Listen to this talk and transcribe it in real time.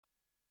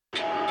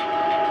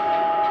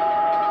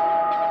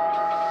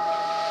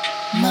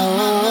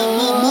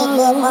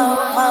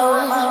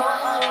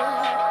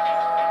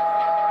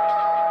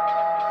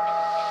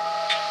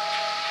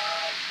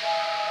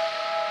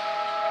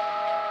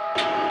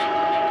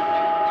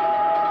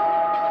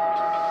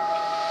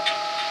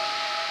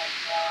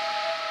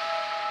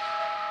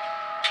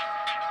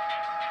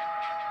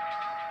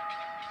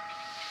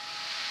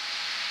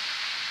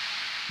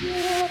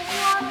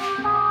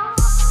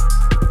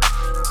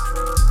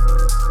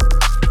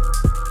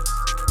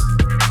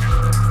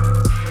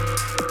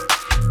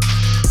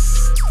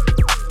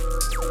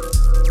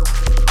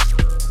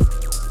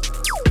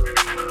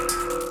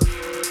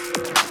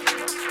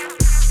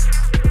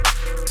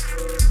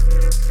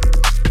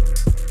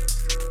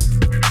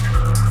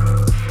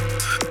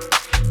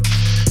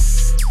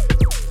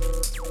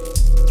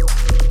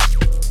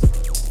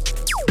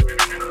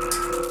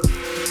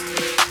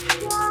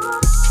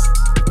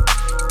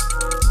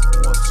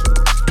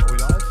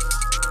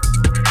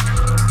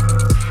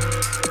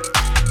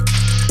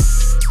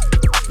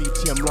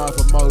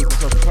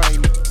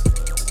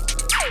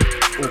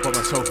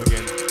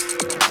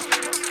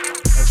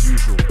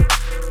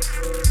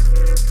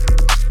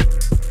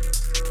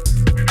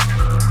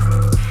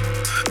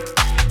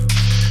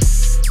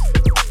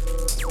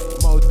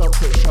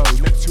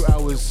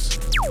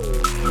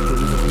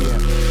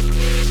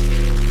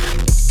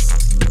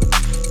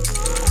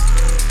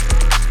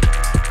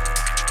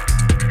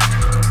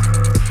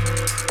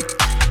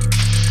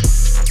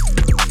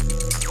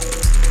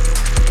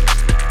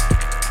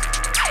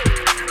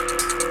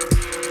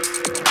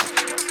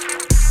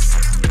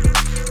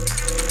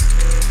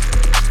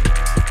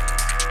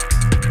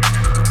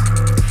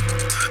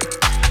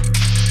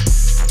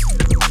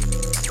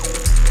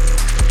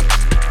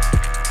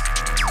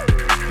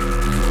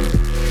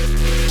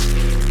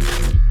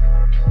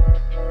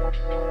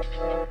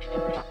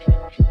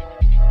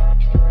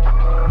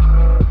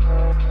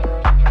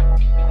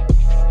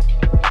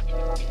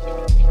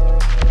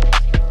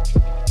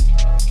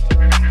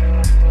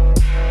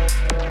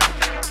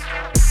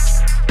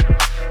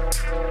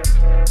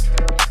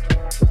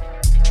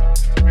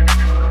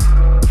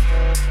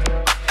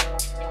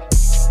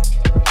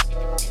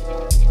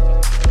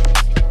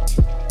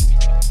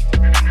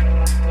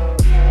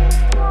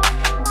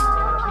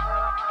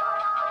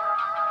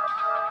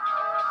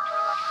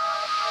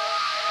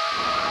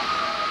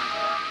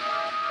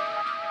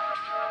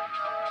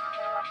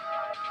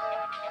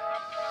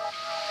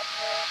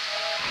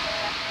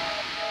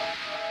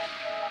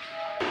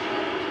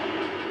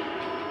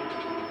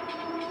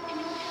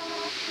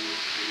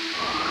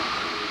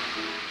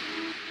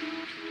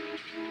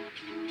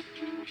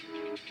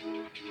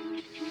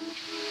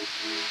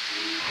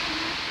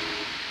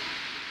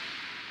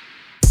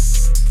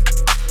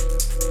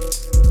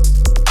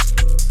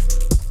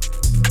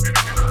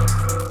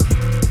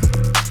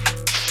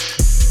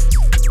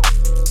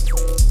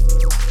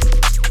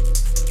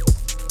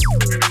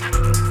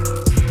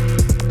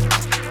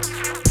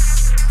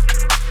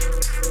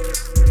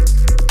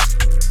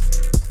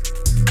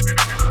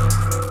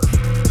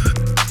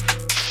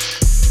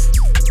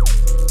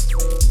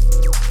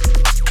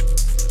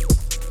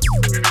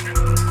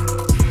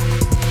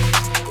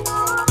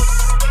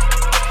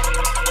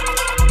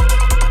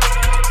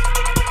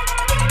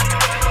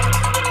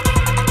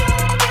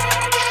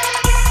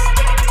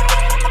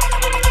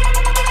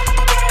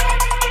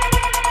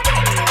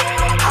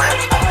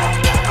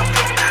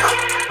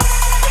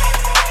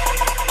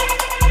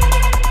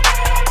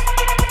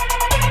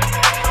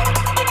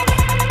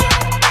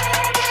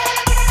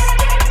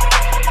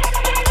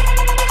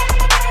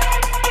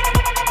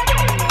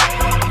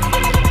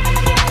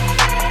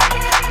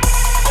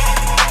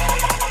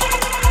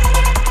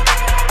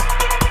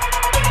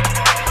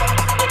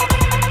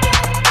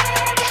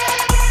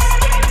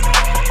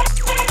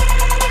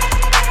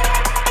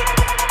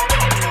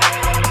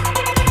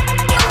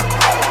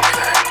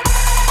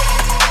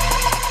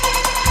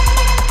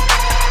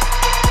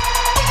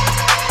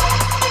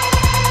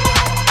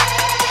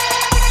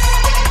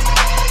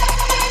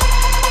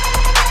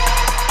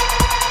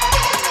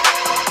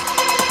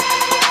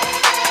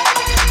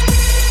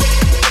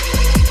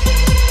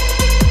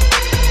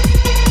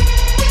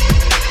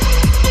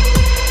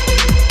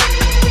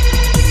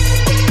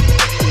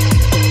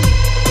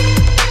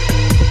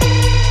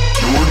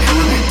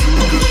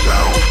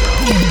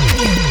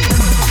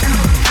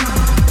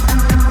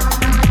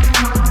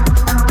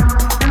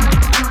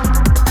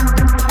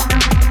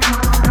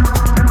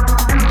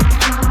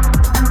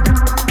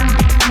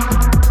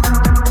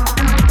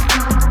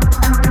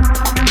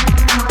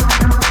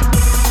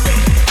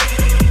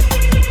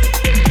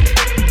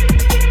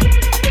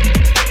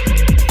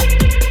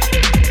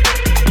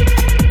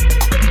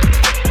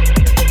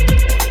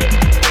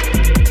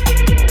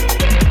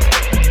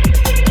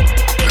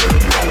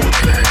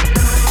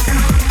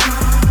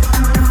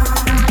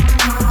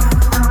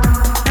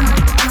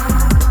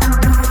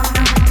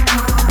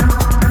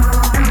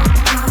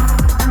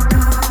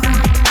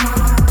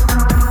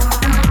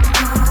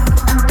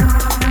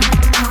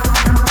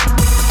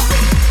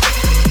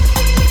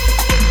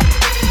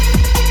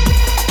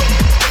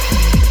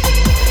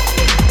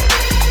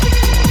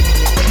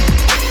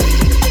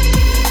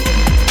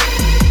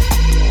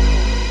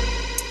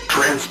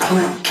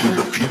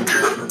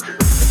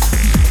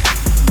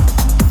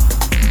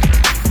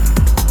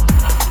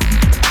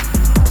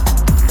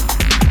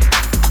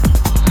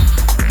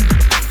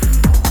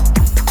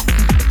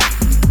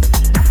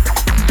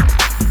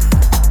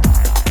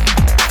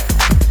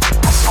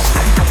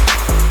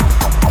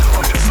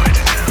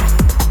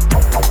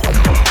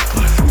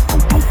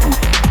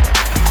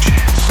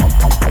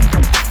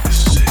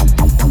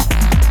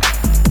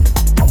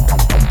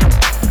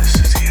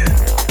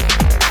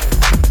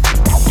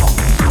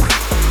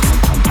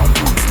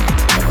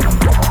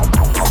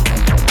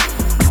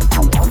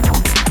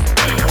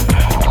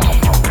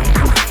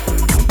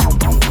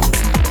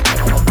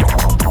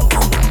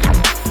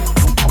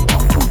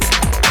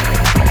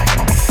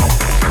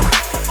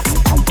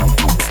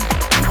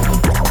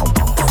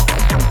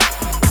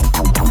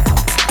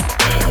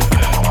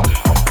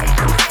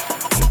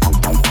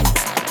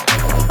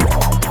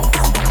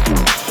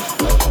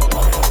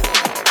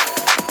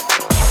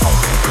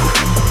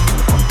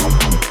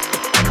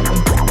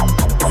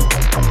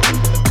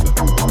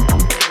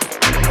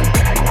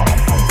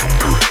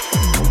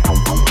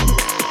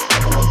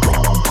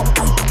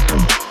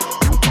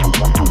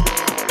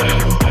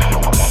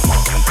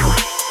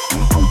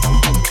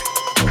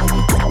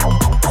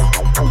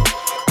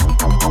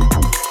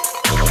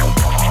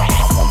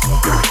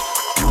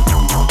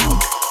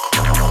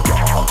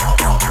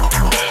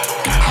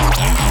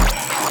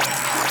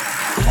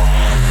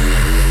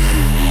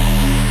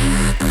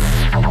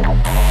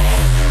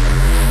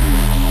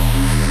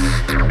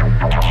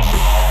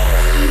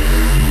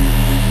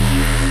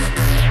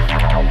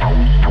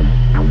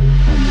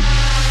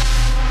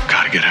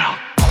get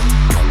out.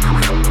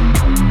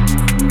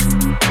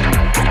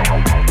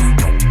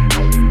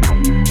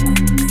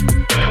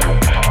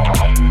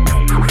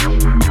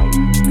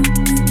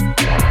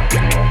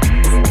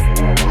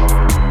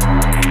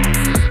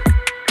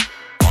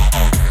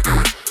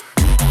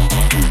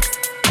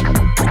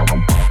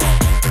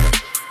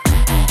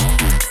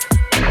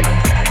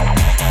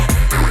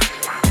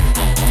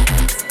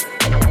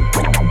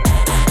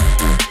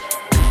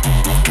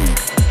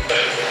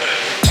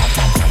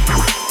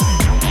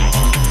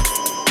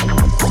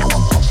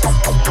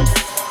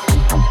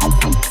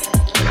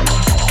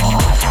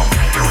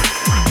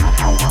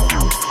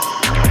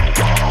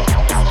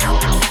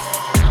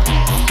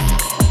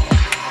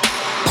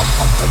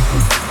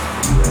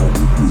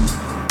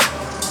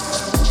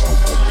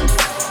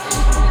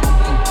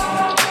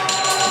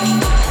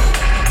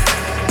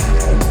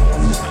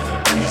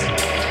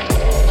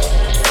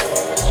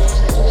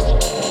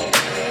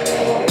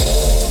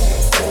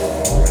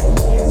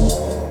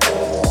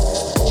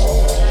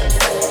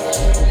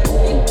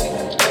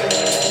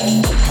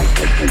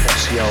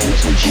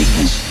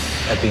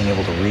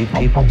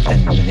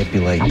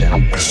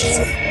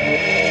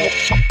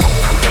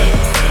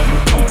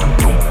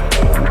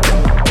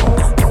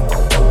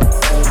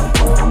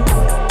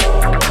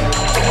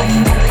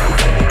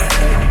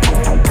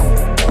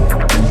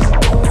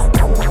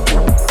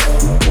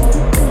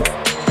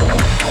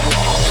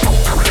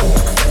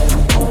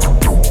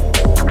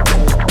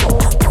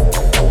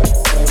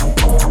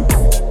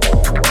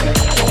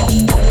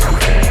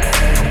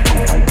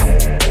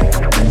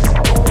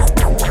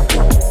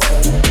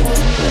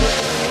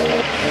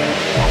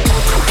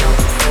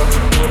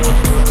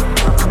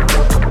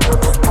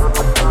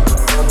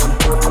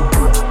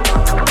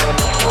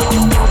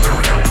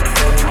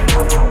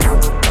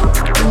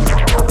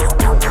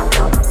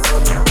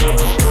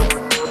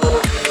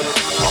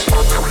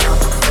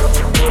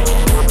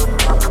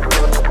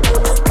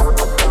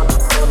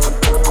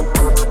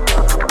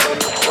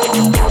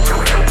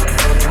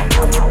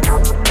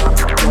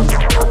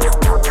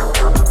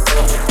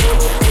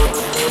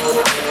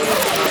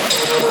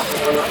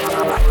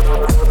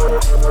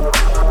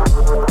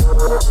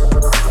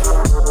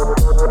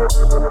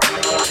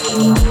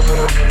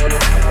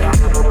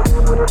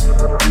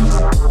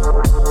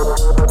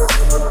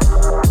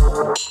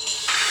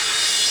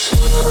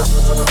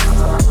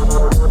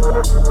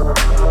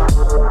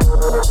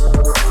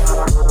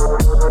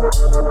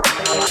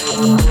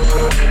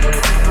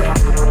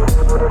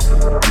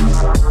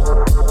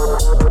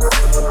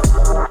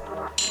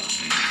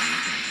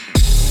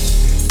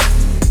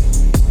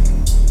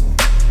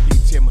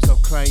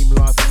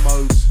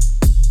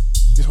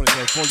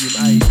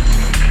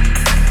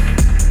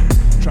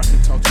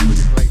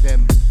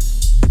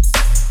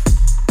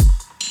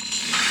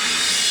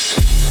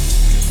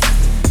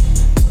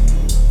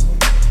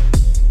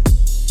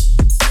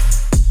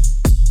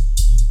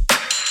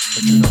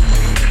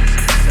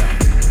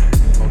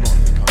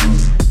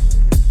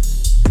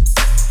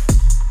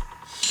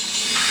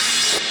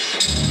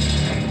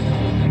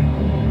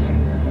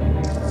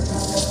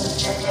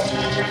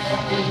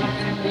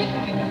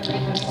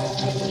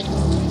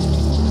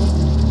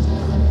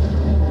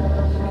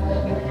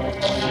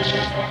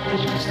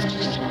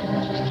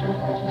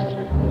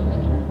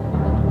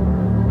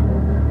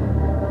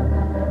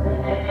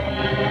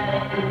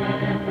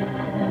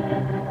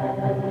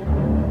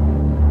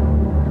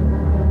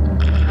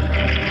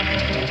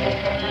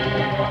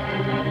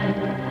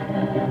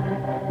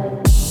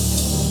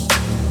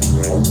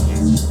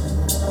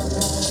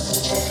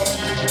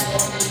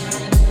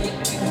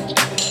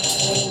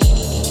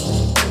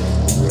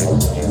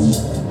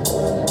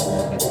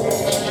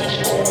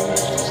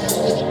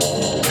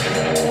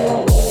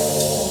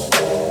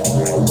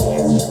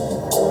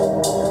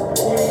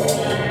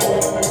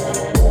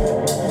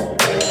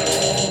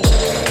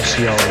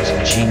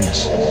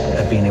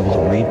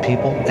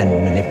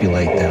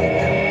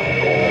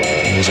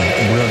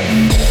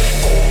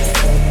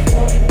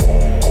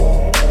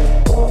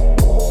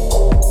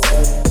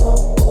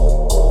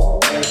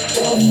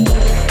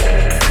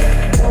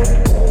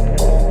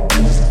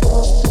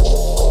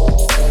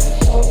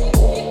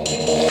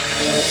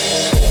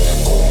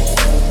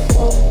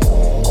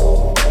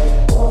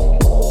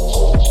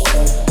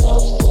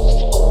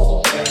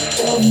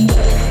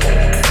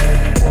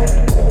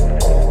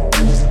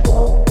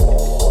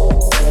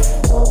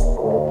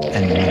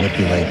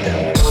 Manipulate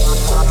them.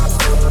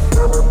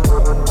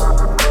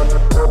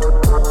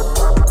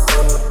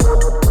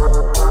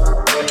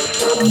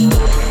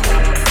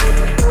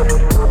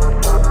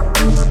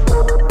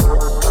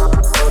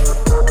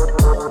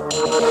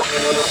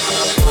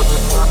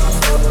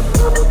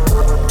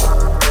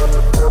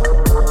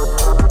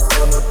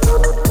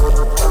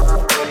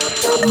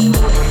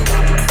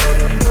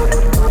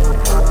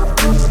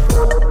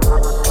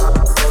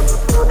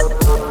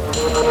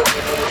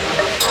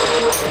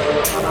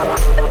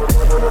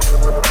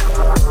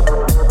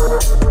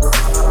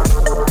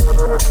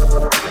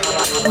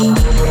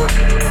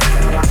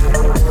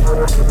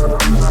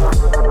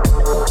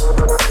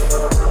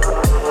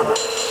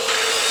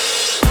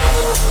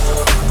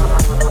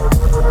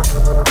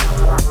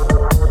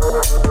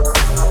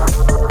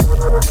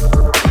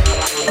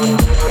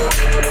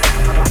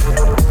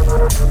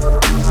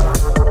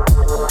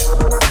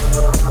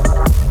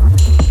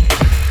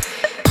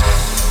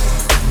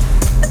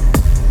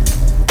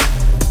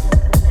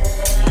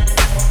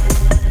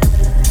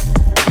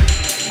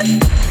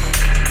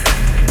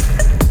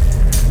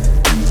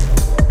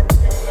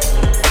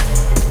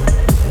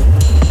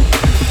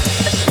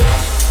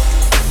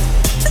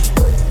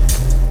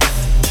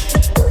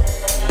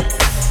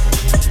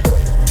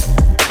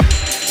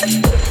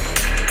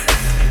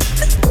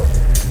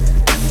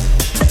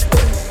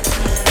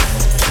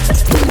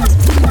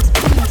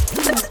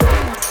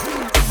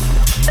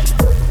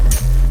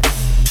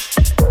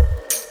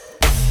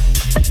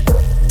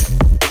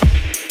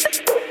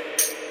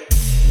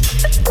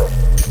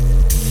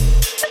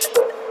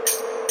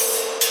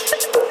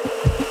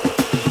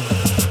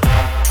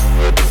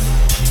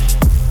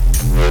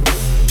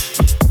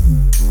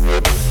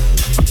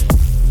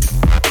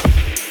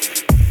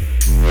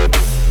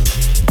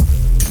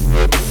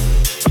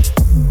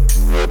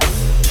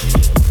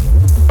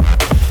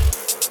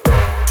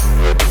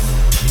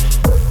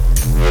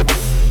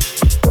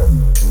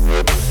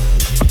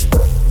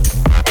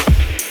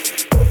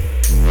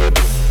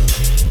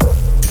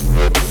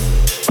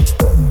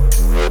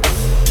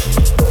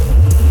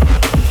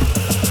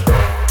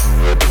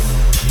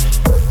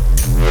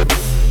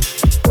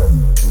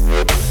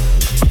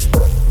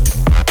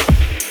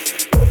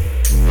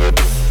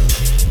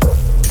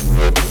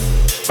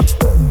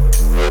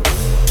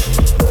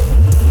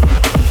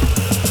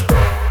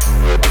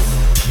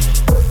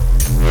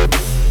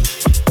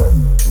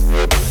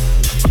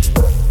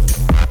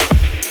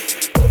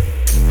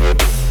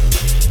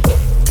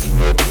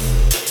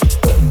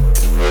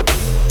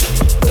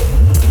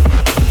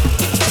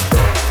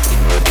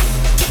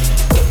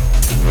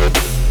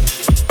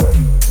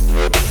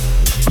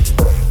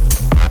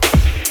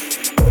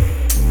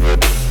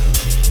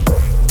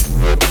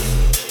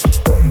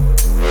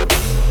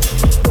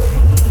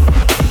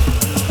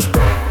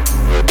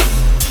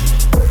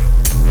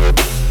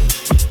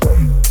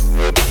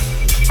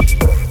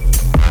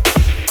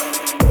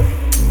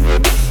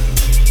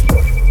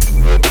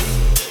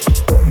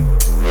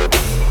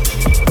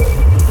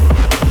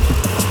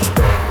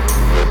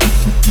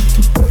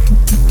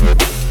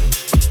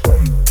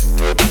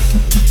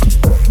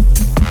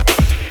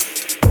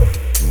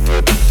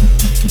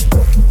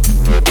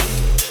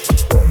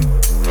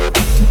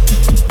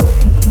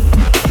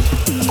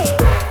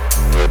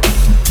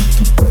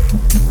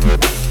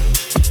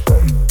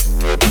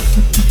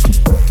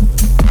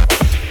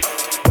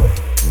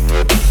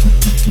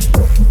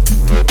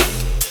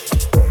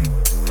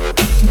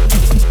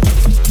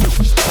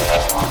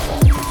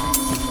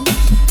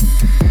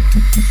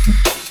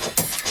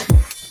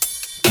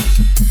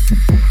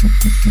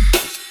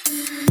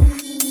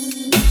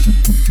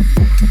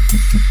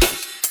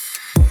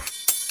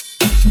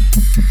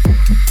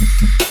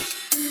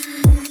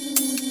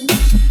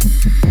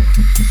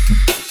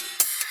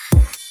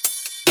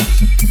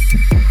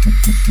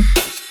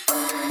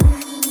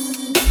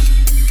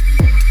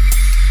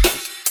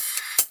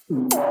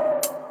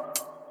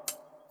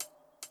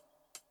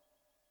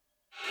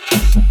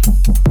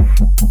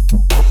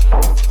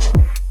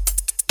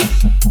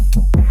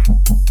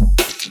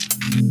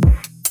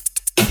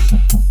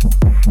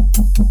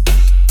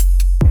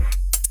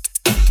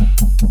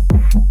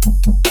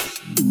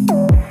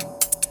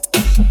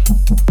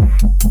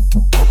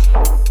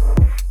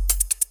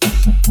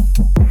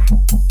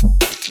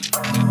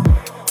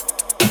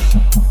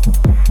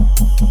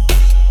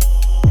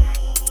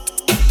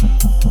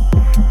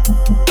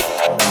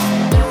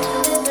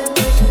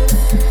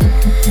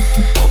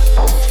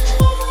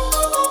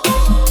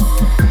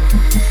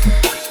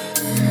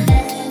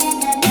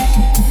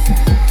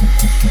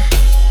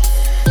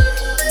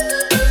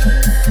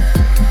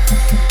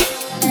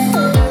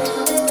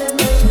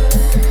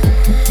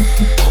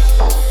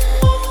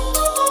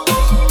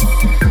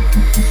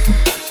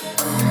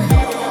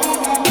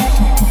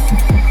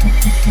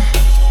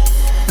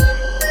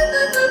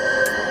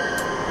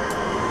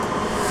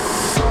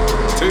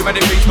 Too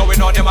many things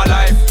going on in my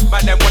life.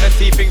 Man, them wanna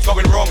see things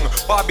going wrong,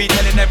 but I be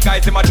telling them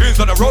guys in my dreams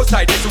on the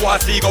roadside, this is what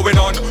I see going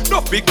on.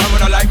 No big man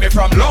wanna like me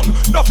from long.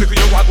 No flick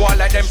you, I go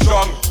on like them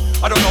strong.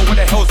 I don't know what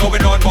the hell's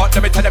going on, but let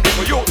me tell them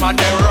little youth, man,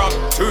 they're wrong.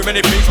 Too many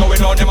things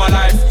going on in my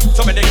life.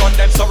 So many gun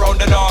them surround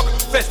the dark.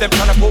 First them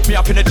trying to put me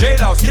up in the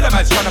jailhouse. Killer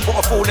man's trying to put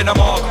a fool in the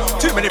mark.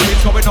 Too many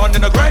things going on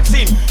in the crime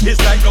scene. It's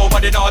like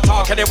nobody not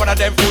talk. Any one of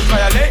them fools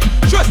violate.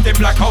 Trust them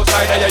black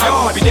outside of your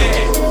yard be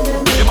there.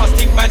 You must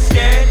think man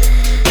scared.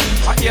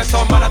 I hear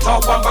some man I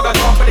talk one bag of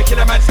talk, but the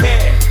killer man's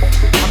here.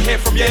 I'm here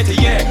from year to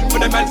year. For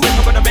the man's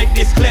I'm gonna make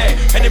this clear.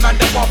 Any man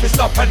that walk is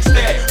stop and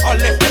stare. Or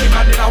left any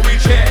man in a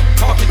wheelchair.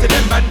 Talking to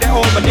them man, they're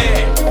over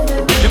there.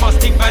 You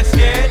must think man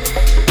scared.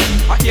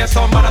 I hear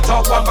some man I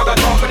talk one bag of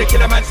talk, but the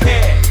killer man's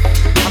here.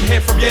 I'm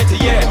here from year to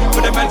year.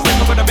 For the man's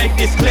I'm gonna make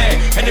this clear.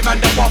 Any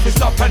man that walk is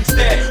stop and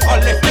stare. Or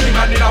left any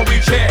man in a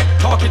wheelchair.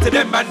 Talking to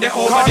them man, they're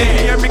over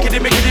there. Making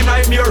the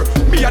nightmare.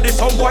 Me and this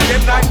homeboy,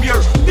 them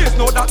nightmare. There's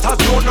no doctors,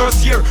 no nurse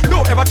here.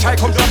 No ever try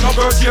come to a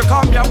verse here.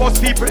 Call me about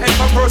people end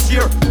my first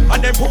year. And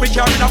then put me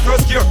car in a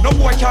first gear. No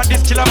boy can't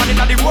this killer man in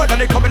the world.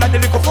 And they coming like the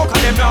little fuck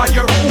and them not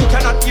here. Who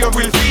cannot hear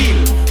will feel.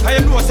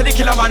 I know say the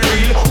killer man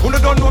real. Who no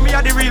don't know me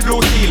are the real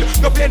blue steel.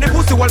 No play any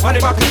pussy wall for the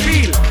back to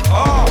feel.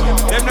 Oh,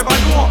 them never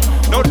know.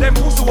 No them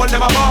pussy wall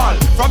them a ball.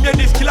 From your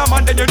this killer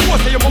man then you know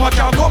say your mama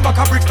can't come back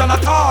a Brixton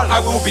at all. I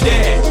will be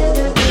there.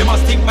 You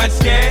must think man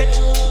scared.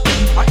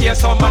 I hear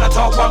some man I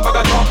talk one bag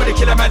of talk, but the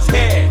killer man's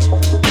here.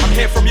 I'm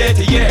here from year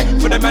to year.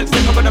 For the man's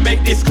think I'm gonna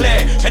make this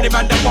clear. Any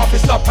man that walk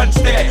is stop and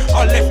stare.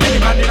 Or left any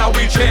man in a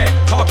wheelchair.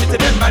 Talking to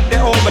them man,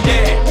 they're over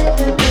there.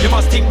 You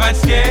must think man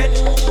scared.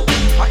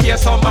 I hear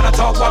some man I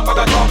talk one bag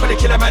of talk, but the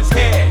killer man's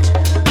here.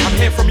 I'm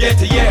here from year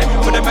to year.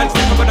 For the man's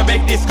think I'm gonna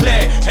make this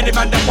clear. Any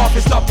man that walk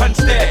is stop and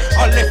stare.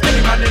 Or left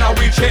any man in a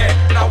wheelchair.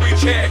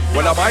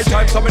 Well, at my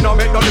time, some me no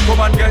make no little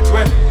man get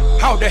wet.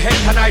 How the heck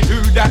can I do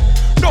that?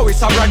 No,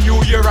 it's a brand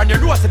new year and you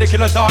know say the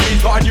killer's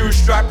army's got a new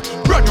strap.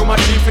 Brand new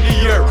machine for the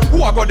year.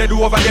 Who I gonna do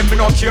over them, me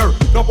not care.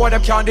 No boy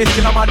them can't this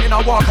killer man in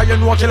a walk. And you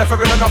know killer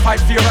for real and no fight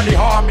fear and the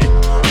army.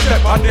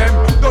 Step on them,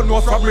 don't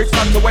know from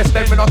Brixton to West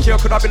End. Me not care,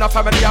 could have been a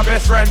family or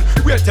best friend.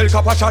 We'll tell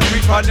Capash and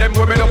reach man them.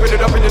 Women up in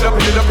it, up in it, up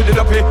in it, up in it,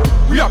 up in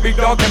it. We a big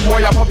dog, them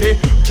boy a puppy.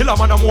 Killer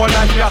man a more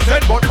like me a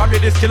said. But from me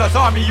this killer's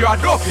army, you a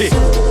dopey.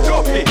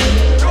 Dopey,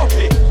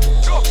 dopey,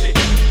 dopey.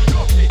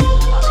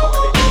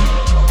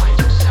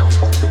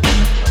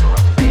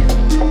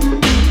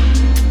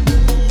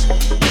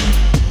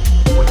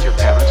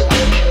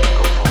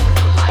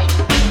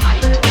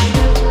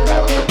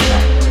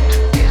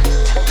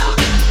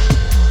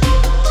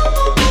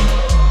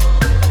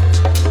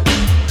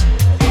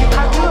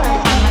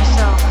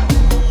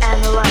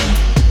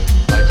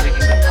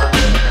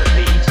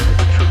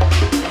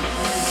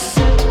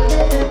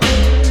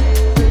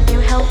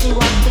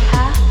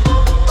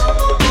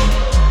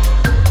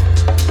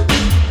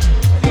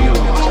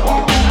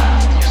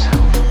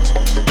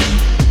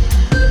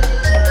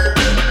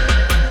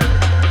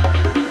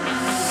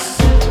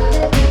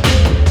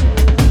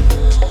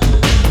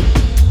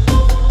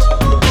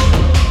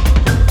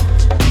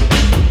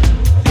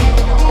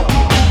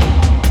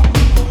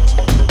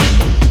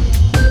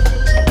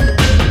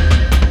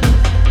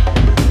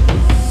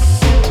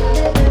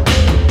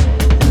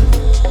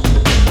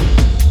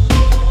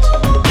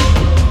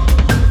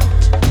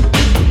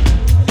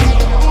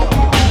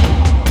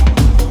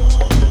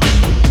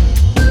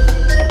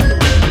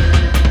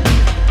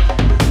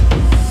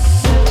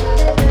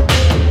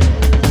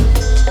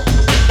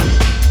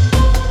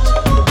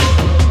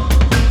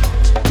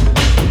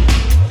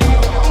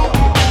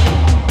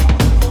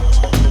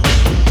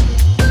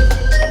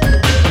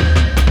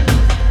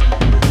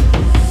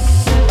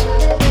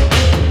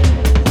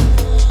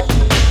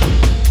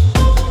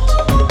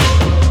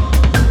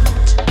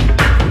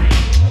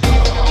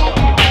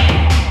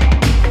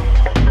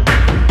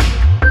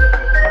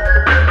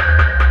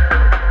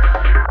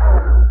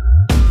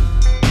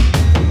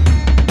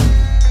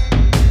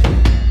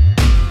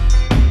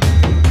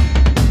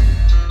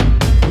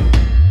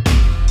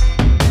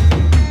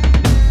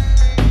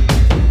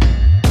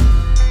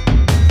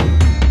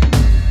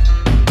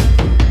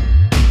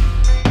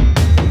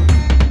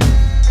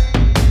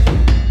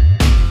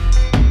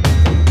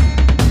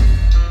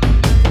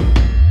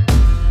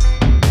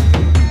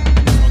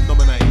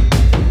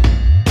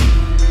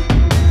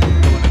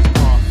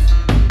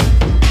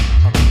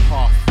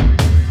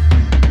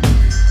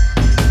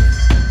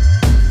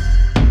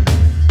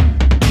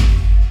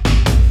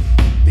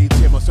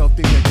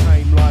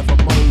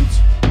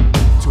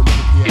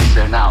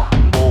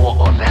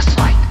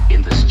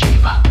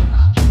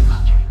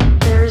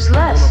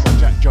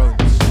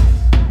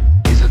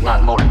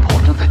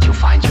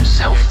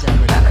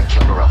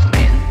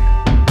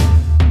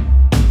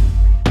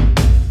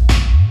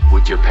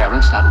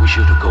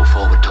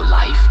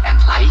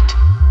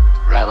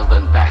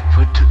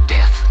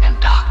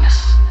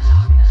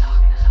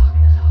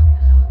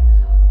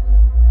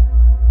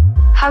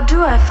 How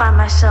do I find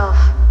myself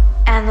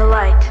and the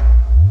light?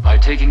 By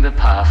taking the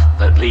path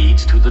that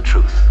leads to the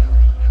truth.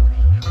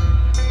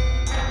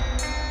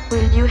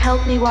 Will you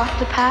help me walk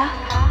the path?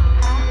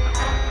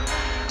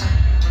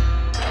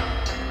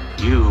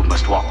 You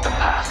must walk the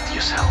path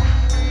yourself.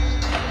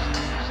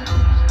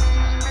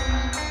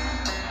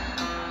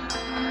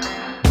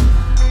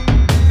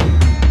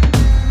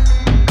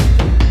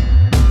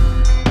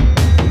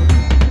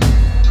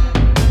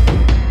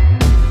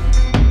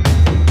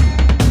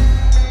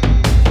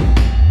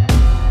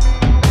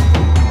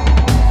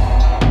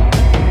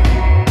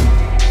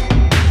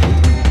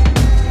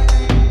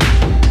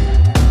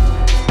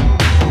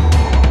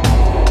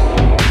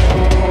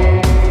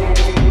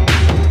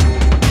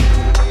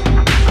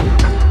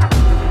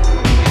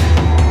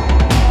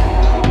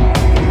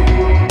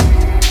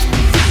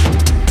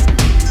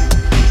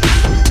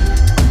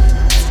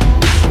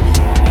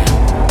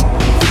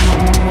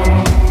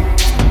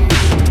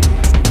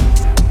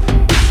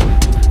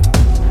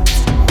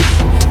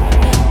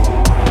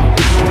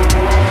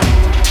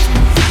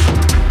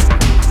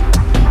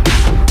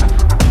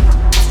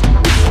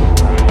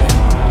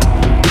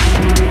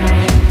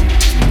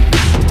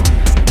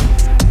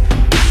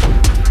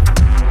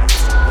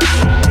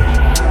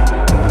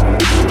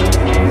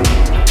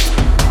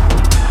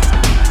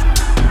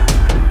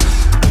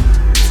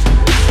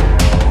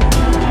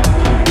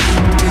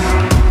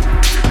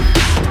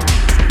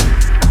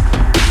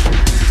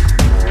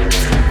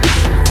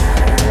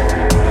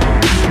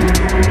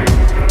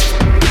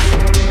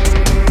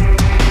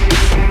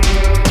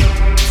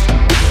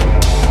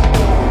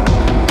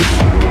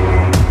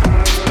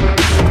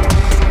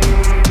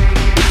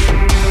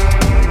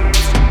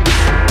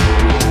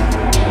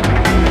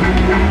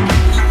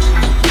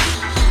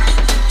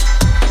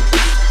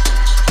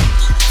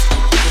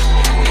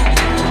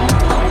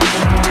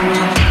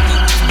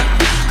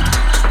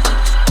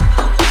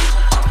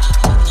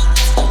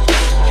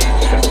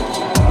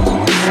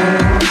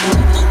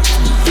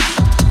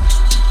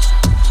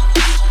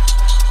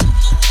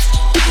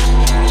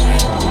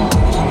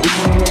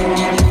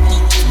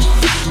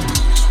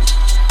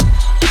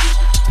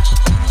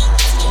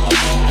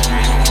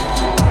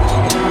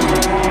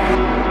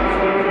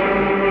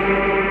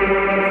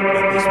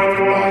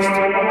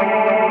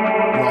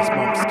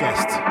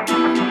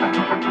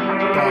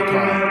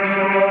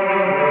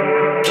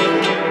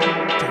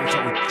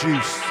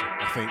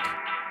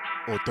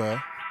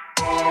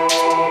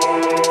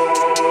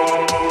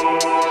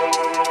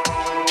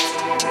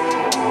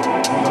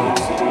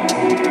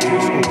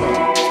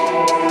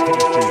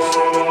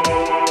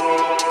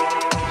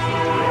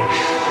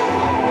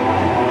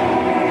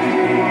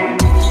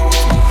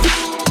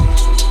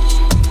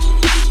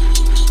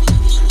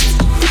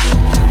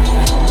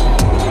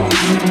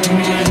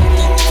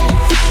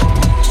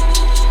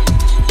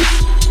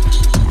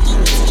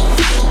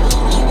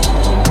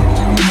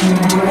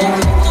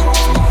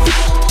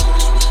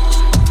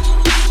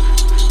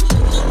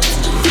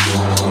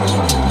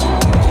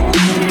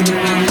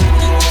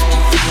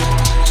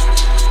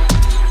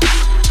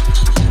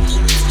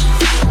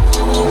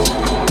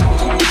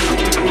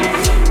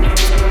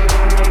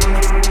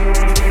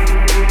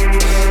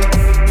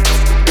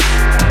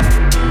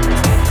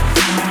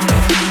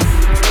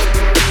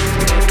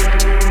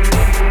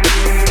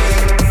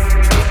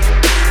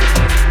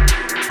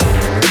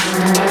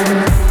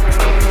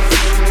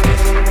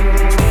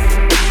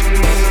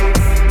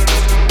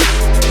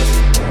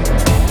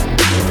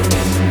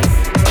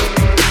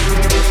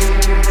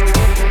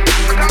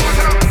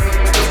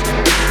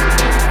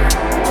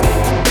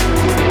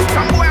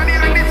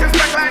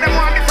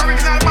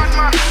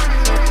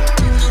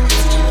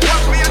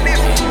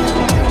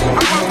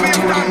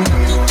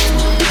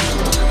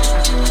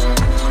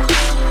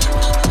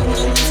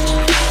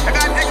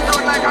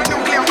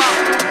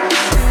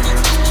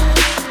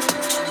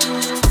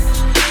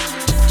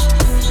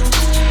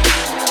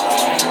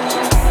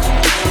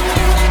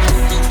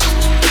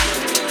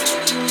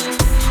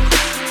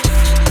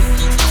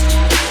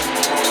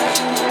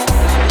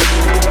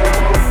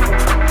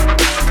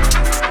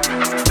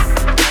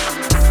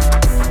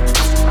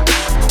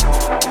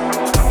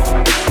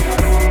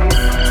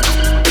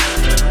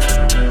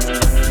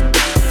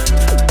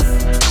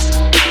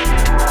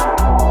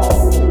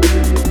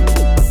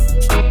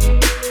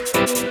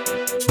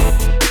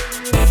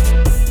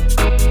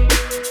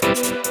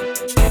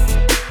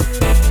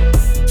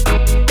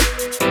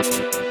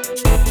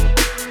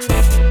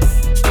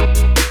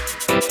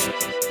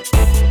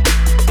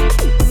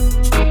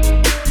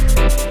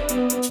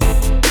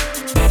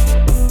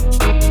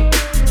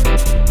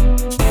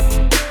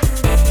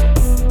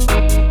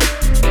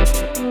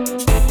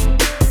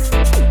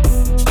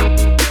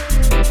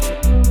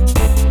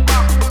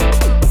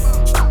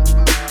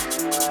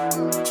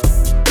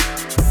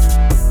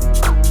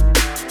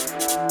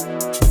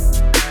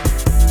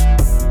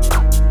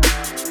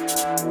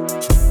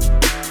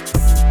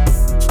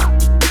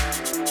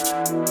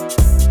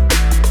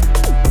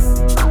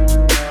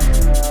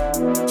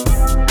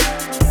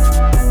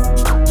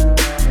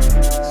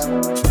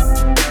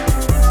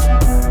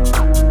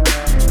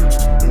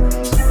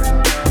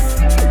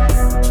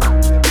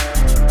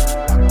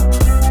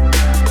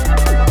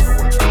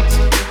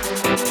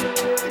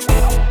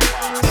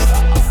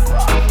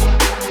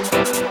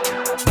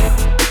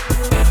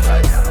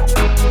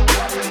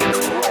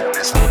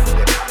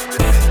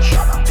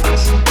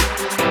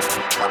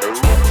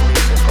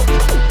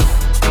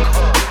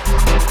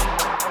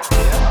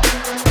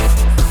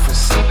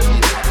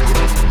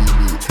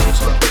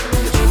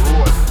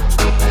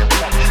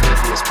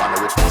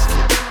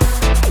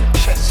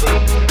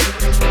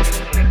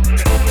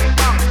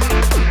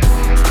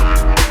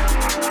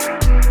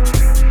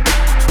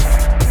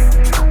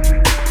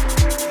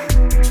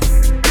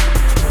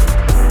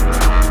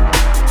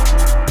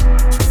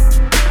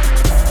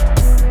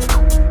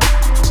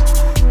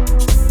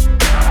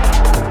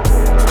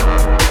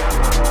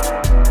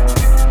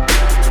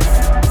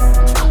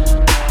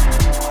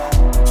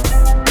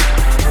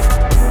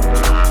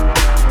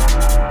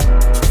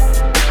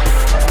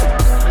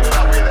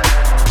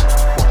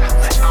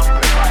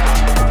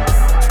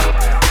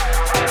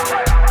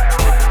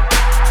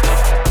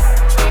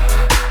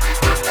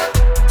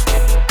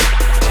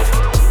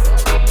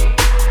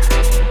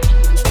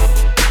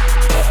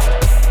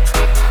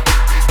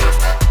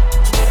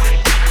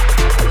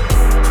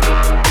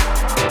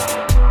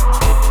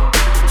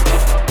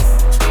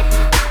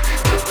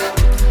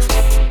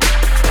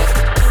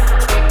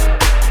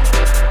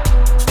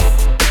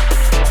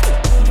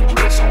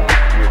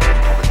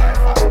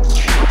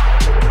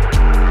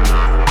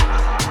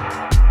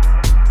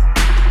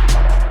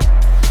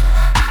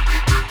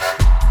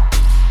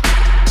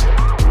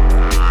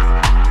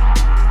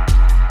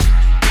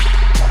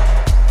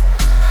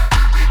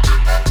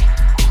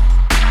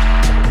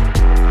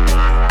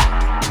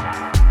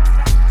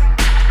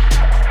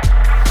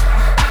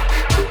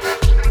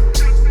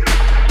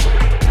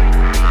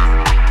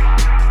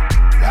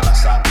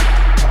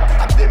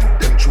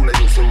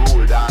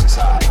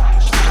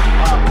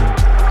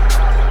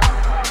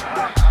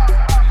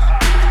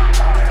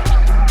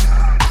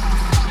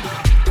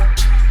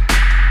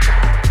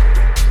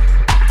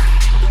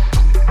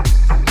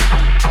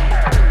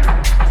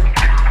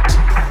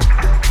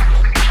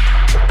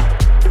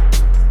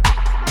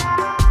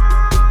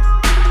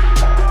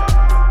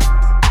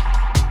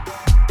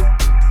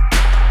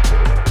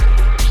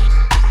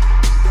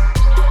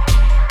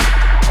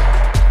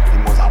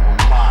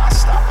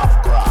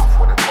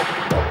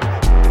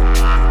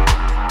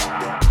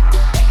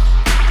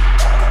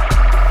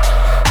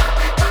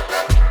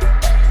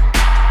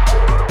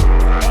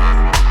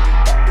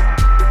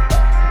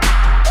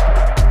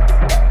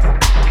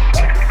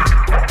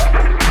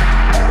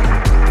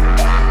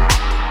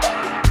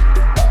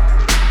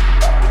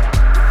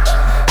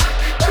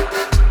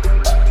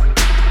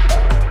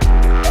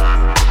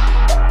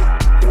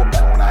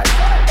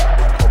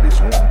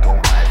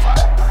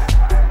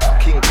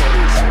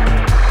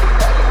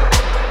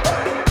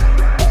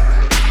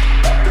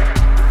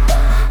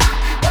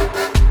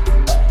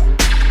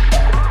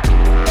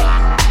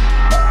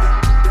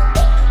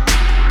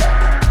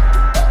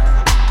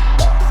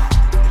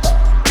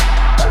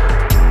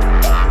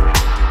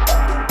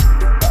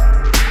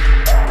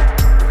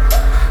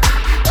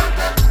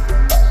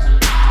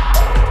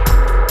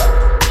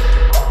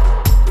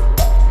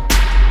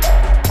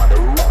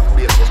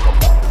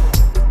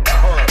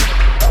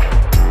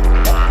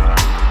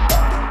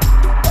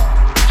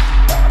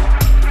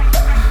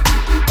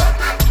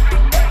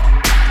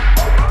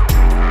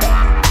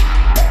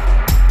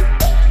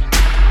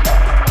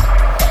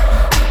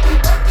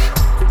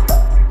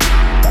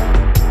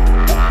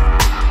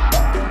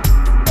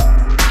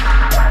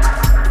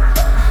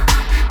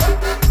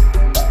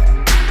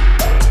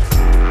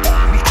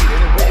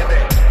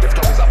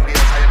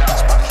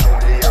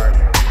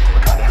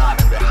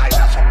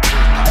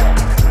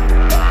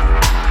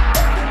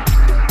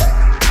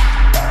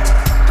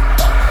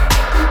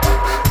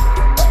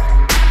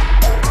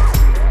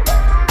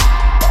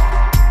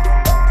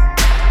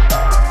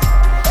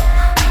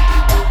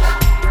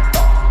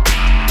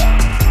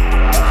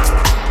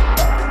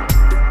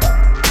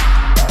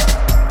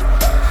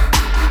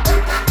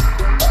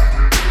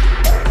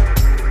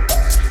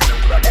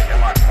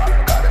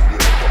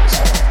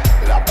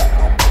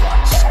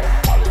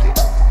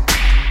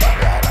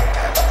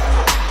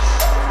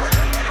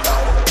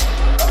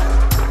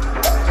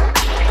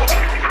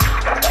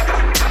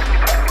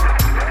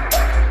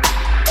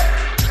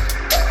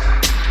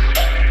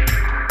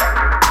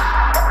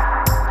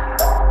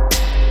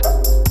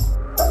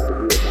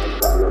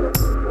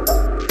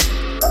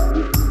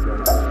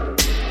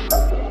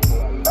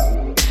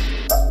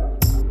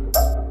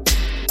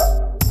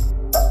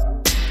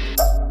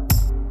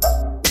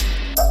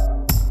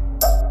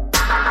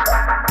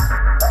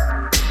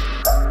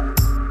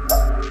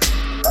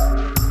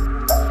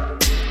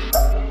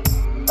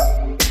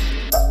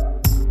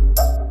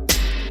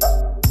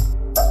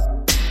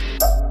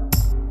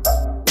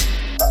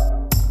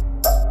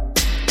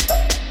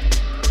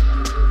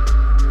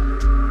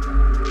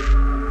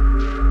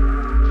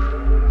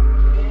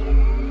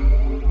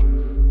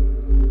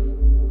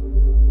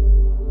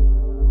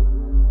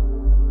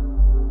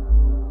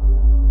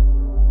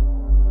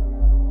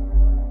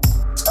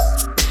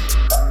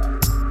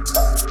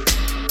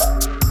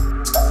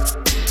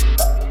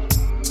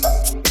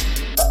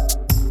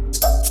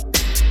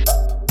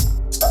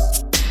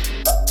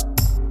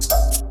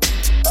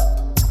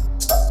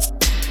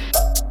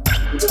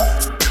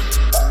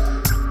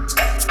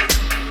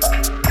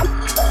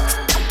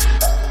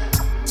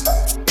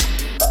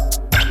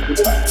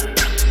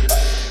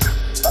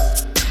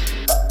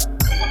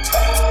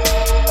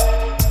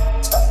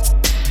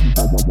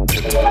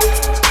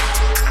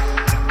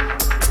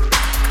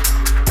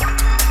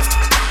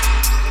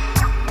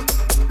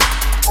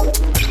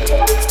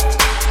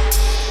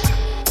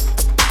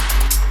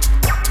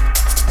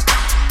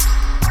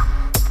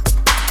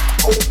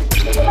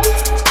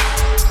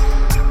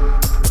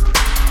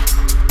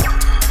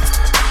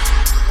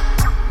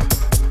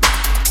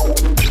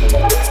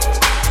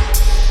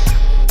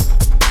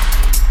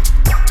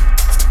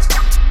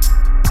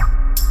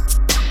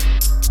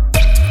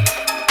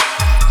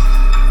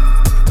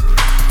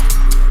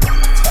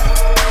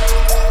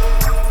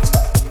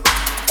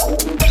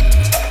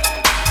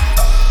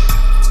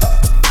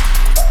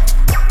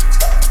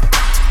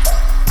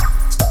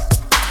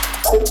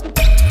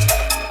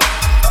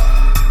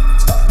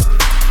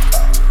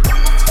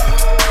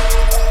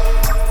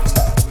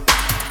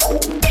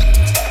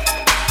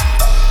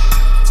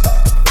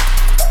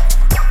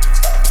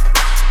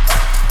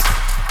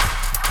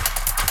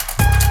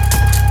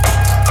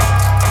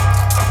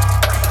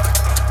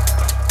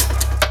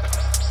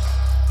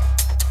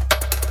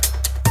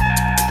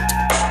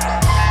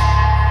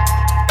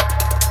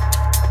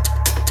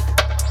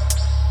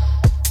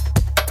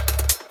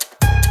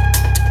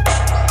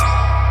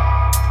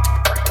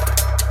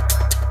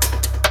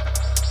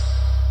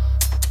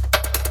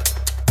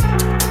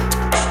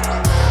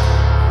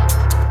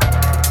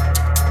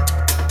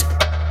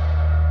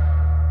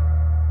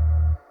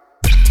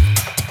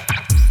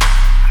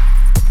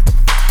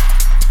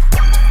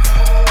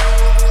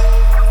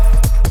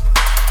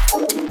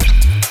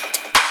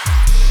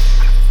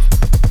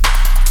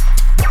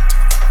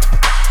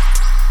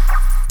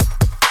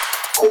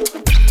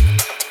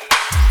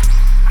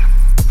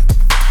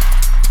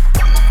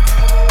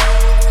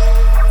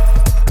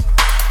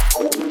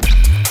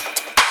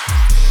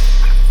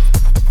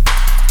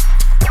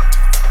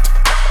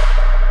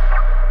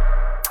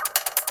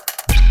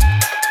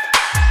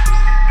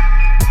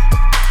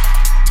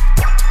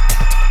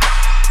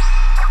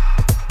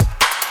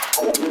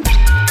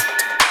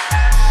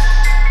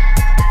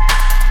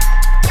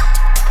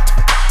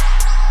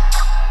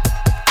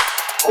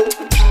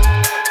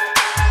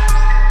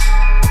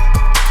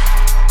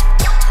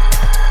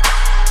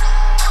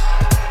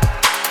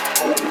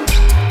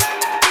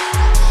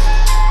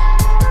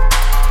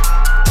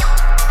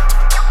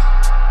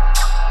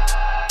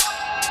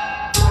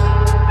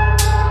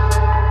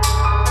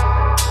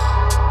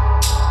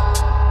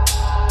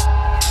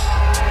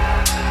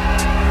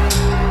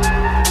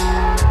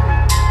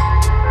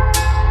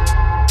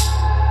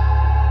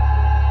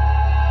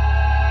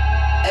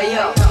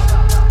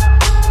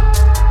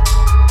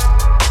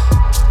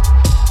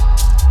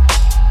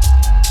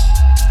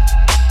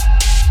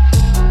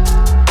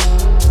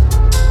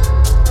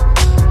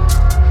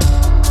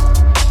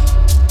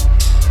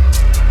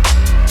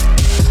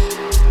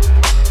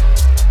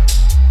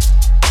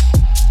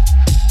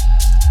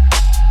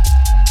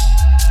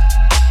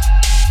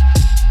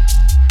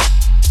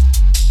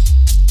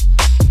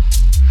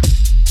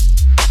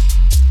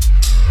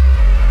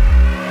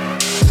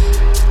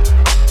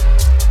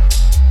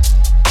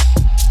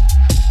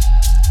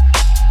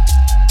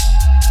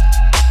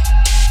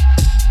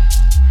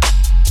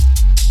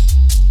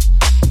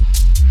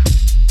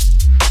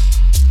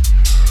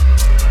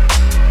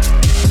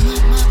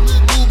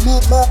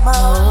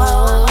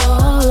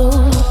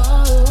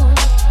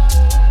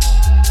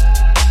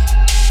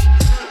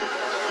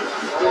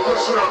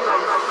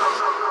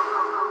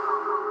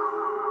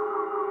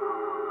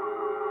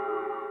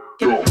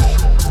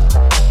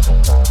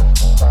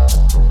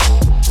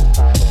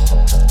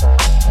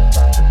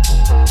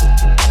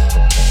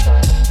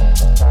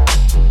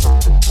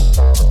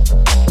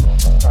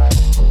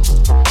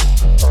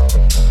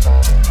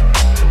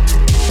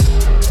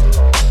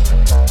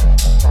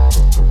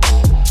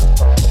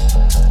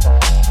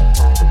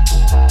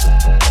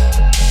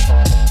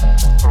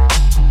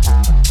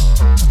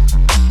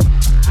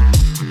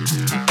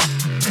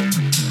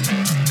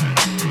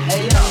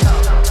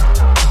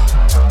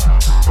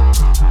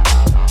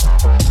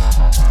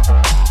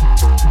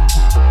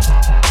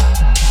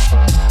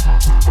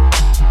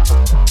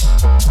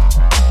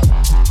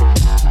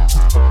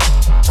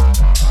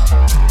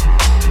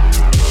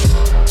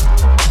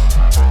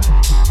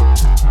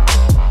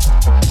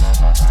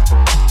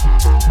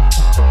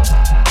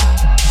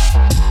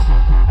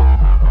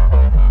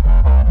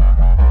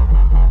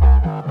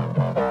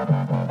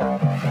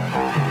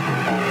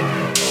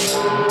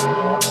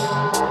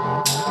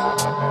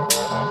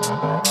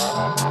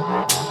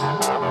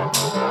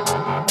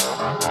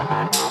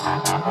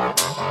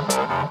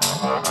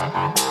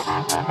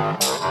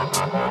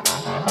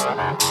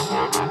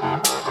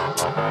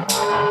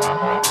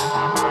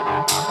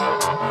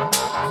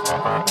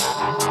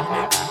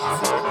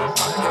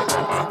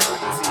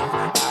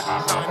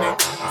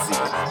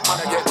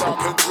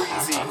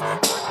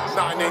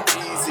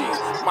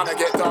 Man, I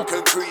get dark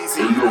and greasy.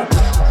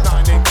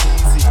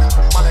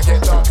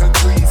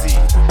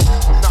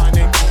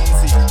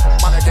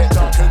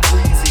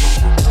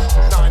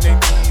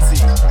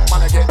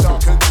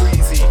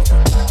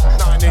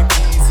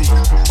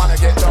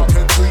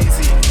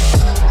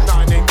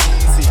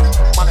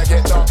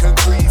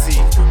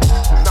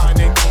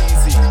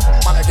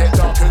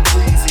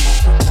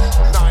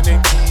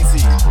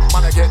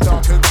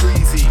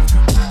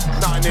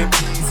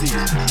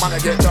 Man, I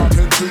get dark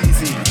and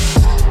greasy.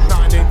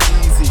 Nothing ain't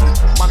easy.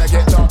 Man, I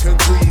get dark and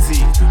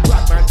greasy.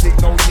 Bad man think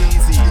no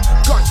easy.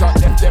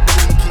 Gunshot left them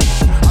leaky.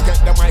 I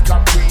get the mic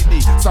up greedy.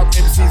 Some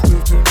MCs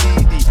move too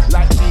needy.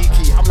 Like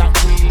Nikki, I'm like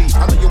Wheelie.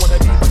 I know you wanna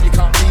be, but you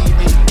can't be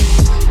me.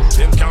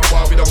 Them can't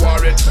war with a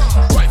warrant.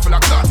 Rifle a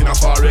clot in a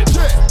forehead.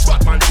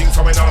 Batman things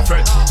coming off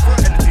it.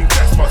 Anything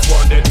test must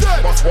one dead.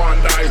 Must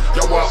one die.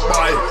 You walk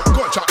by.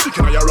 Gunshot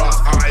sticking on your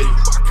ass eye.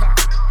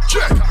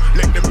 Check.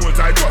 Let the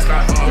bullseye just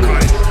like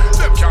Hawkeye.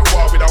 Them can't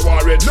war with a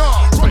warrant.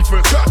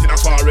 Rifle clot in a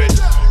forehead.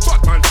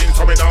 Batman things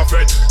coming off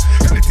it.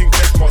 Anything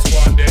test must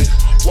one dead.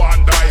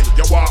 One die.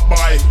 You walk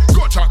by.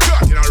 Gunshot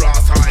clot in a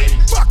ass eye.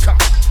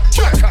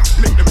 Check.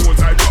 Let the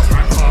bullseye just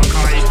like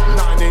Hawkeye.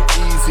 Nothing ain't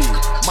easy.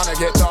 Man, I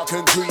get dark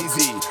and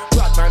greasy.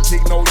 Bad man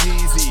think no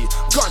easy.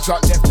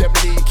 Gunshot left them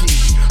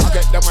leaky. I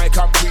get the mic,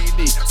 I'm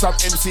greedy. Some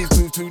MCs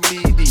move too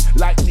needy.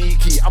 Like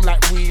Nikki, I'm like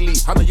Wheelie.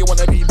 I know you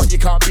wanna be, but you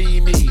can't be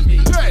me.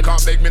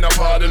 Can't beg me no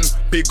pardon.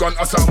 Big gun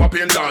Osama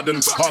bin Laden.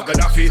 Or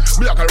Gaddafi.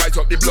 Me I can write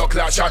up the block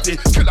like Shotty.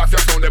 Kill off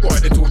your sound, the boy,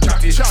 they too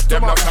chatty.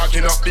 Them not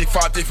talking up. Big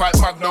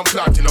 45 Magnum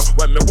Platinum.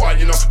 When me war,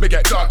 you know, me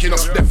get dark, you know.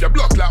 Left your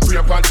block like free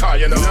up and tie,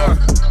 you know.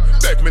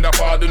 Beg me no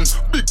pardon.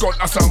 Big gun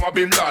Osama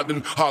bin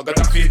Laden. Or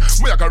Gaddafi.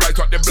 Me I can write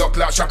up the block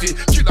like Shotty.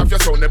 Kill off your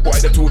sound, the boy,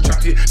 they too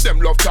chatty. Them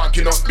love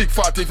talking up. Big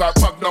 45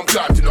 Magnum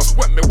Platinum.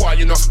 When me war,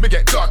 you know, me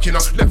get dark, you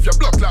know. Left your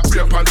block like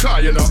free up and tie,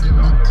 you know.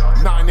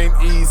 Nothing ain't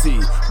easy.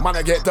 Man,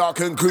 I get dark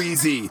and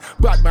greasy.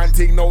 Bad man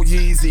think no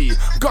Yeezy.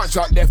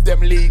 Gunshot left them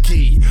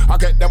leaky. I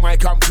get the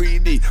mic, I'm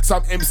greedy.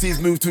 Some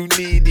MCs move too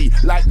needy.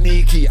 Like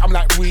Nikki, I'm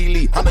like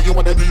Wheelie. I know you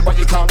wanna be, but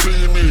you can't be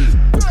me.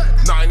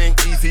 Nothing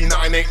ain't easy,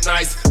 nothing ain't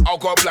nice. I'll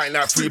go blind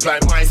like 3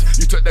 blind mice.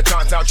 You took the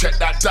chance, I'll check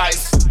that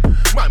dice.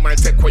 My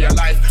mind take for your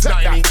life.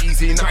 Nothing ain't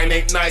easy, nothing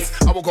ain't nice.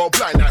 I will go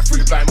blind like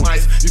 3 blind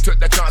mice. You took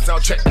the chance, I'll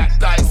check that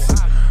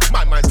dice.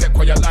 My mind take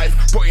for your life.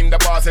 Put in the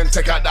bars and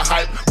take out the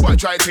hype. Boy,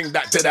 try to think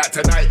that to that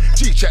tonight.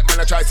 G-check,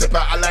 man, I try to step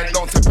out a line.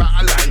 Don't step out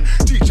a line.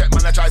 G-check,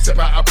 man, I try to step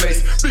out a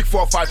place. Big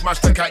 4-5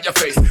 match, take out your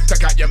face.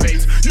 Take out your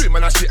mates. You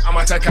man, I shit,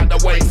 I'ma take out the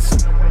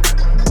waist.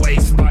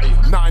 Waist, boy.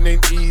 Nothing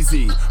ain't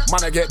easy.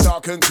 Man, I get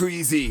dark and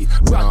greasy.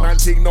 Bad man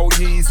think no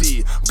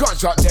Yeezy.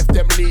 Gunshot left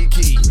them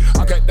leaky.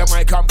 I get the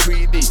mic, I'm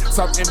greedy.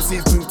 Some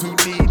MCs move too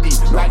needy.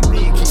 Like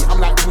Nikki,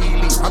 I'm like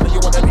Wheelie. I know you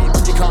wanna be,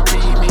 but you can't be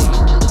me.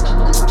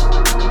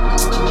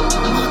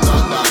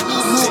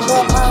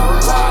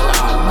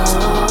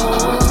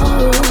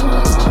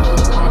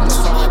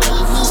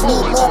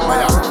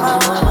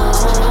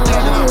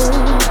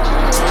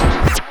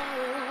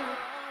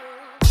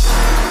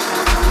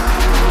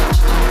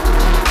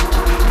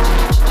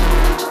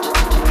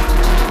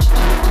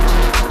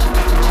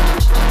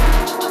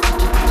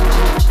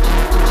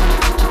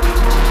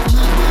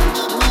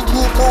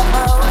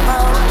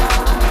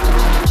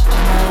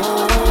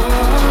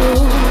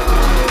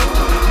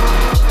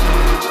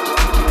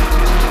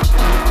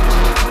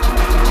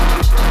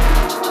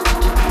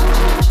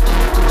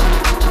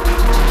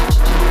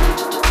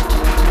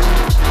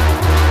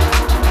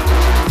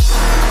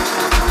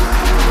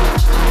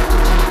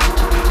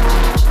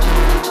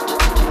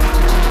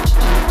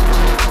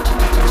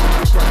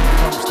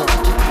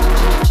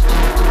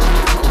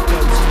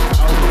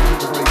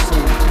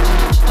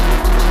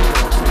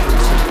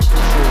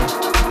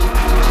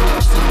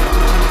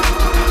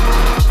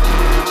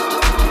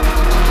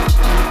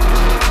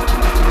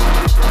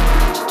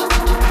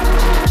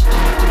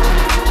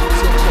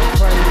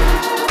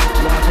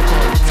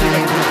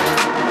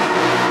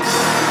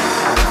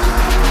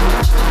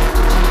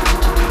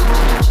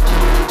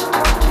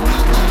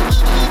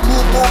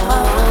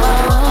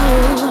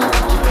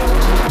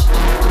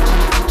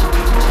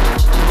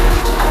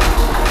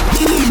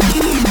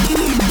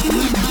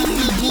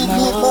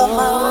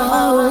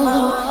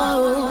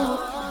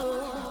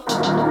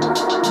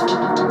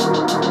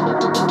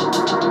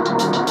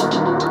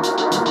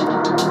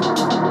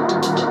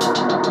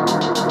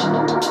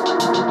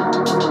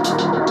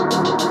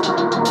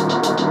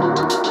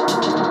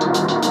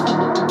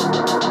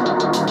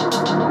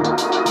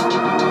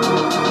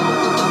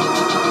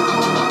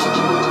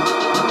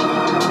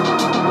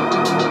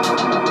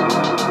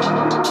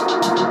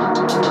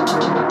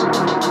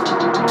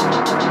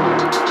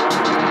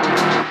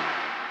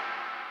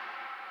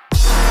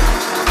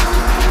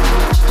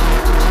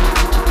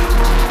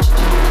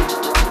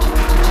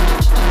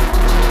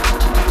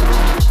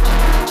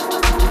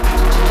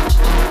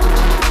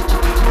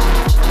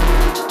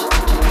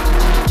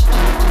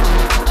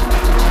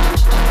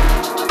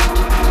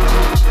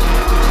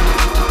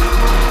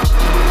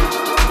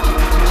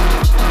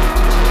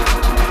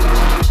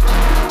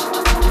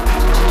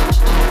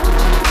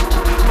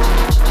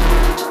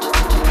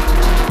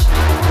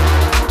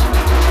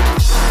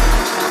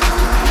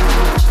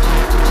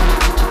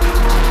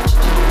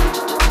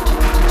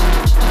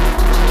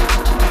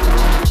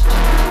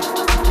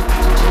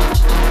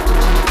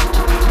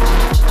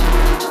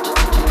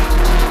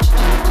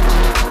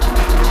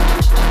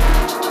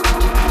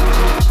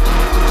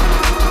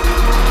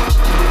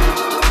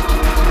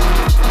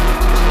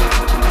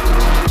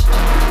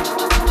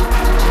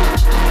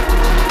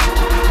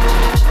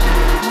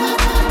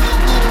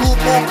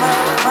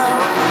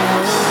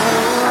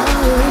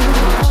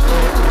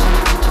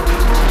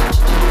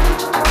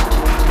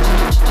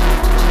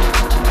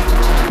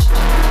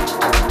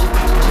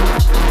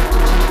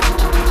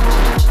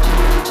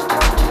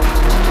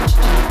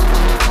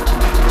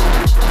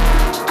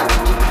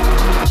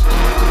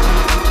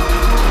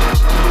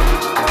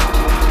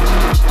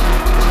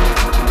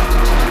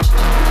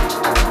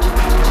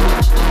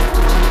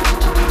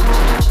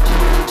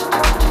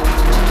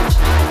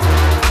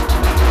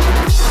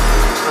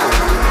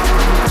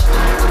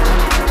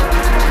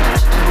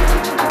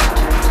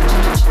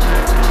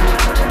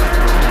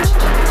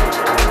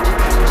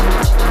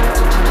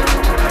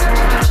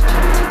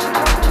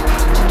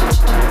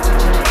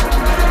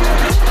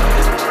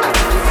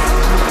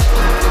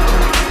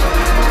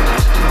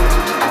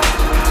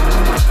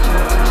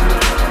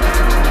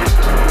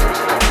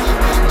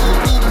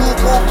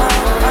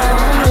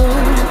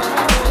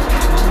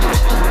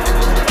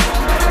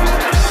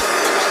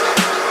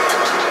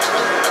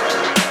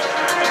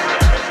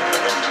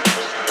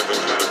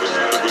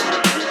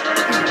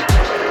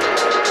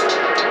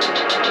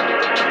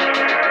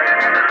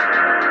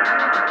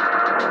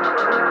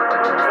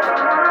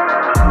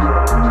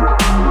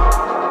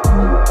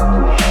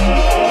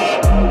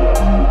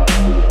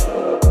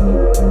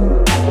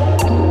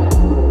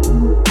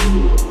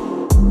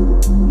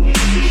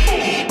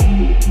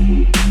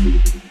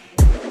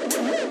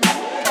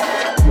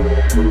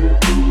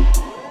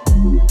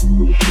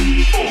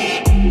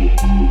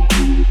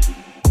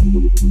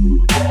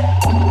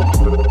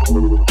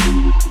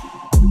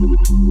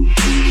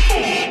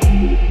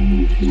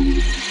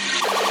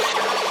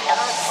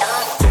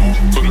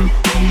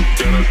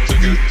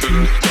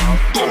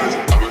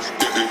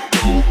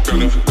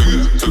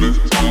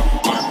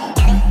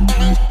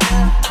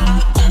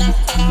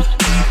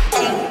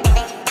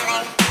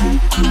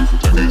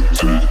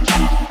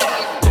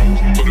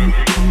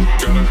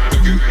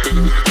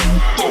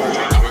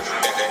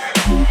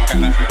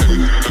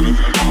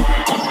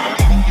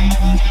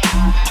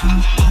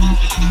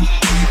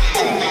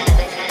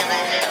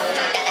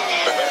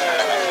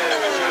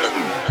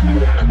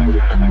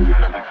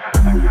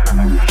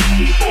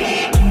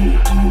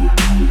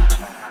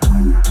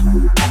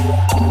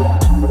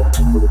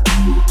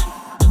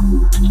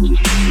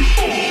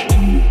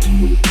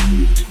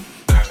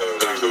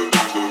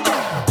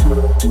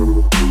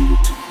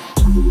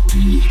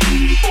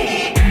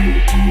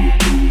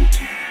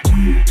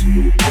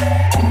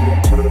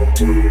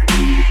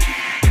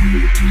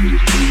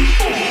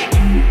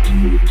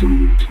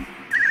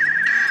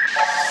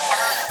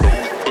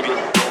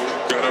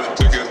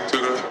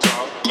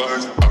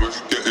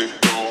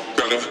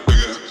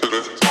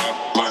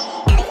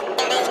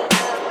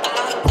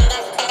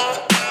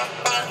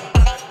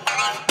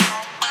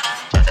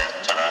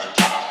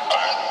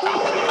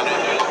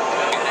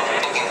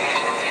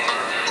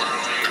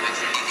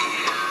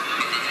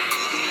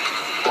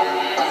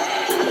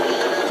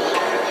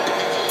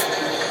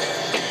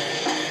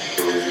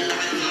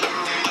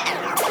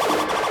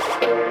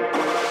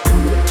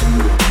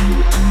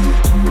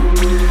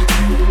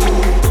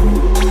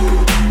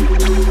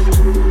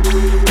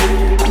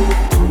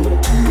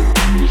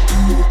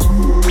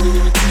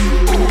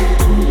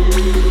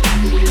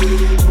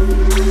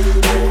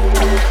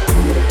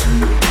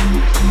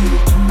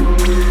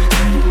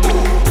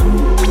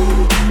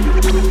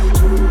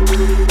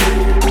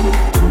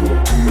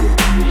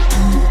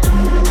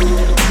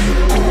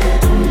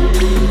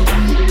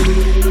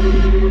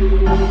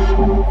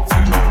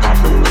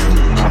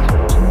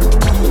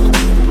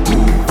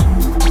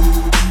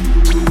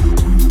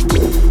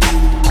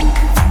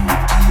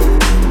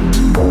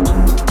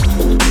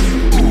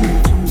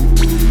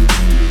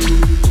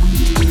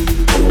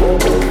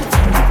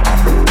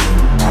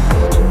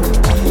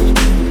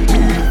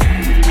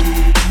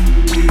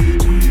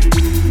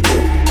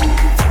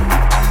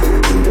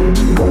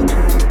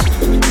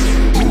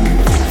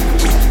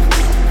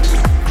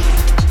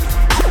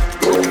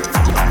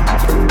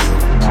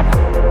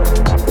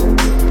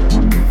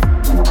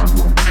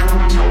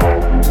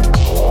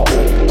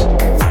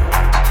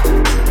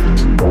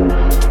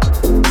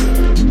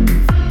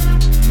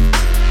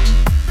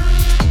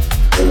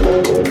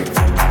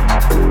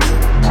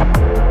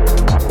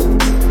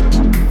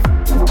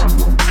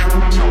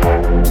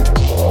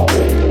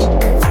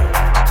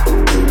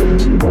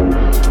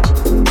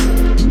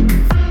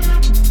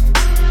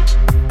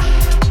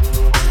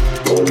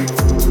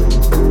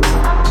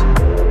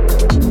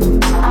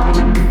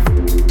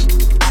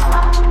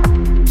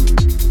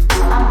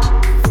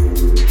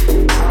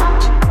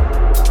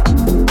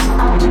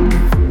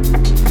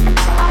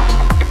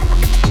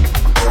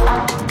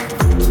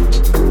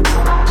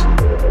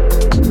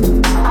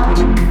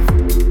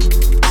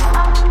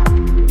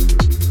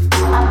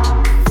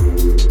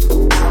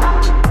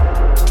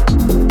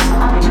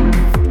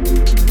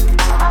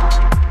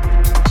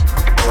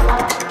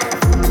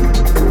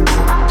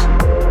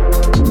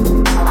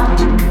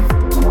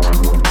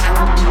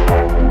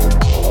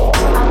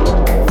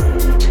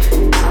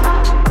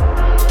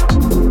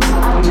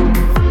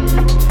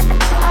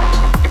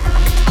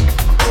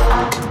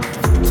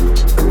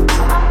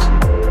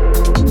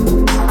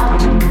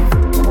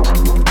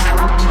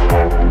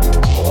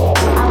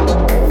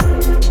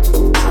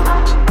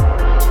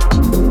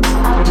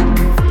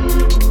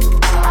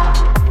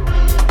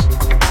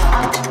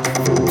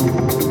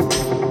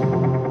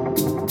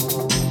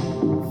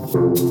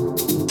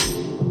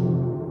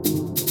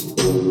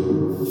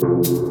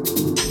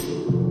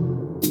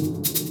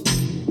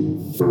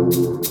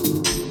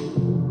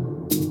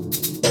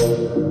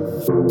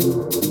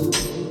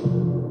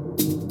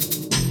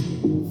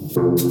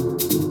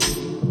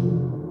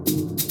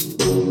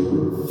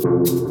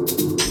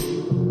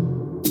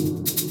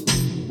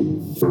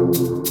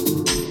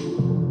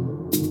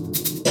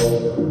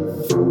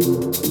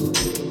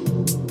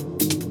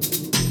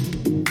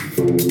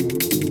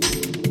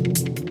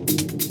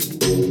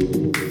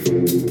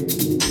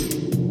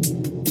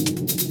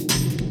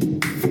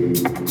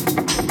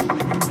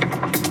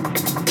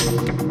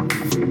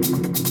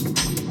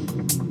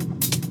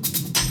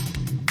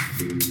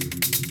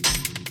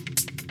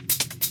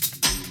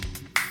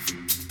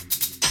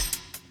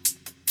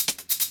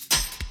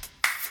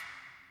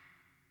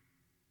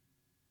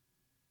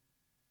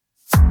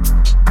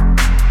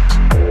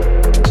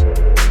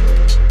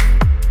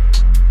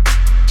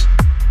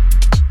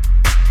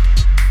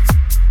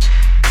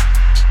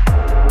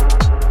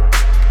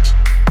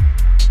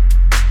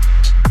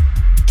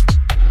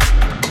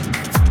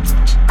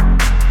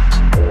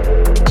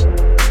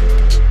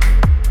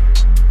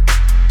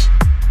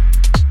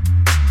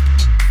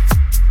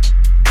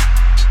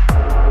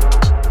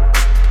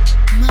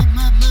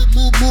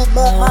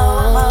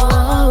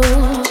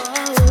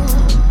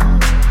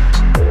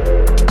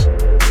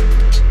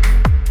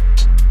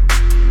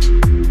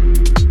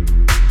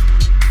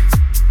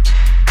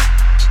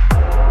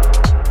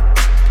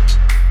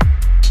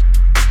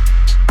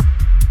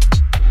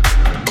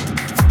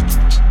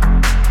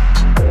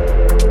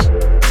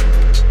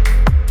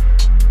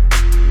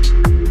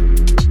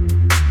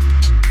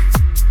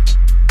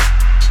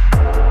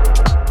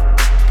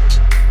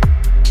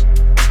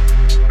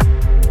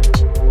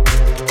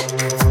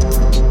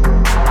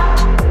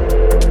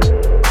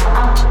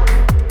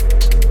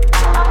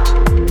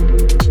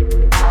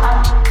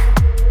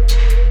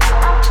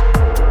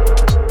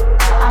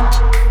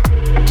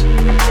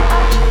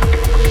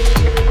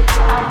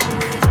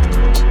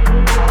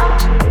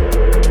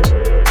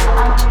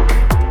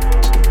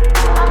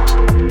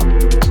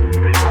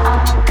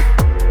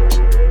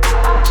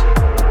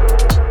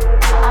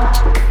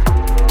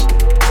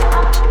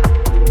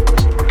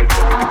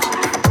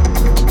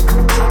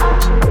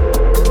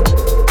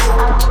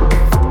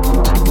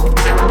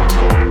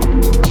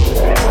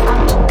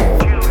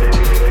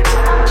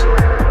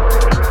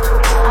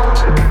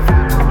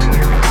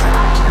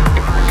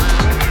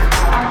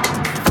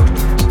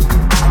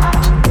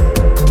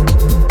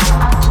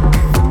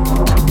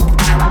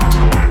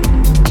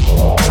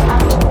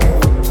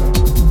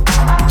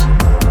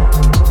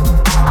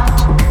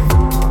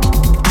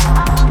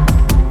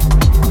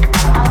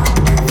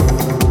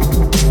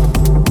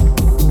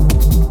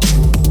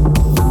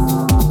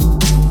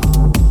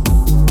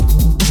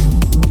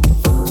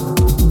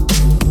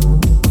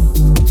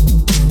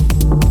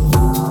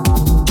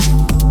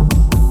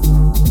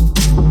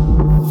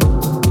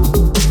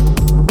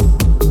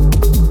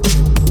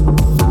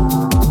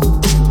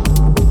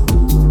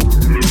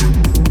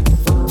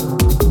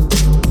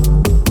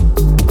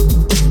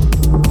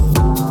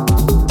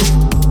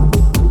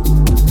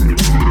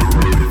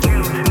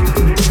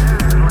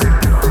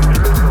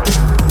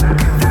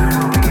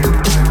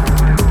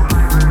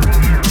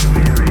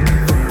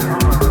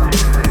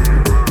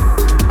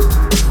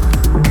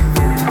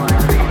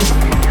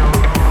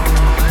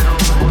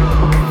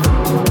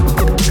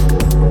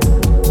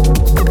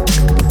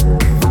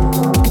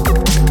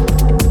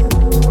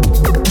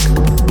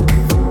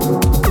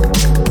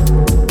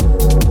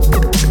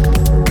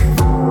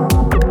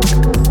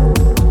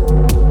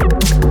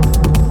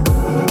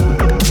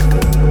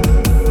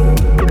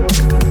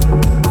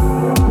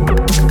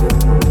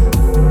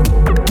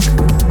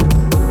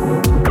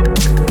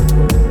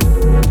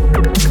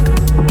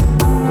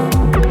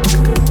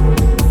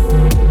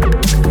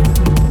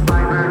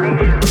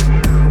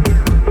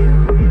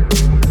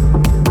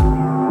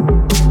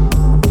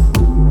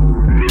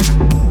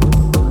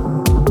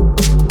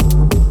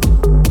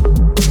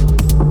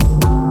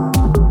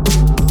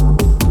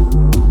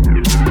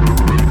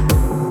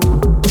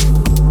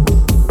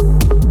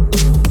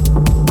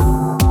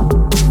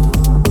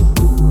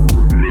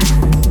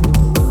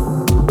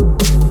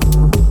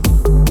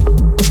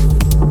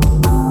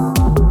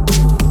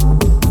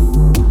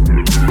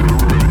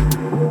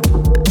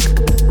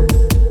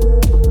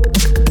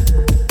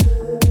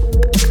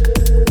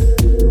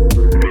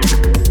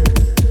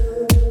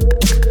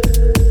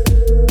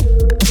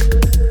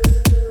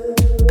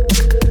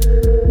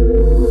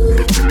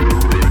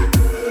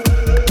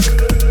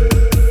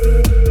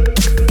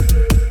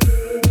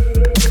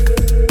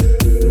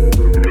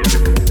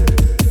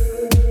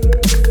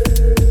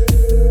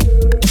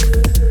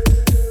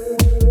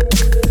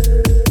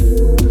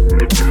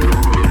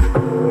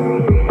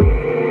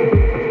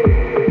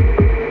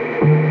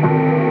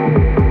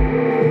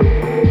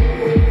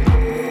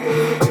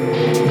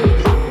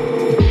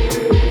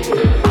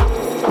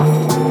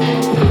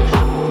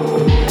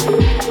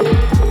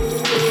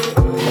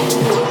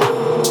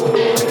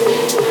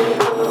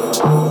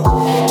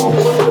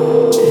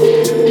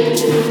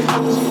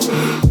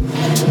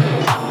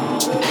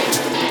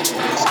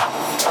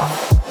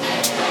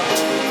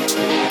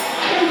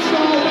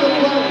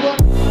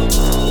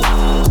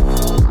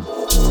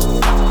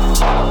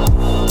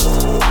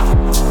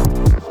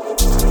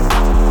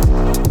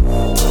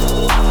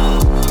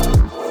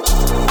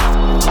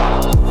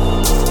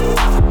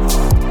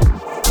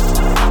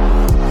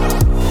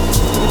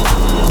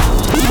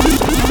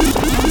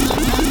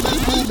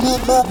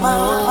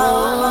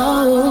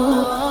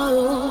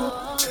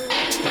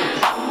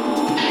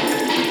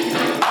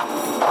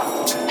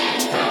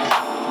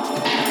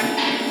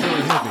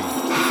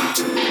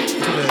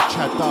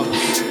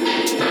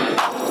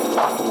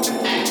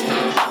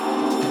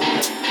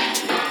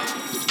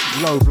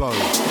 Low Blow.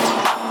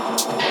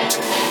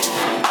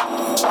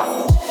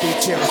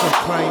 BTMs on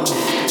Crane,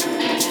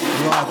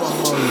 live on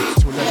Mode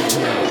till 11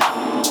 PM.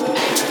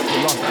 The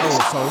last hour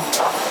or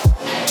so.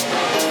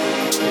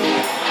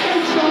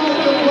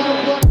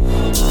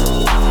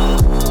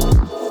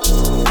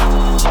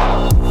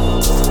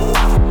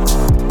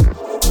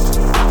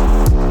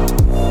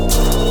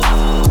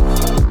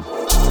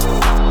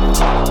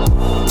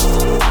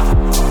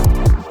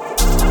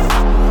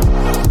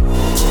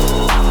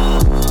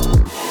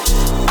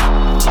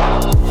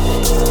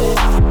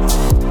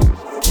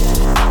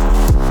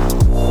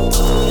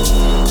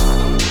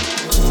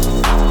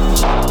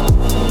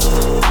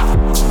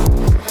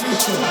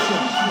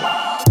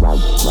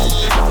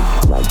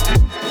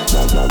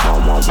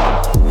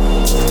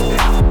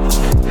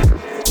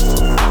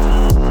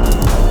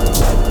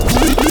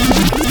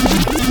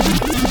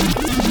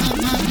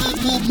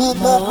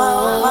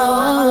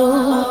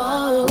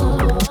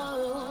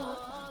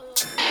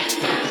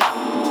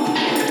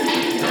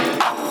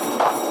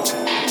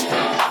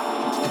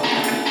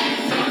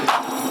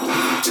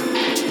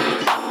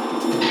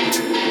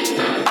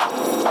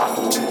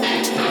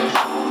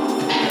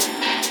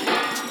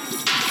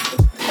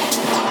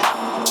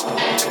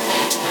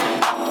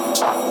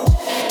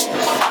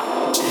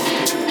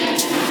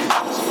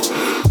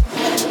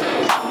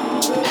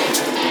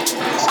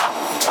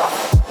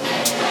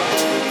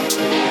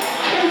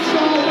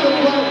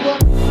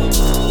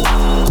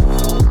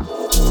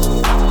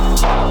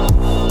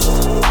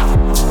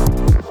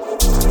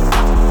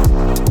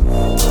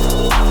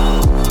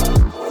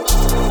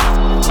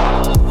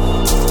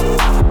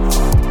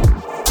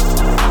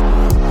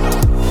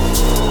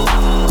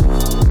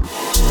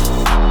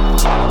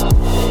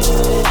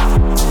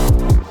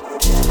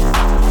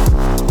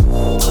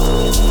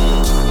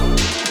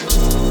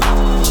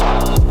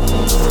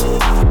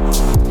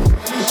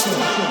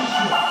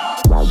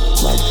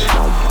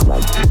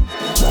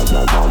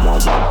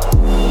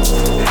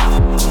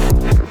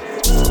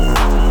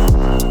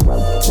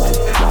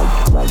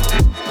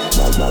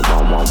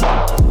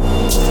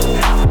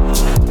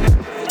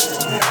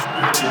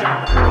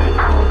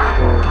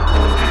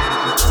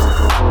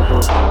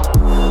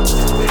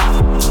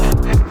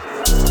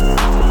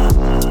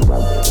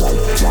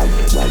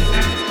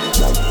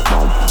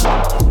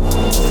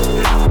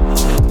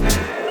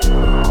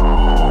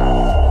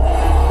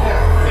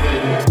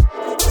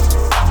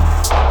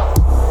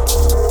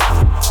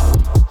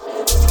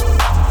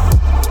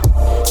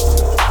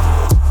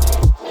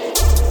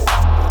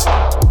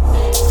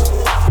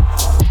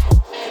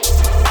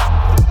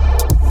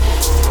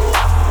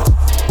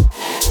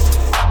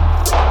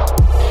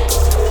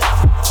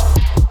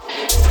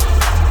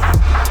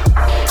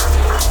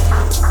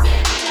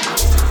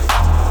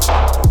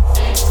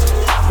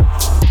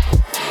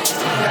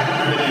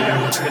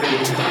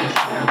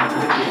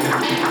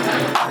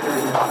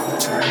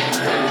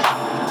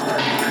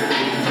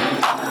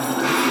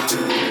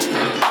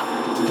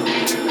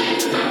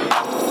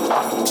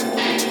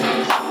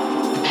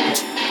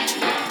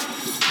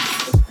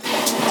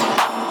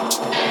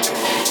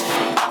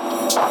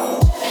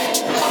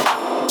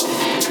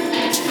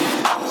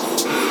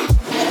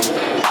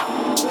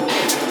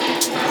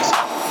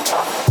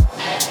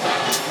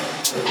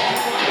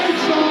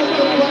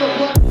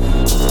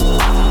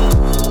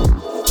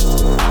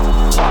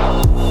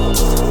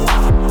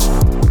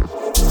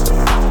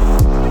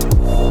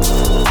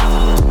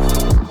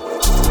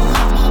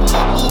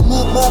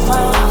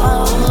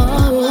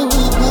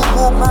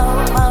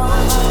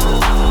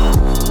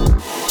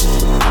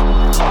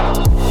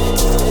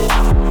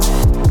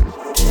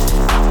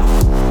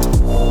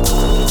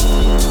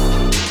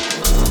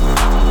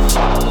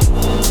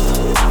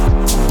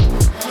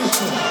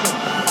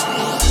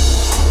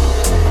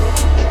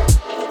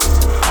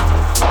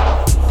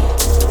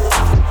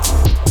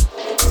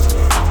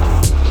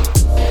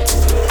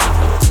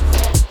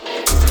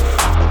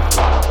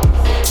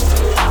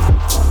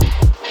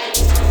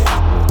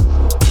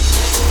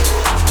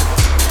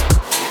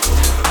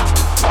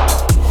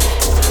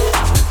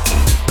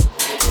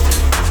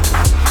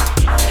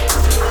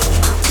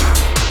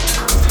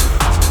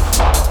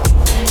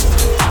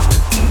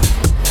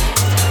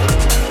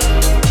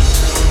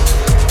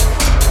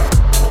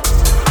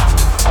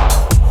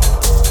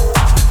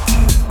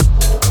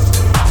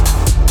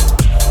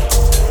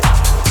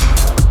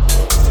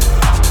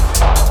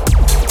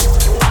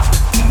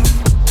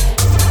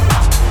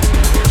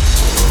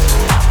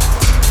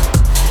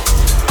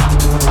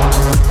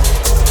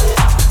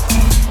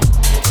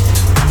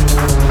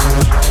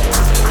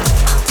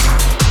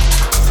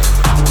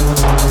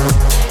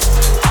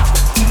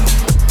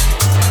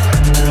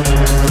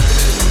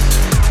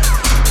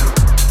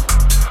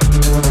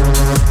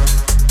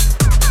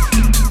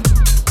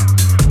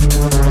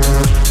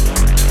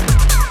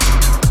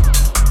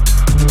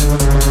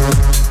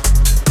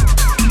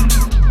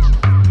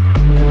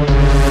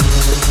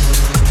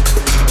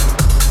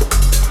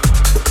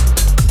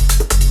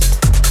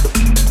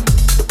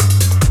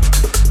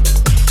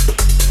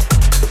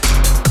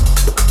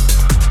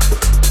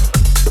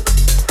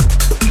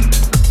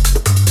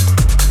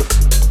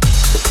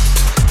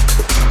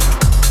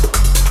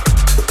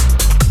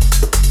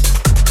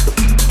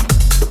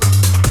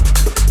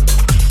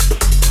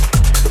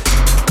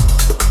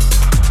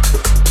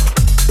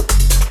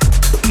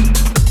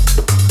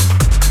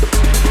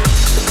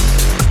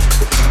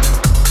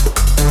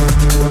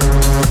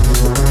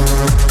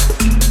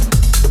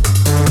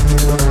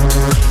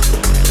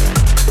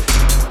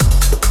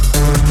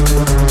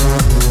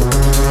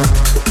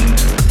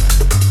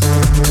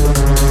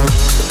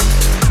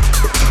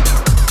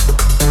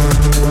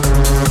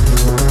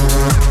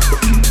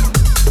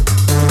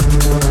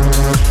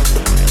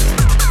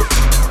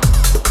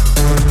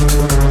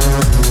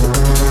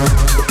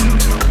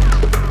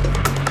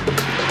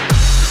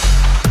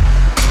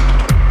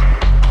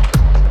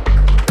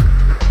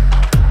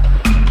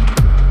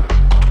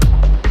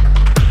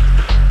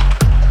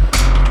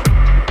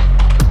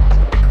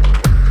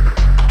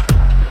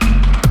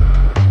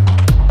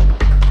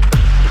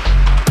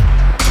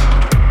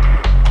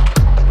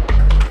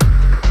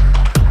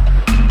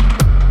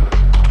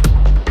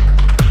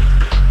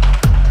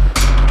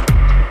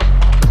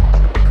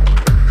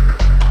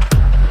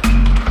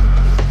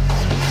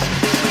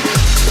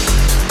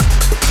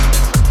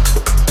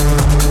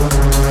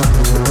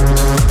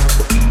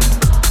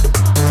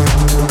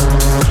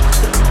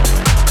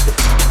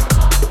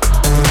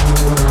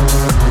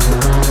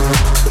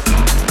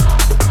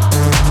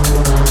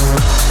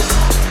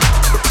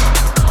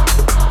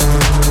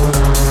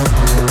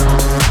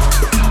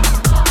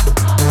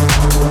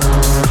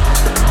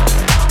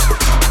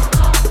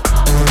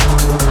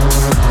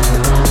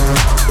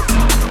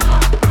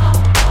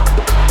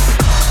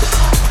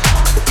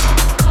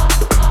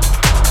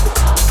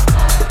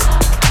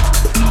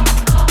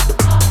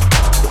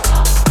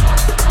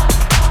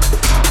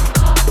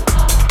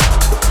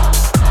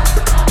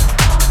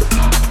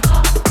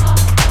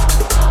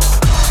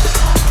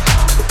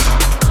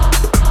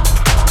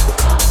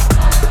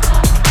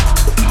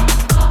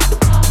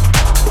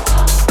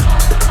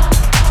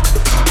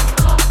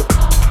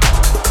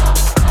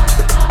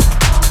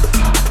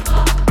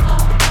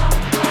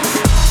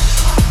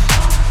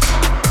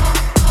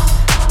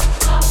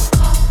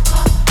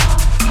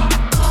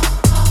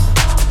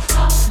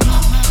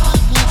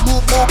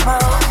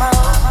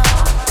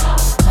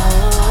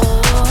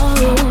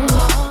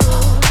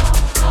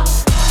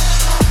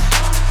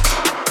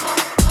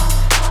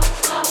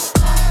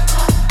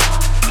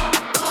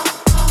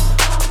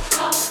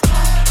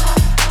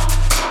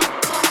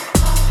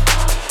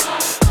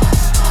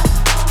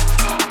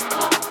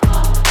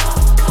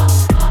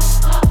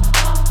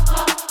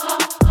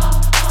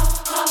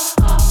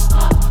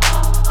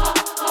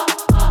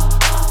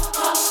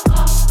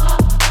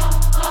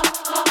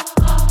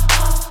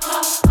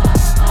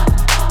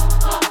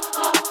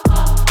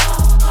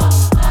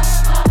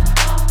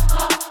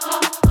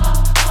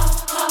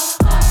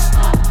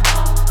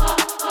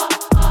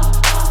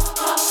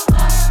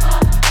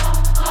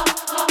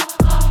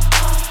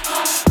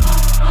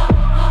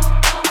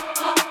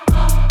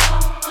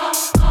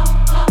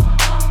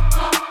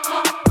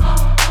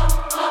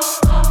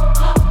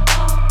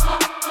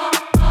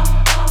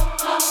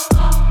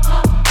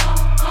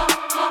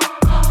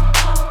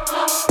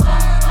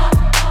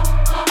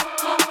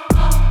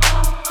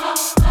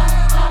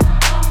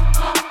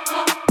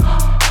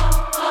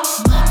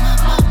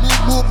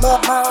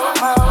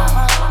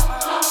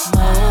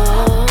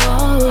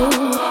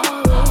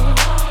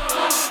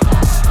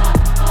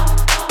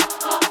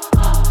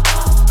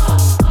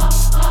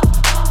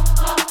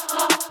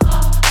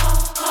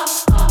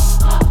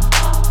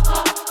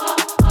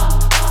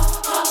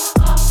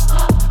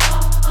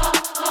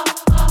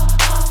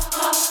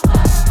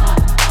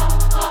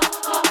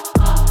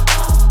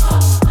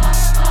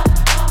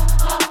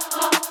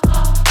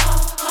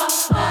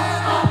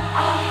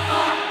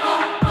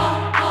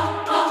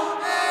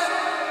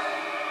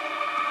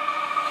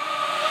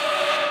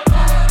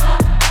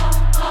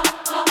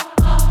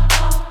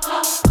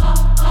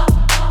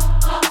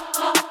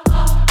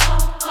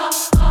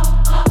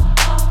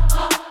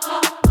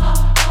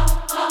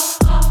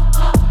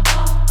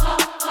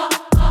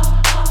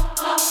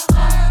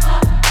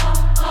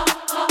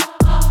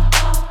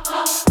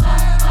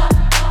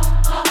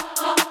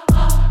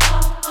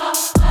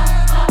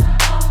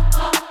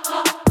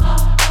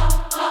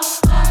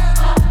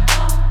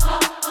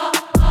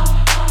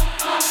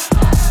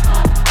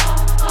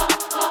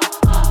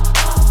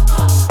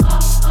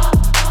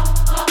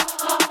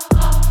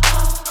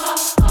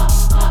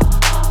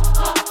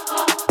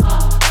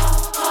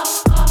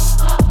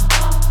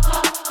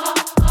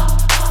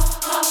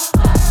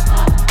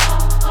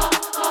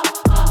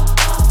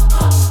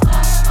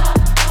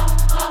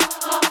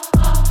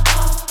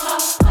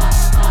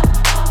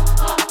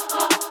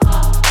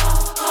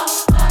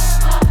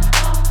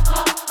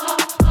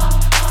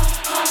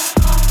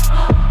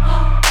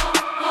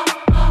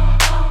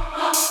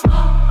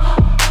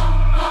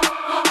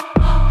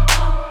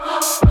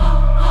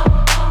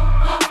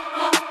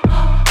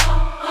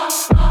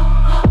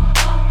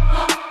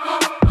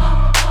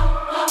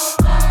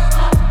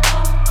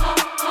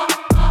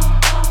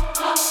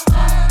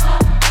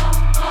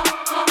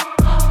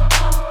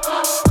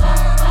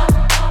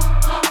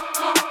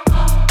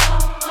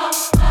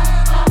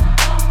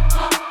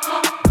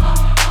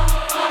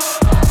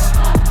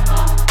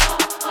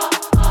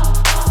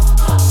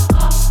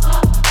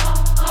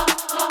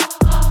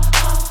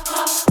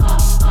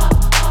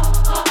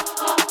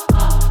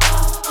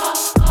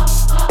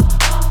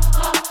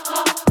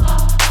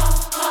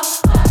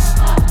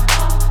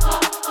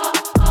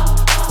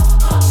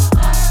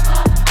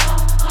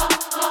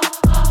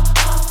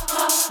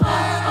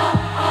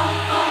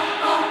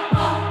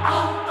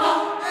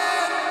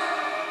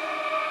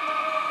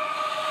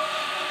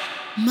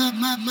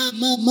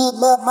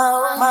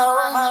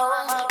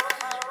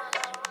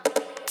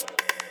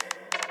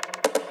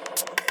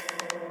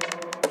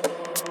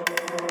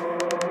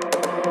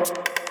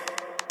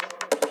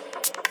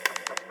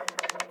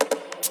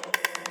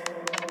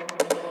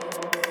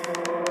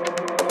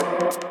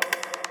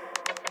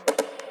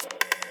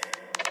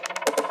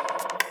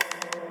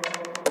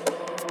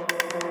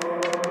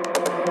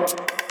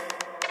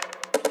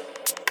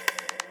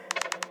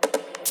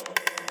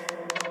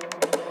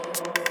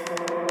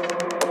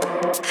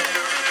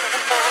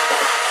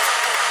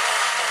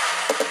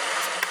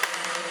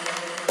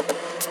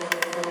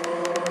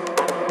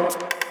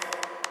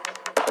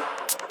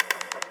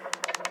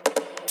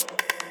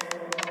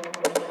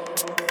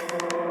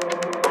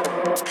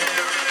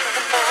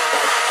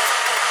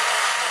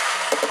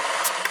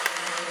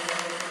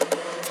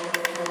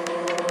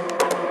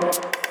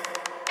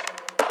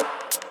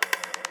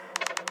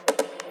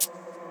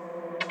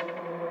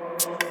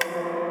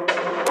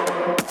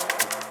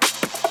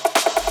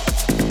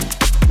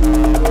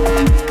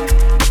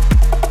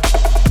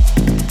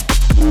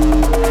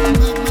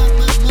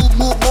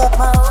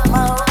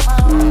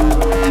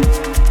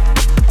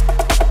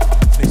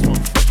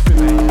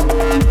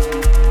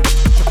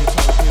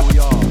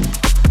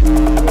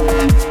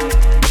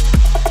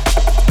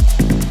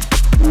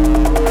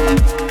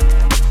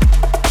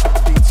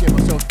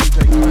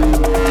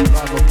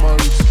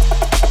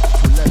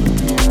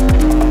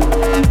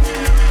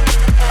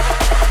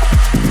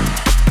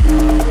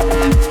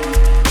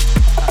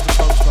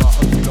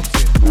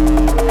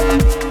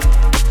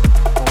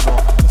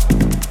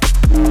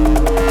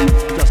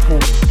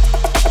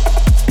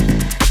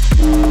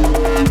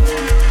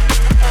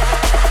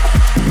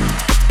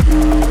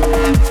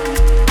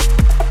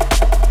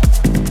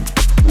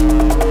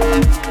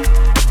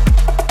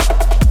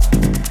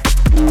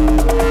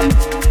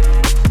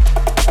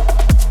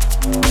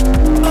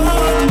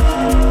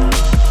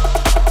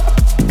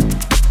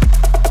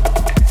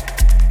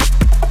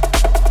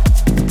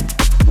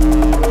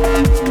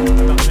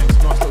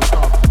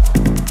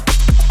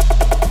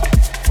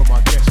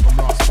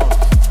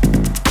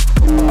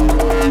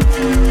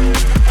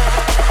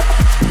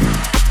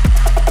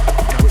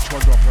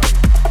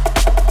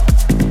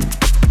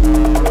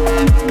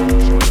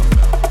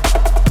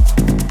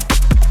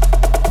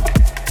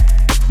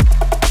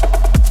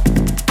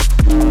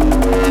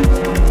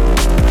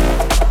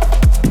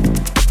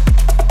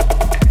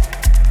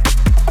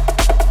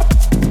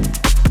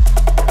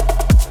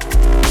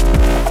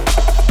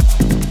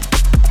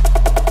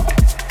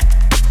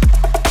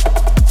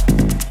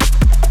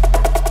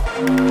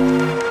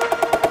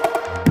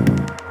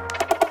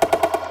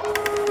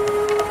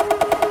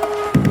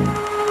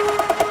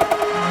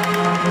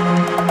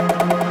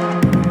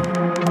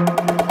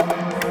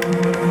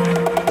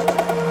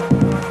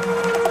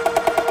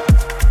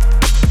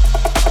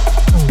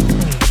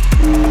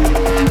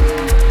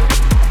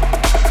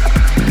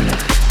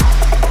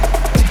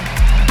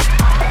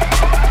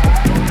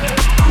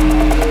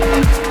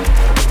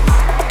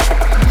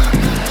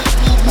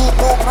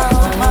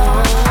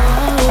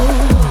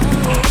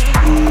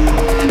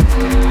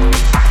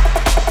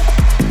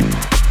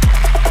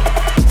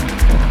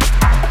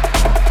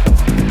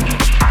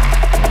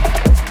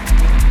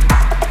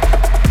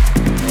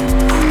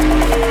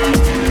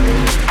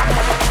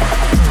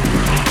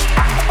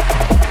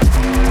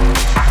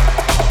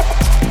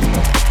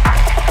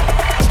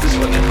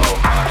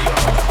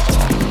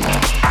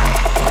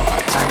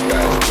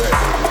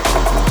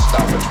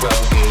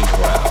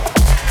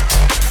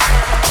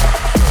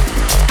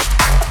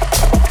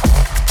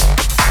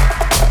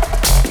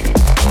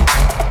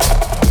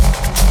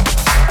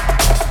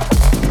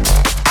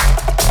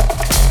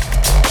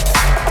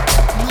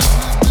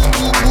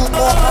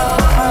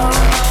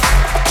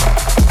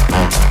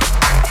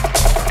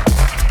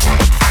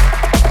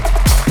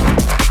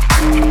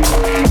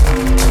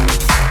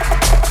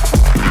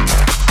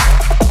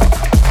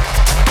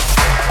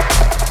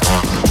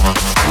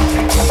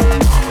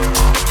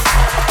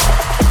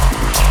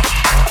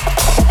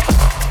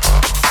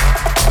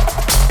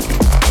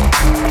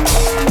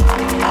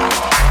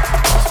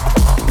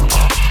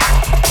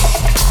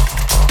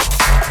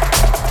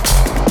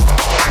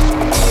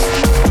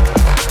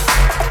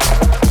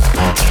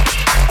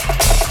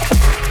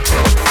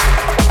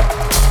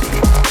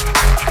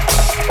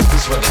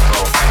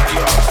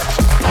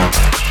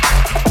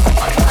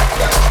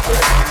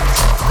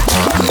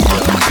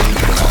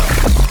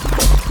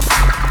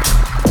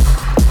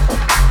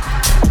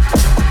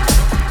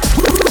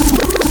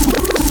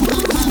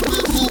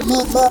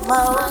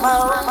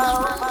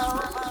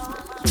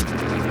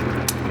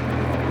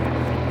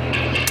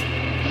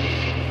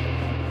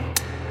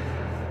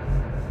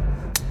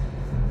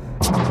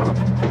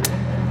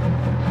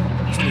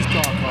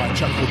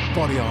 Track called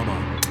Body Armor.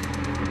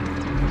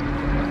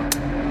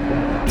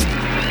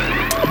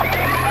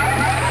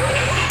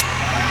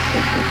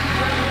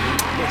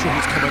 Not sure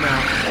what's coming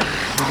out.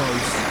 Who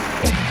knows?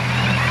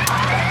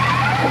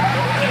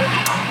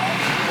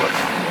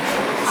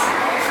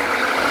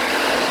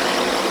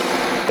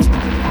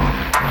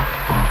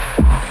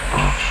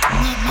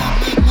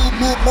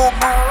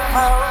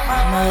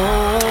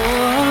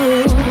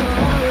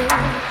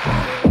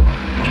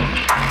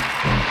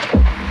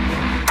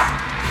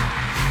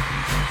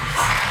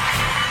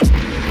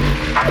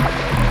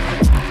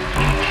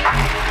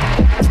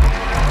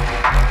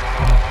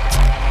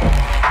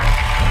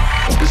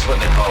 This is what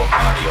they call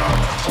body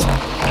armor.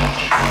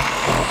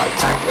 I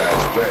pack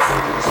guys ready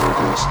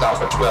to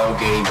stop a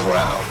 12-gauge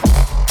round.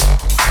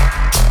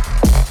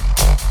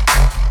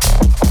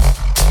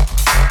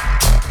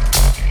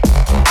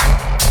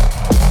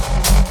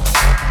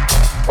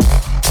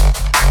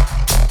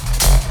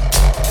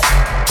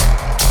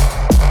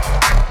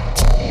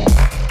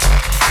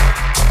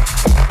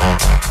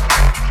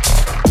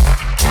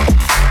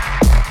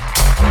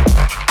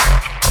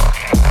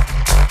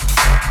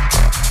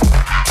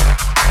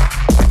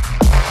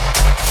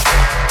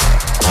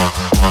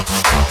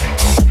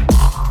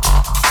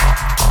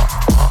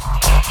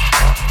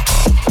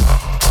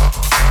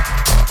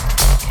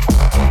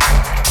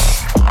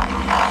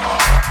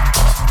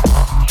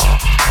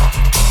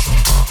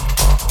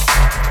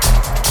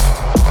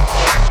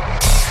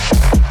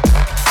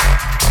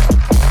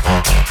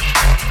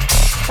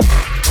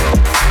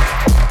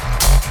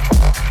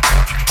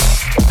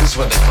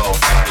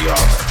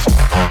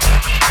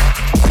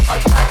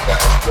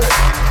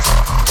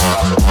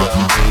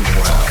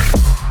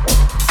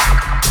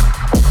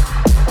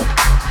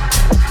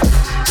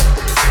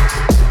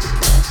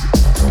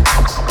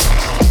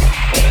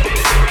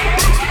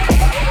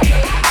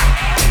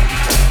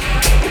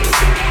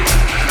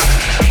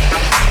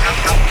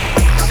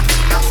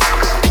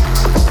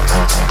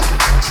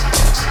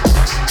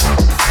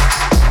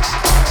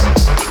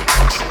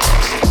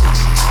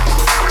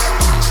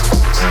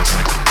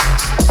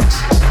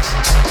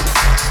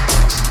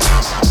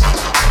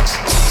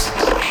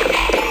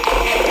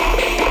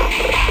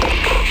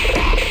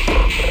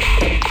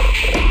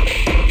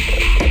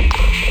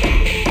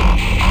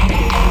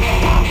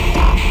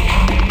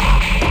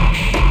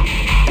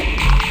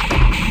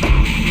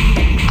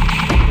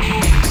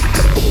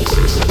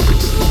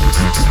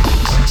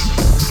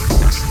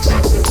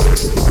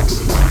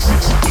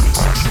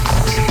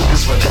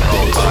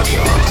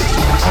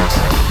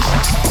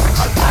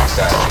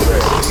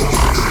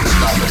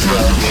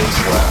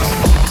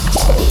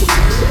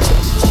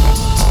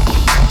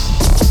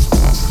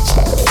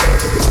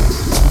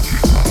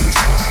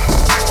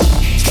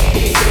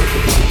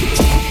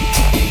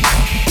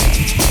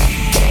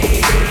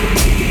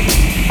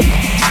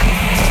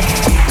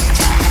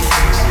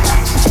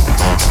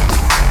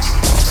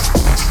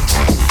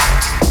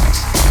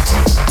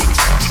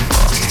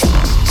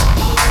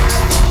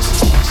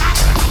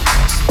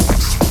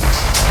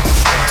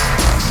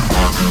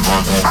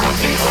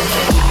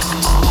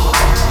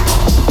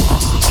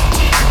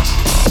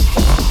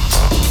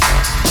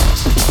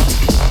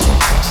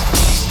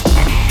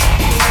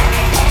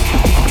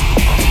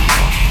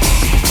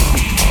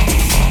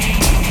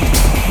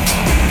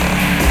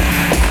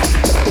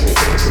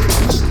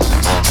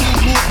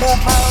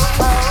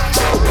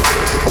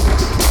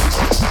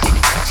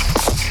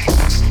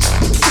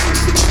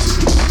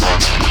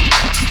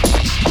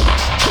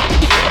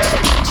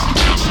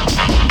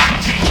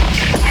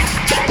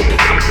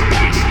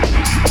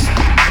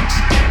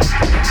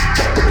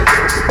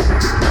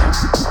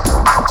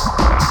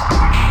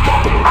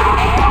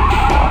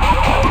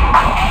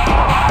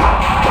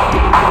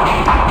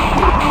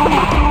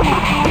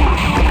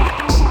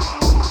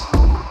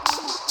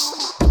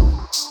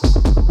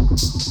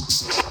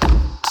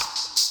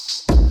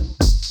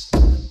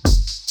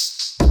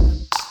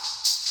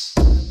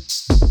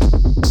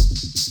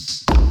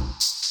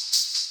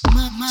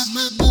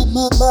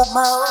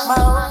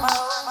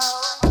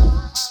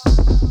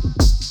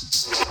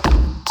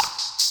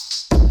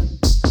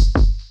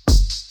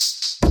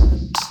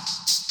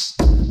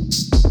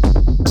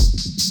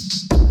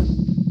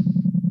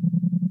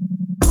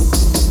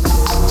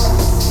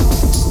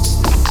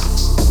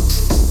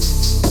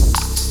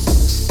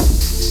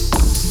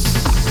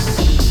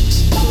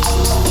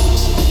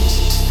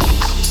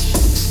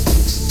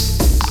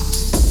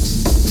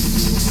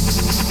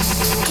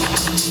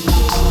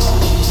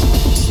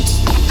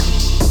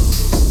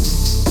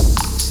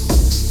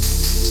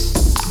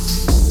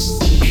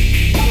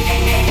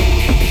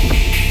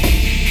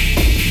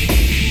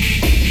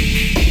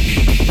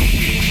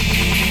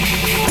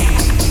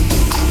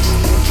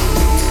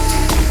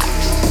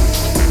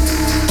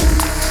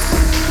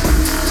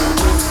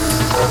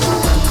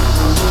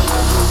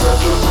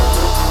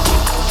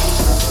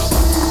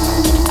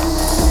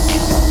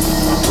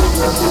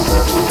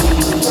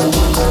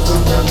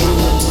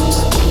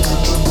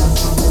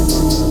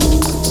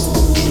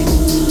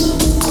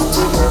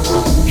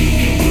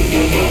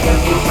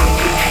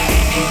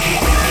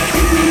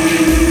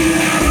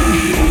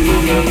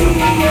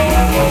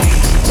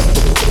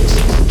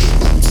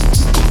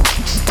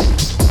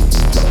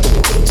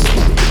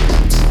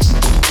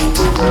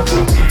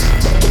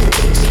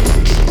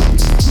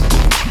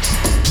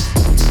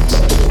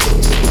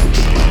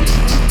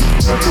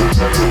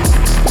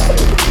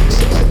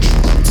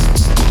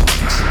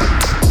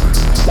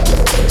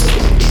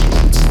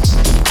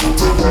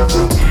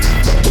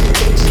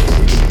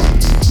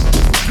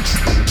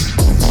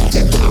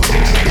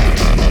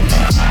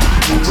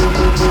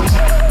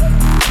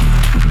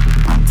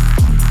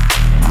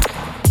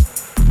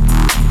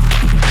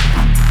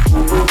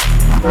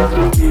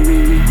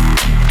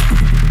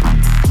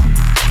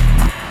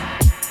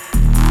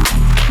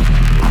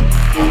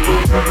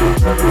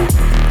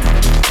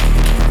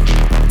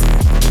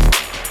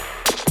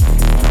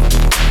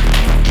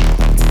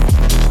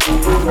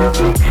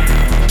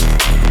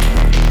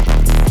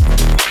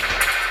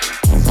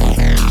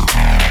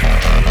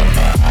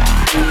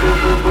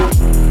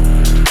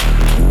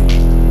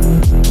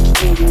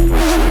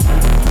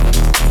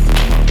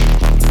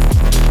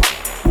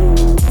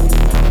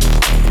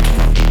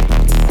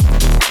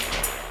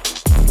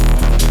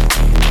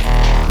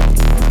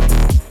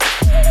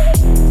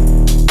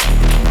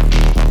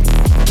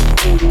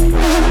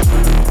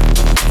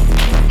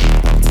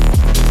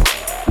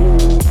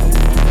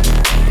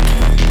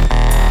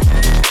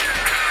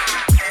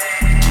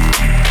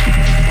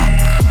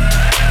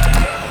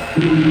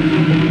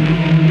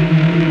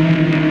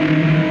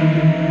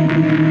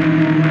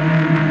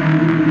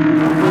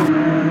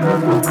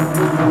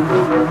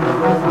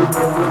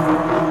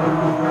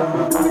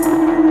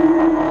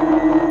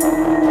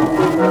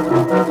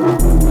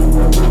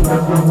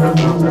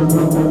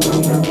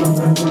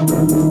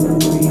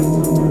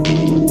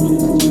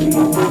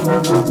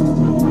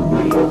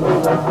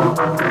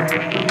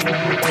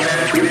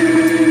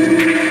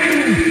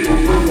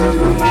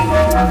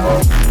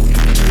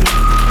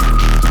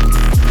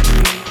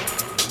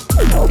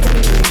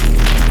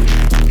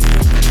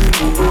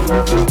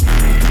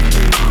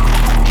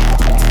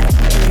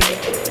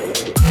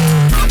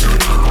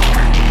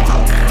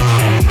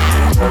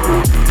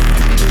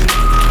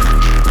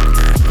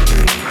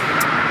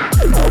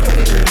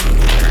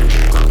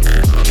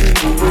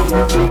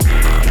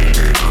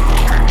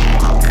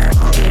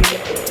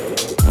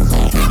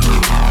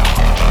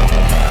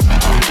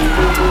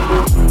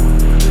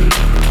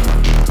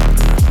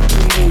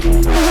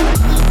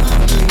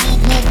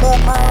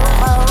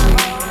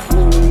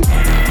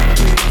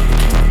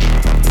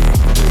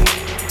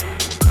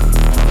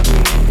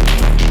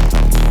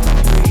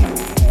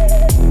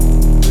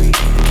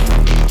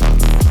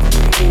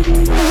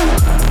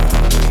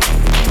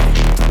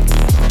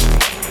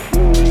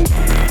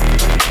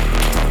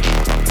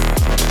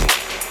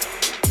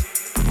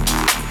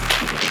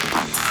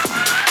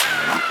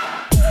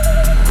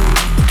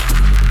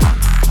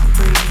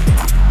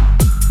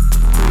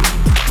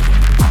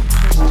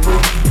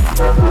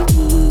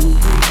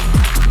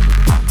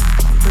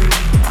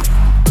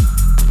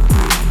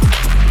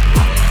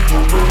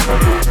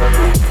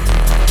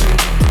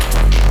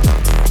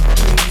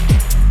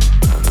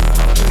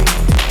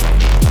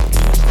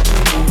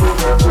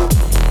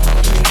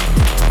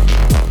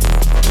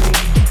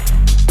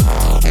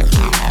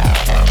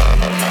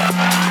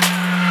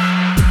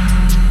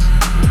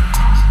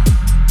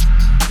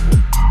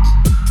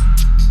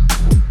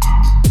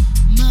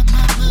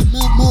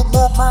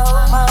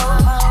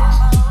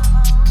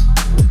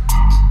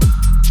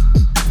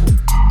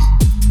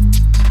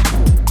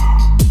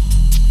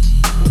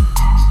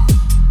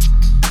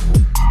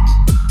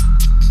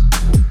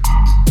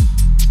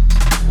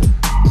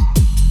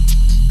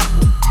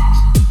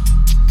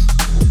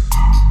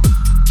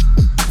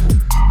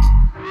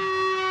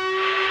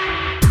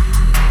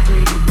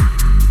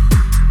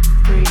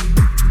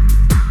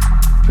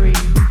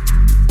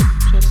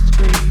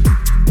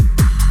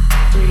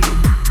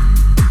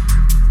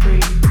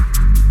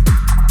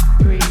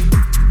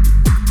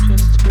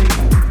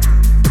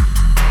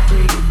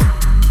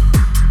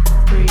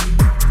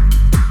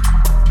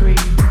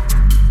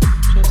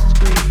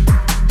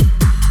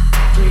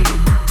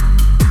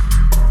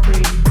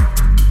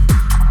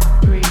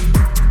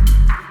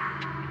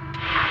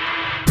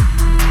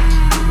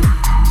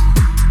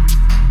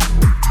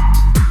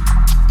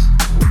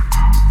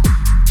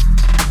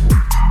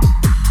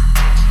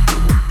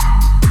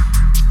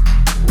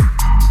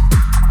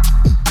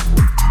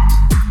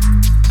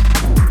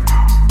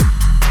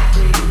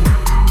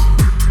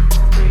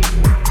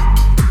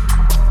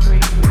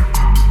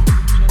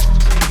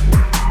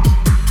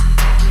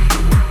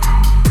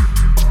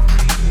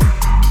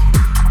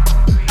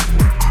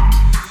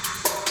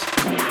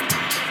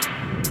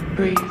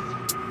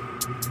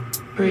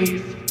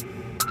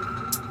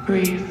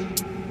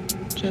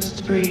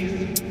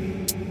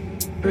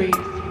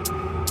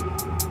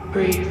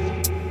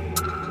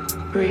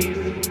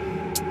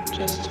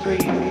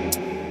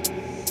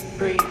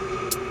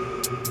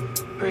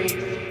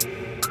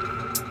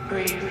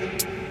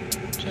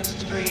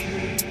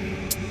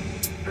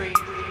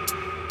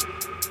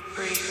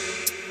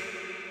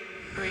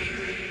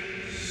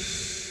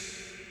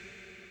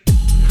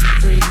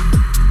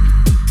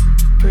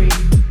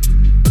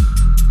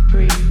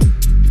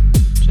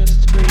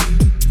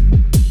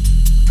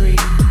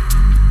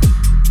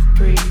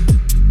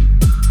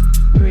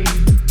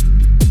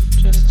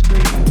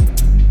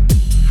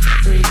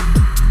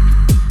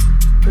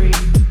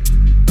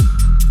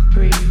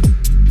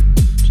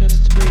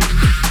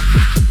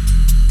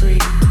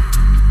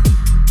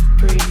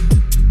 Breathe.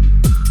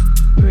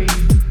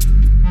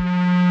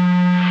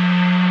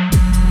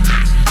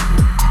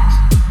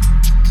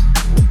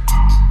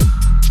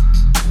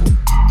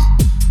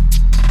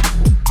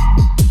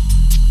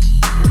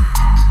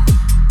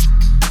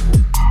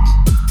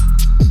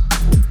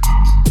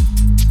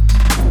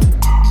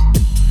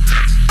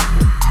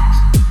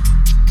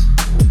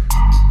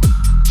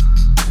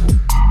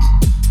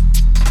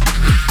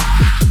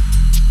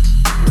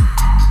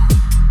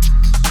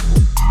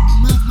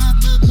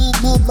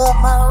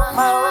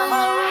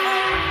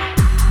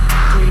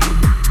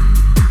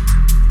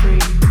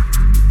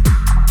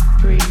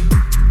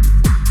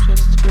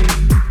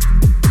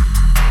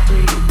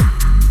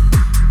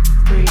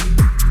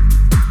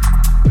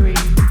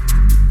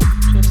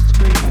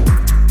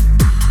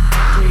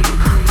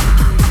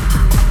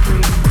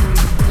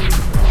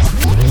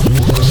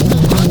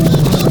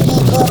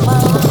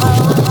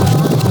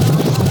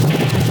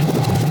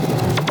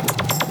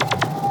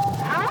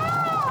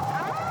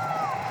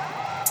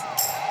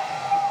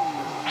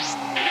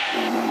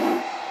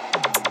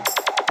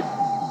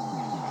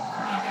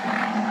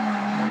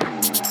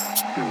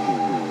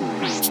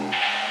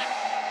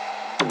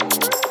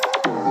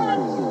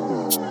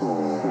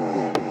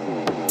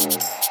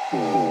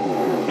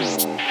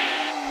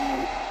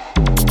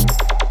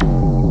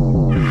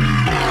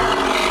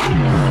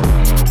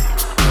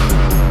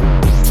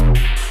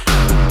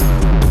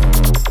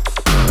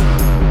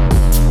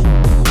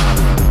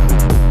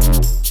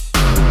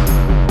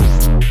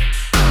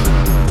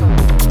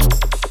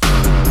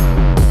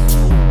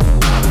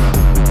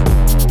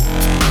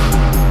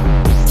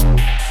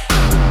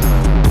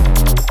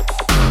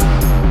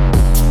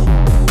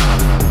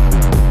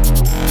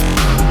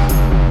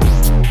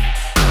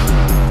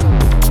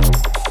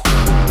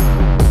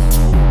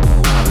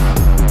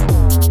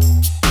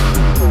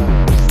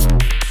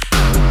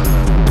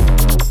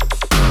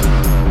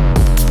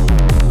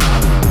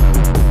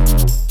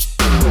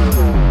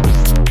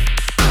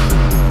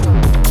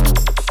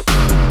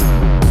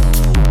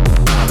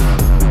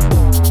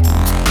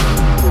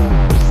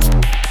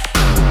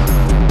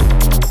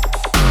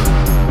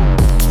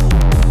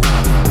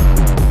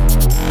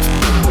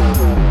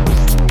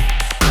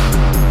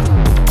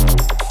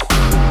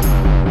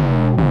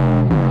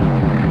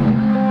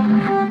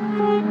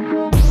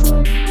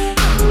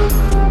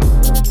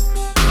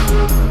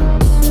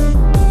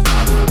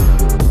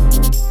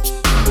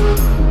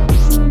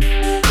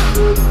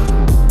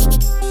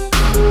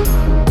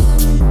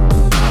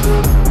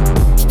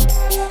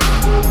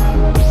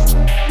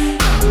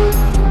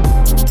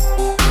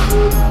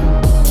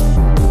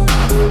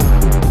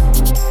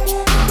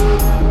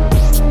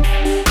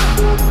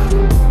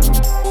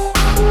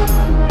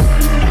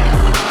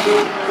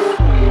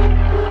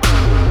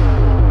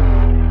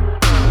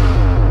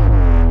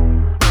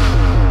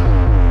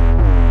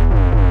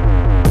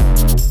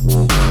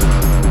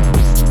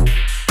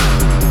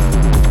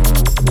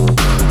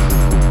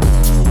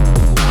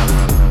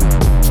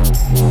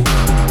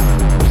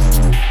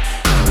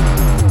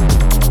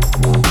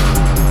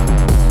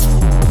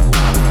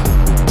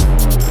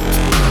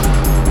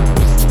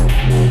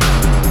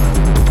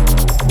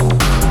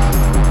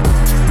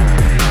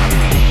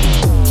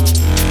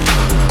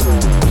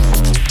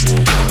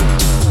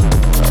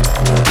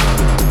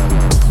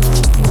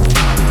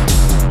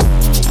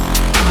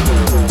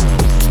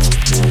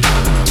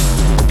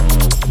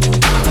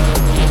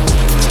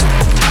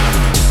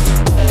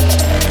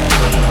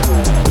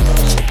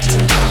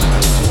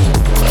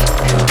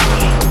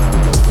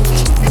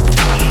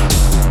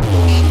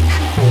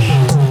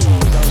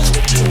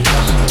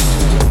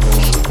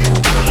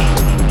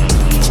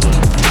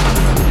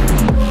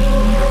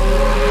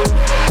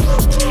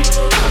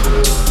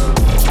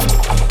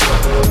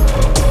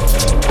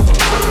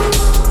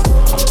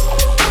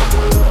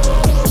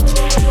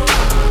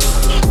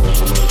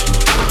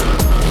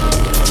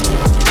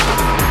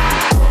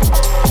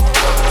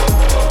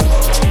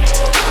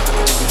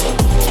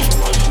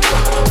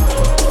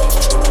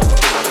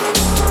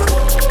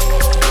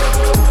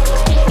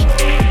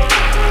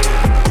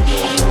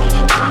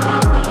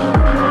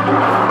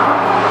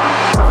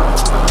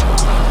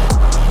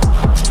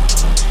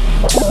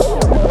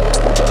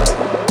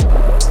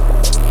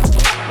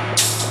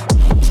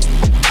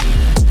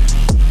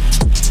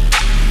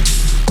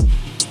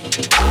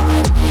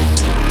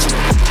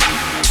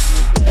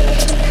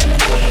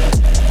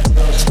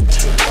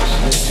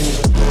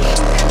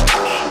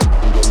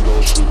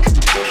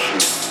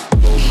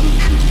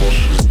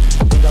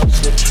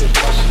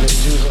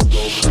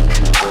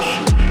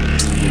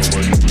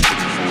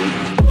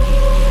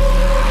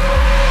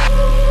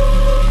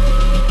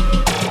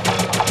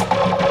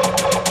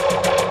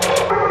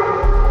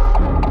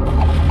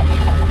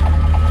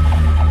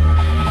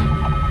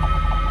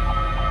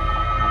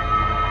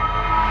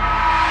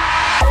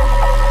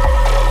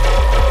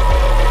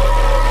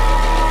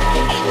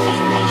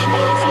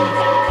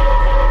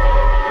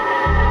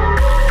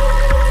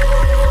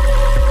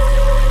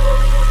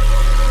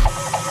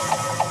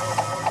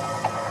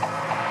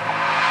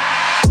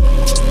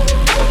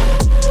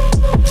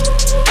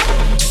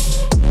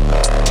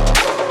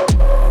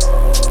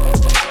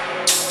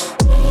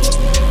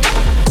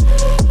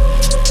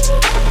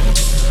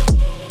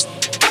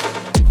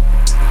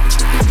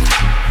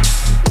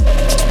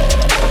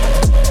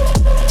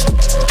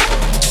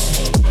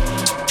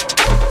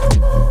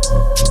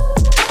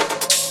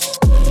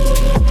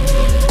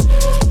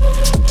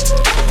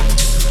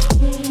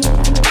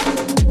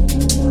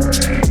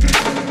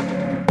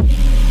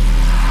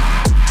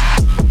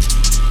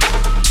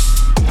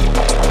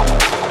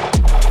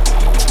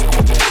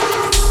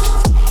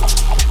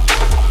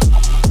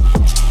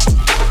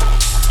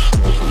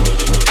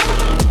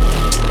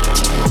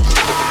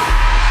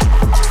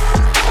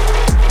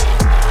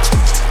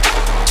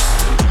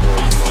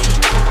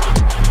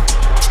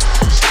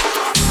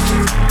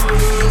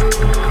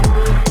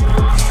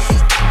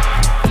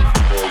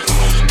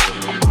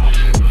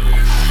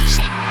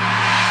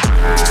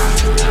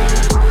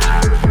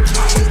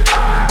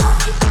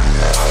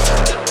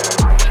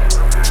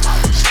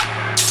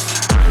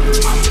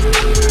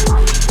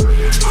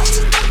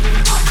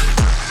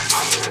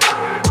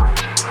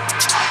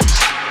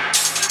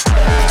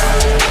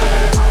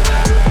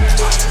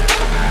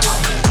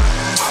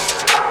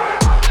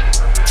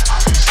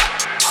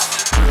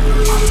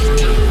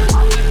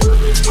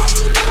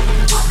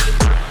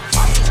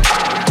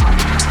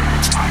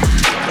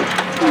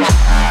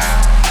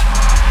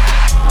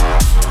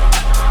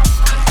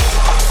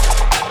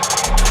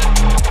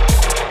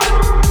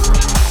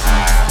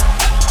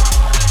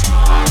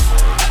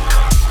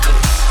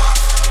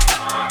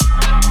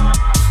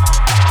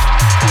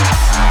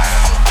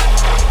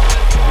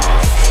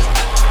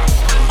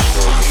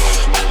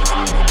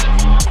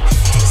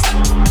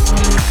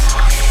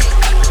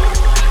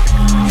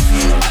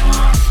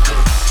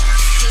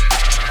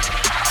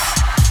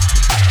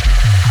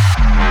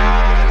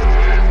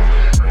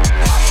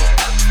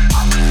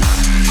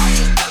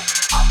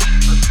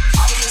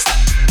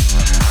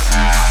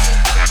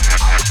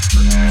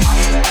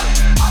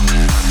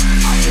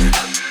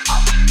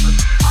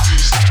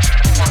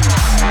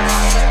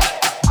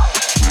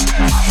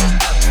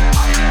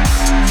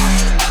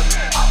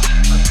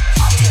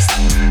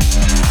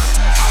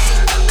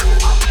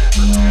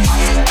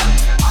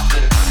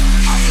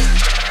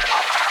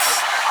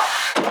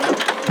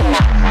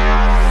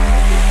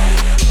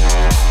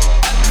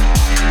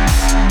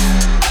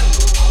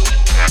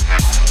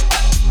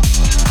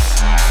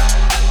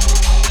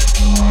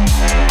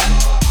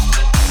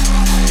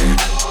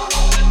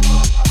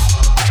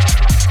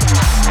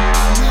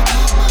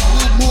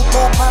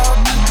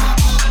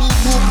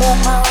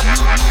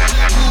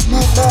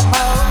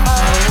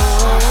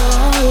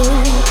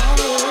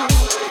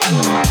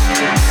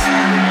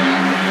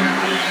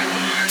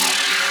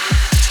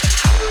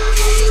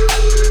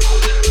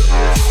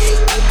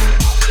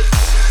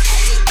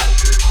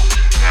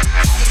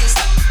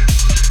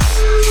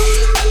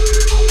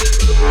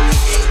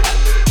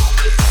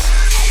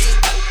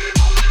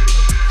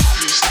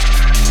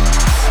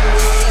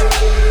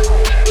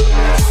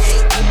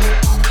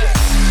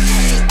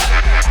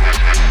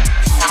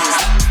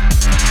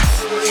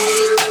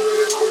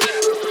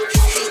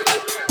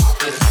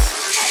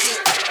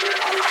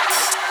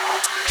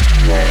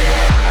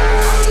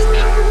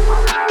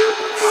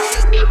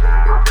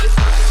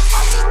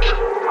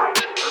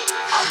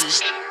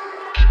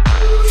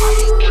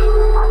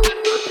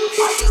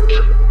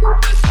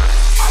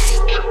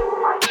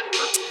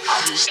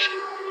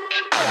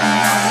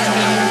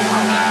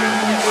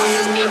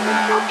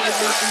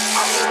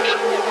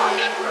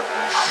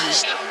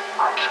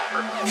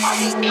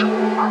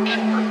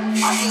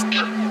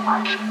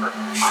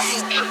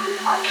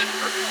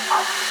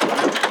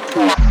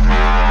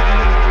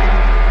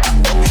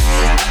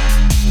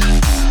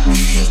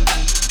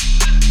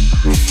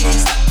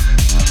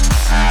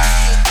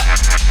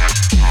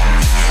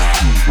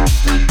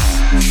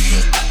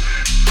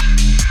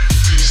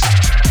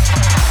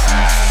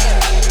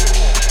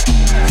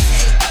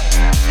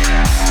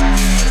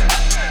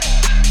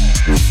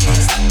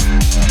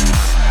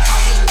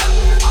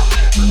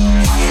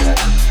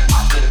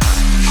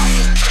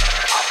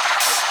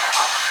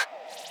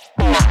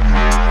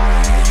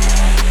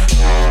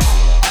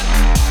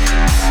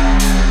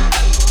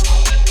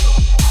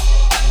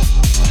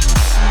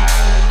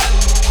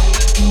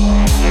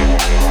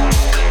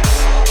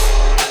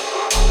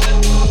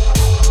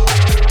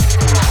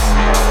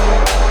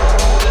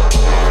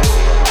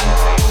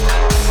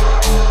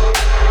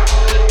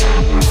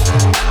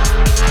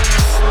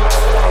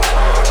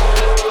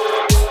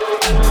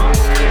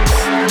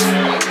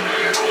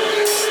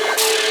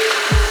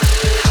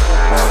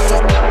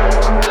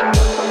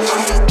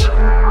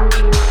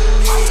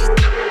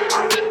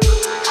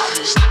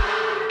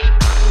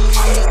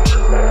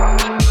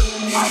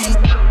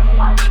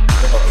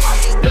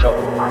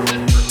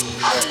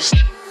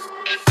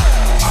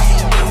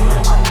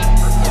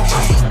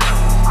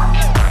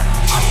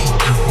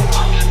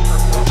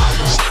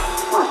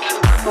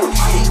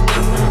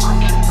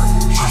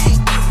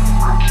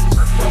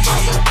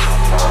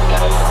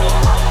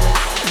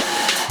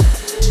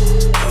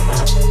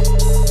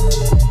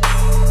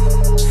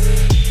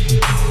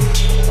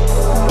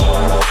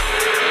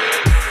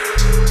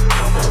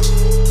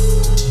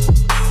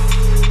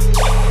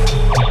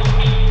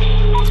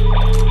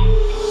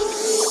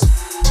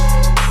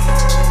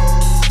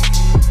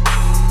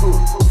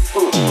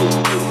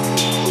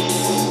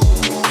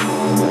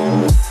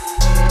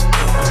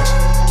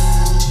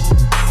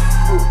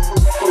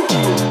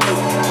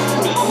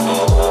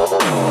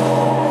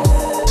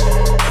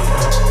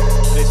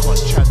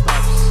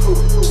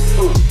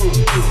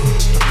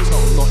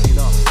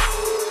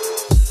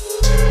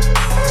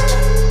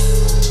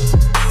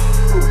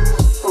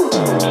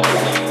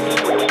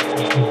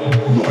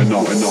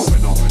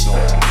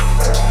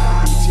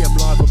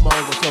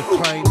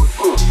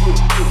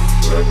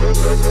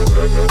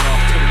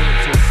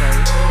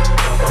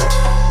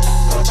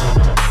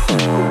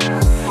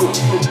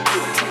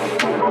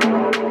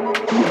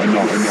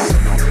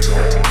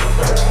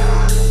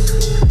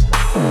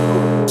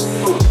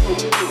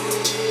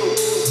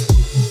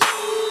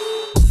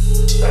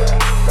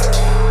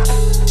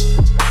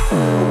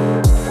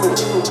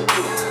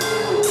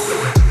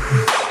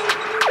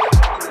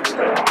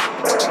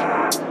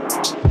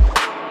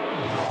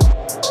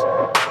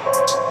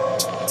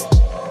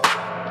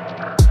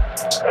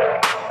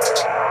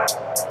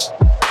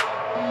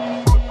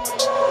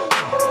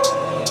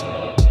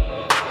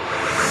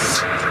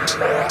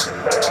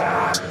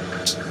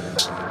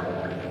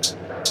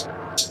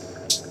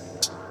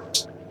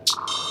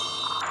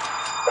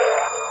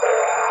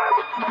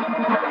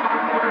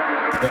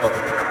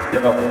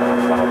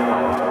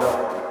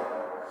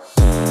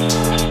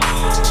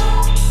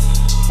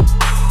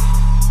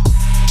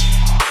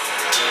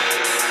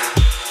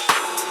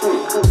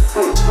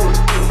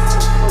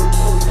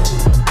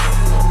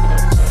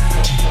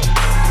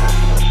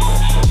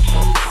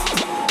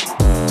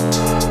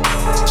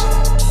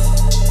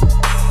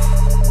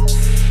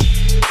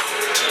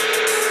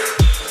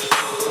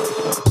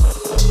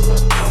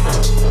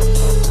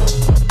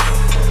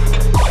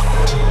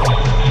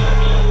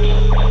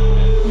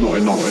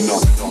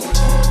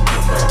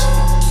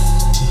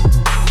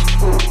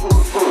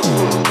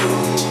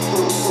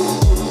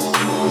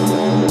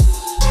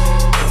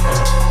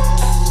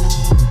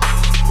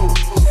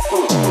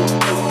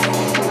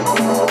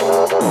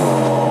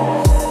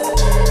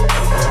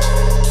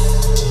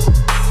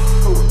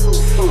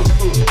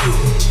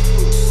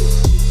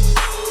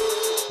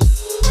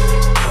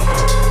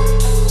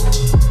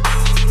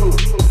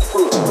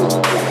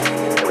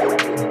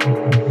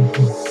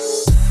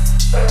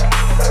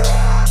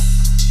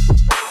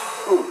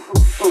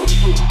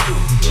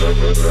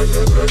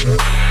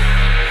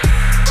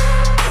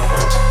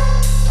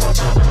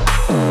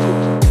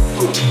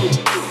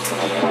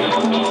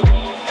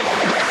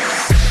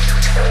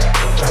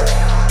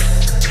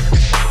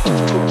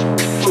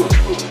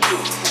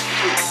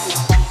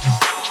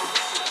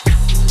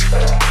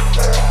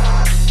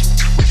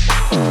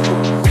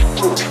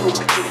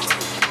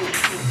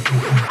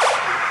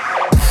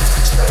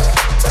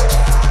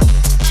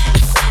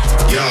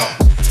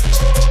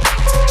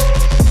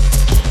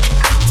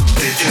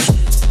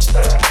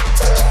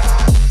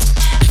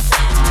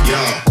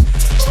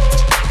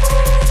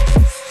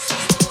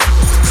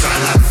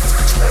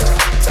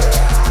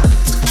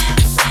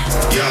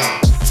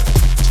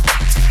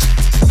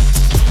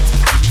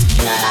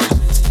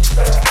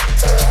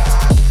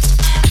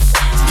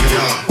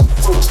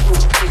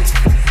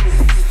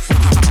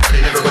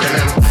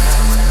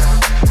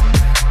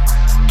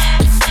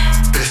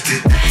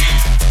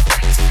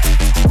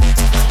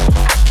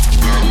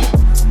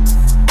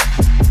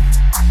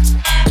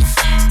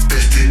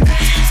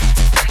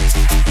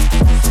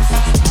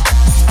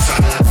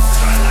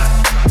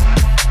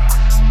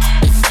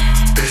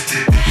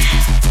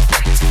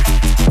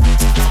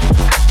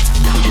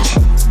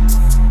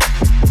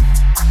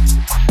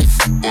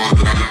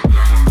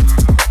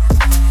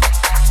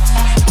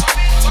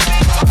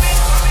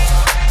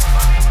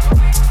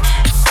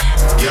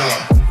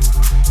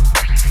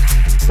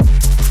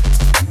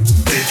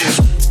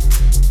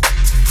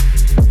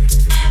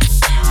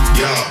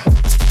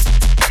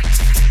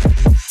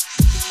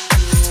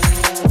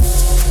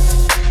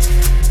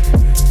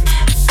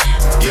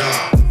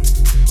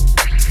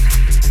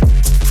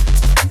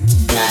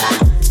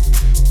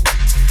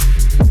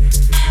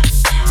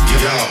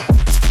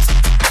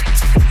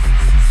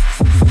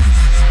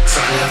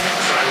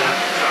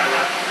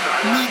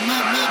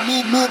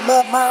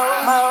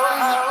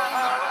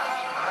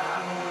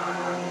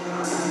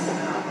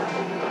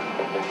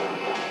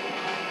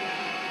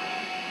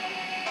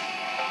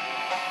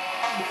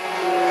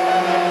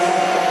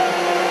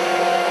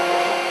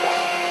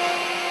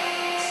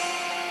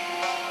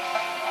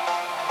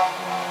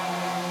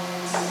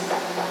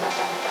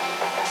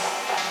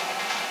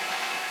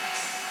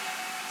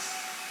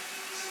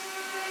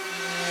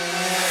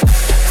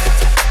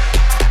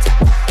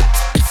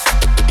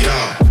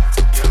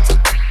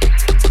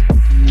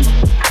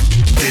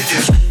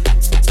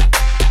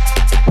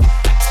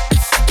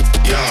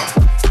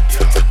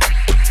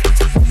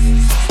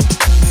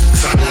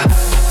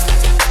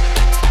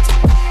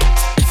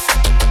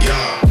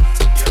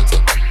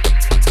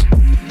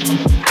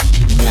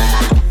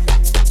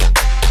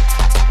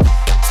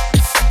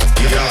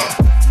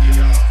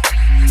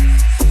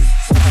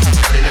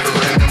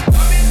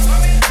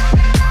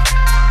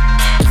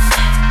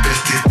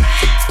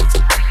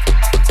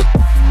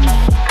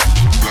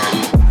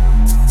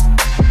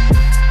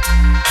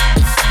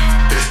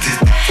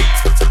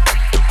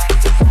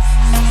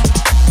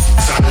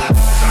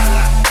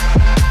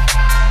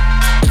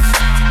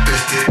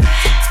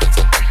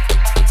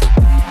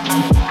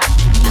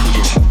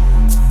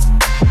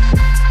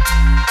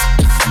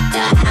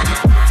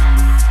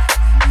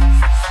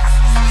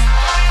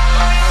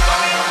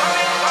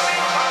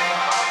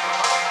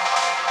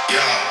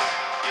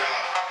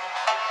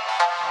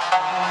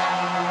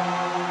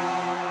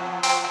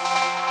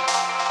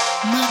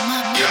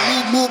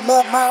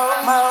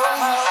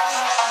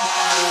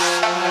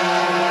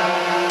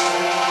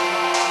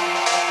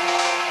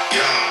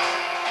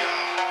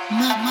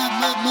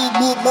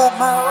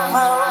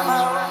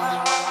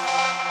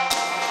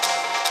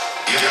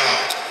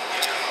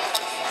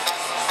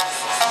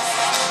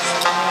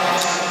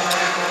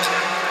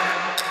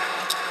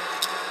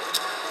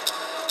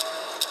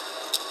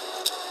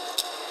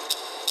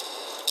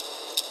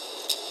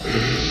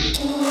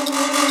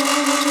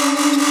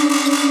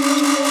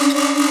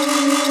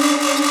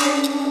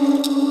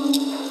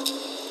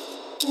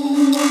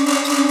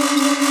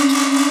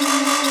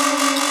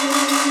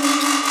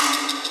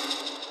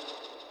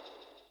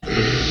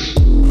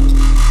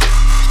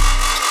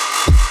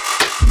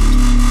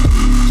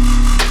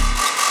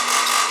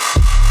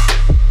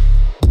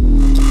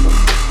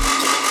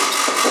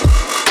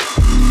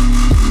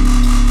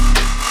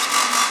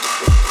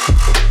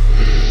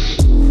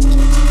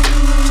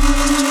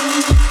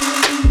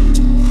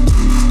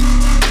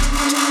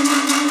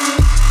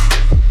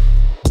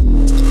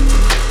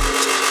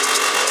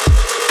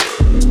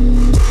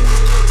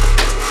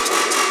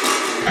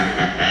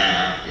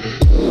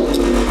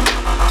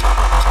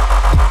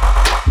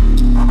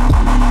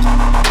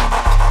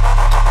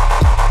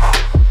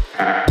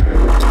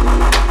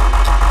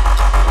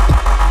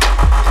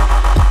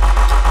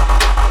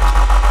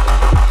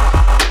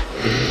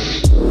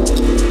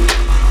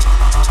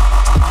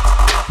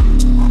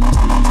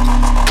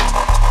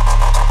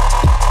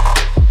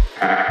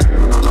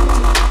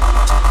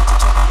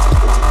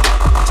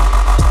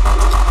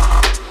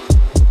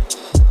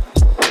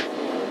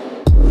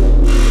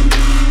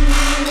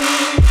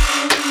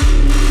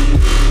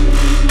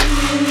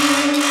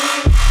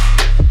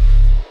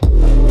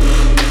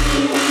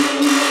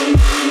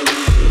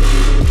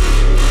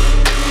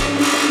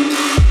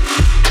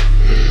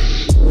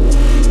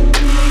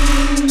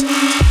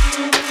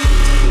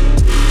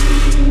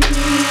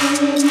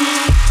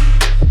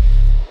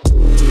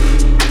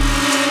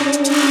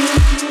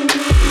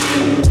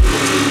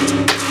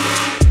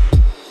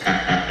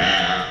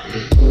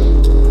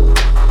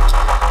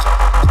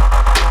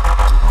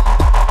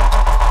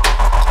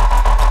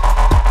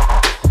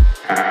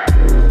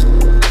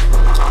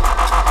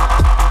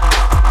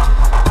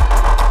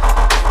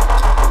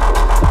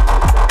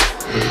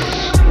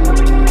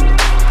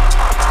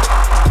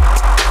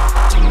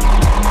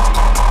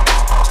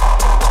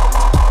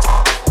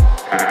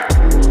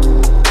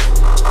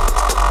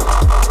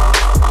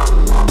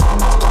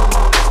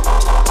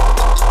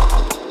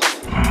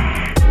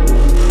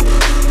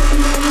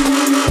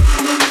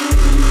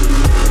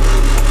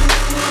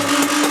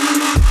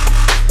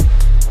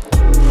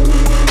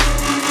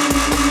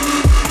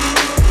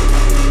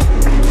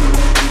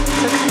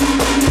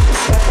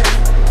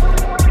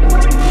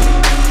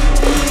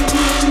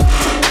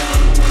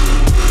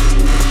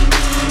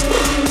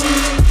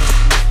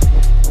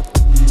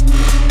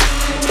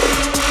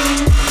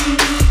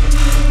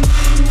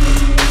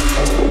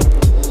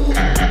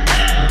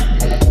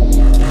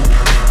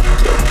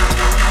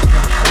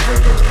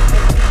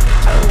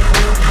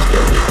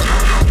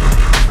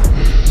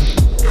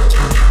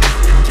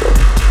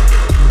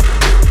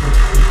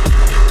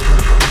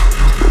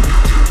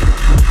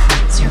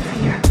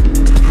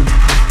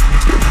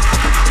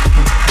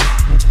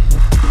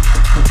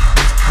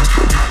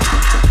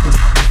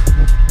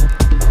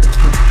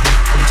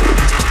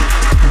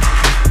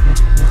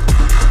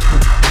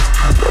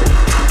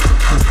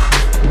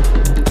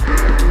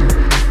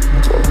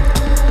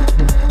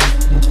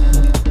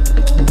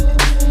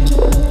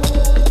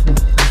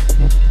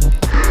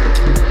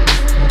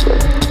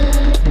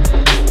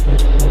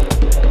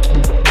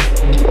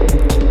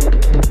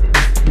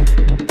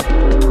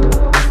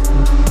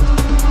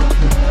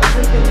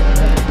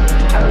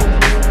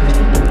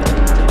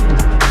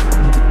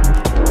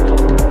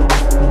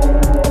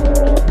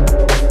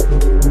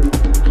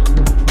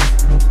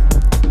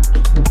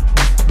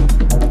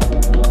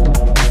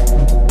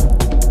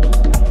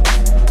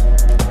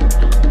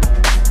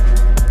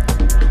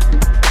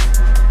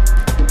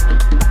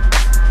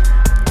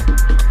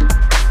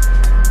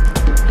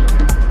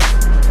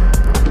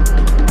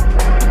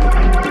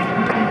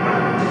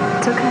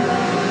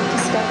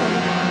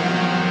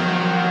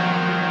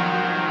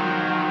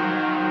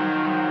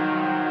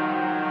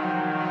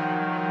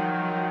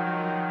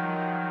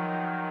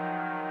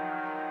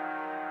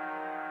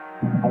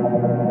 I'm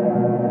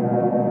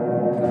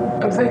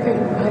thinking,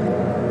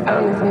 I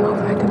don't even know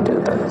if I can do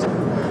this.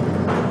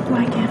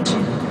 Why can't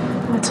you?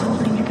 What's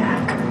holding you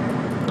back?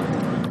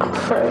 I'm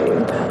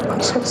afraid.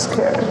 I'm so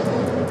scared.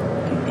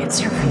 It's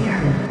your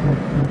fear.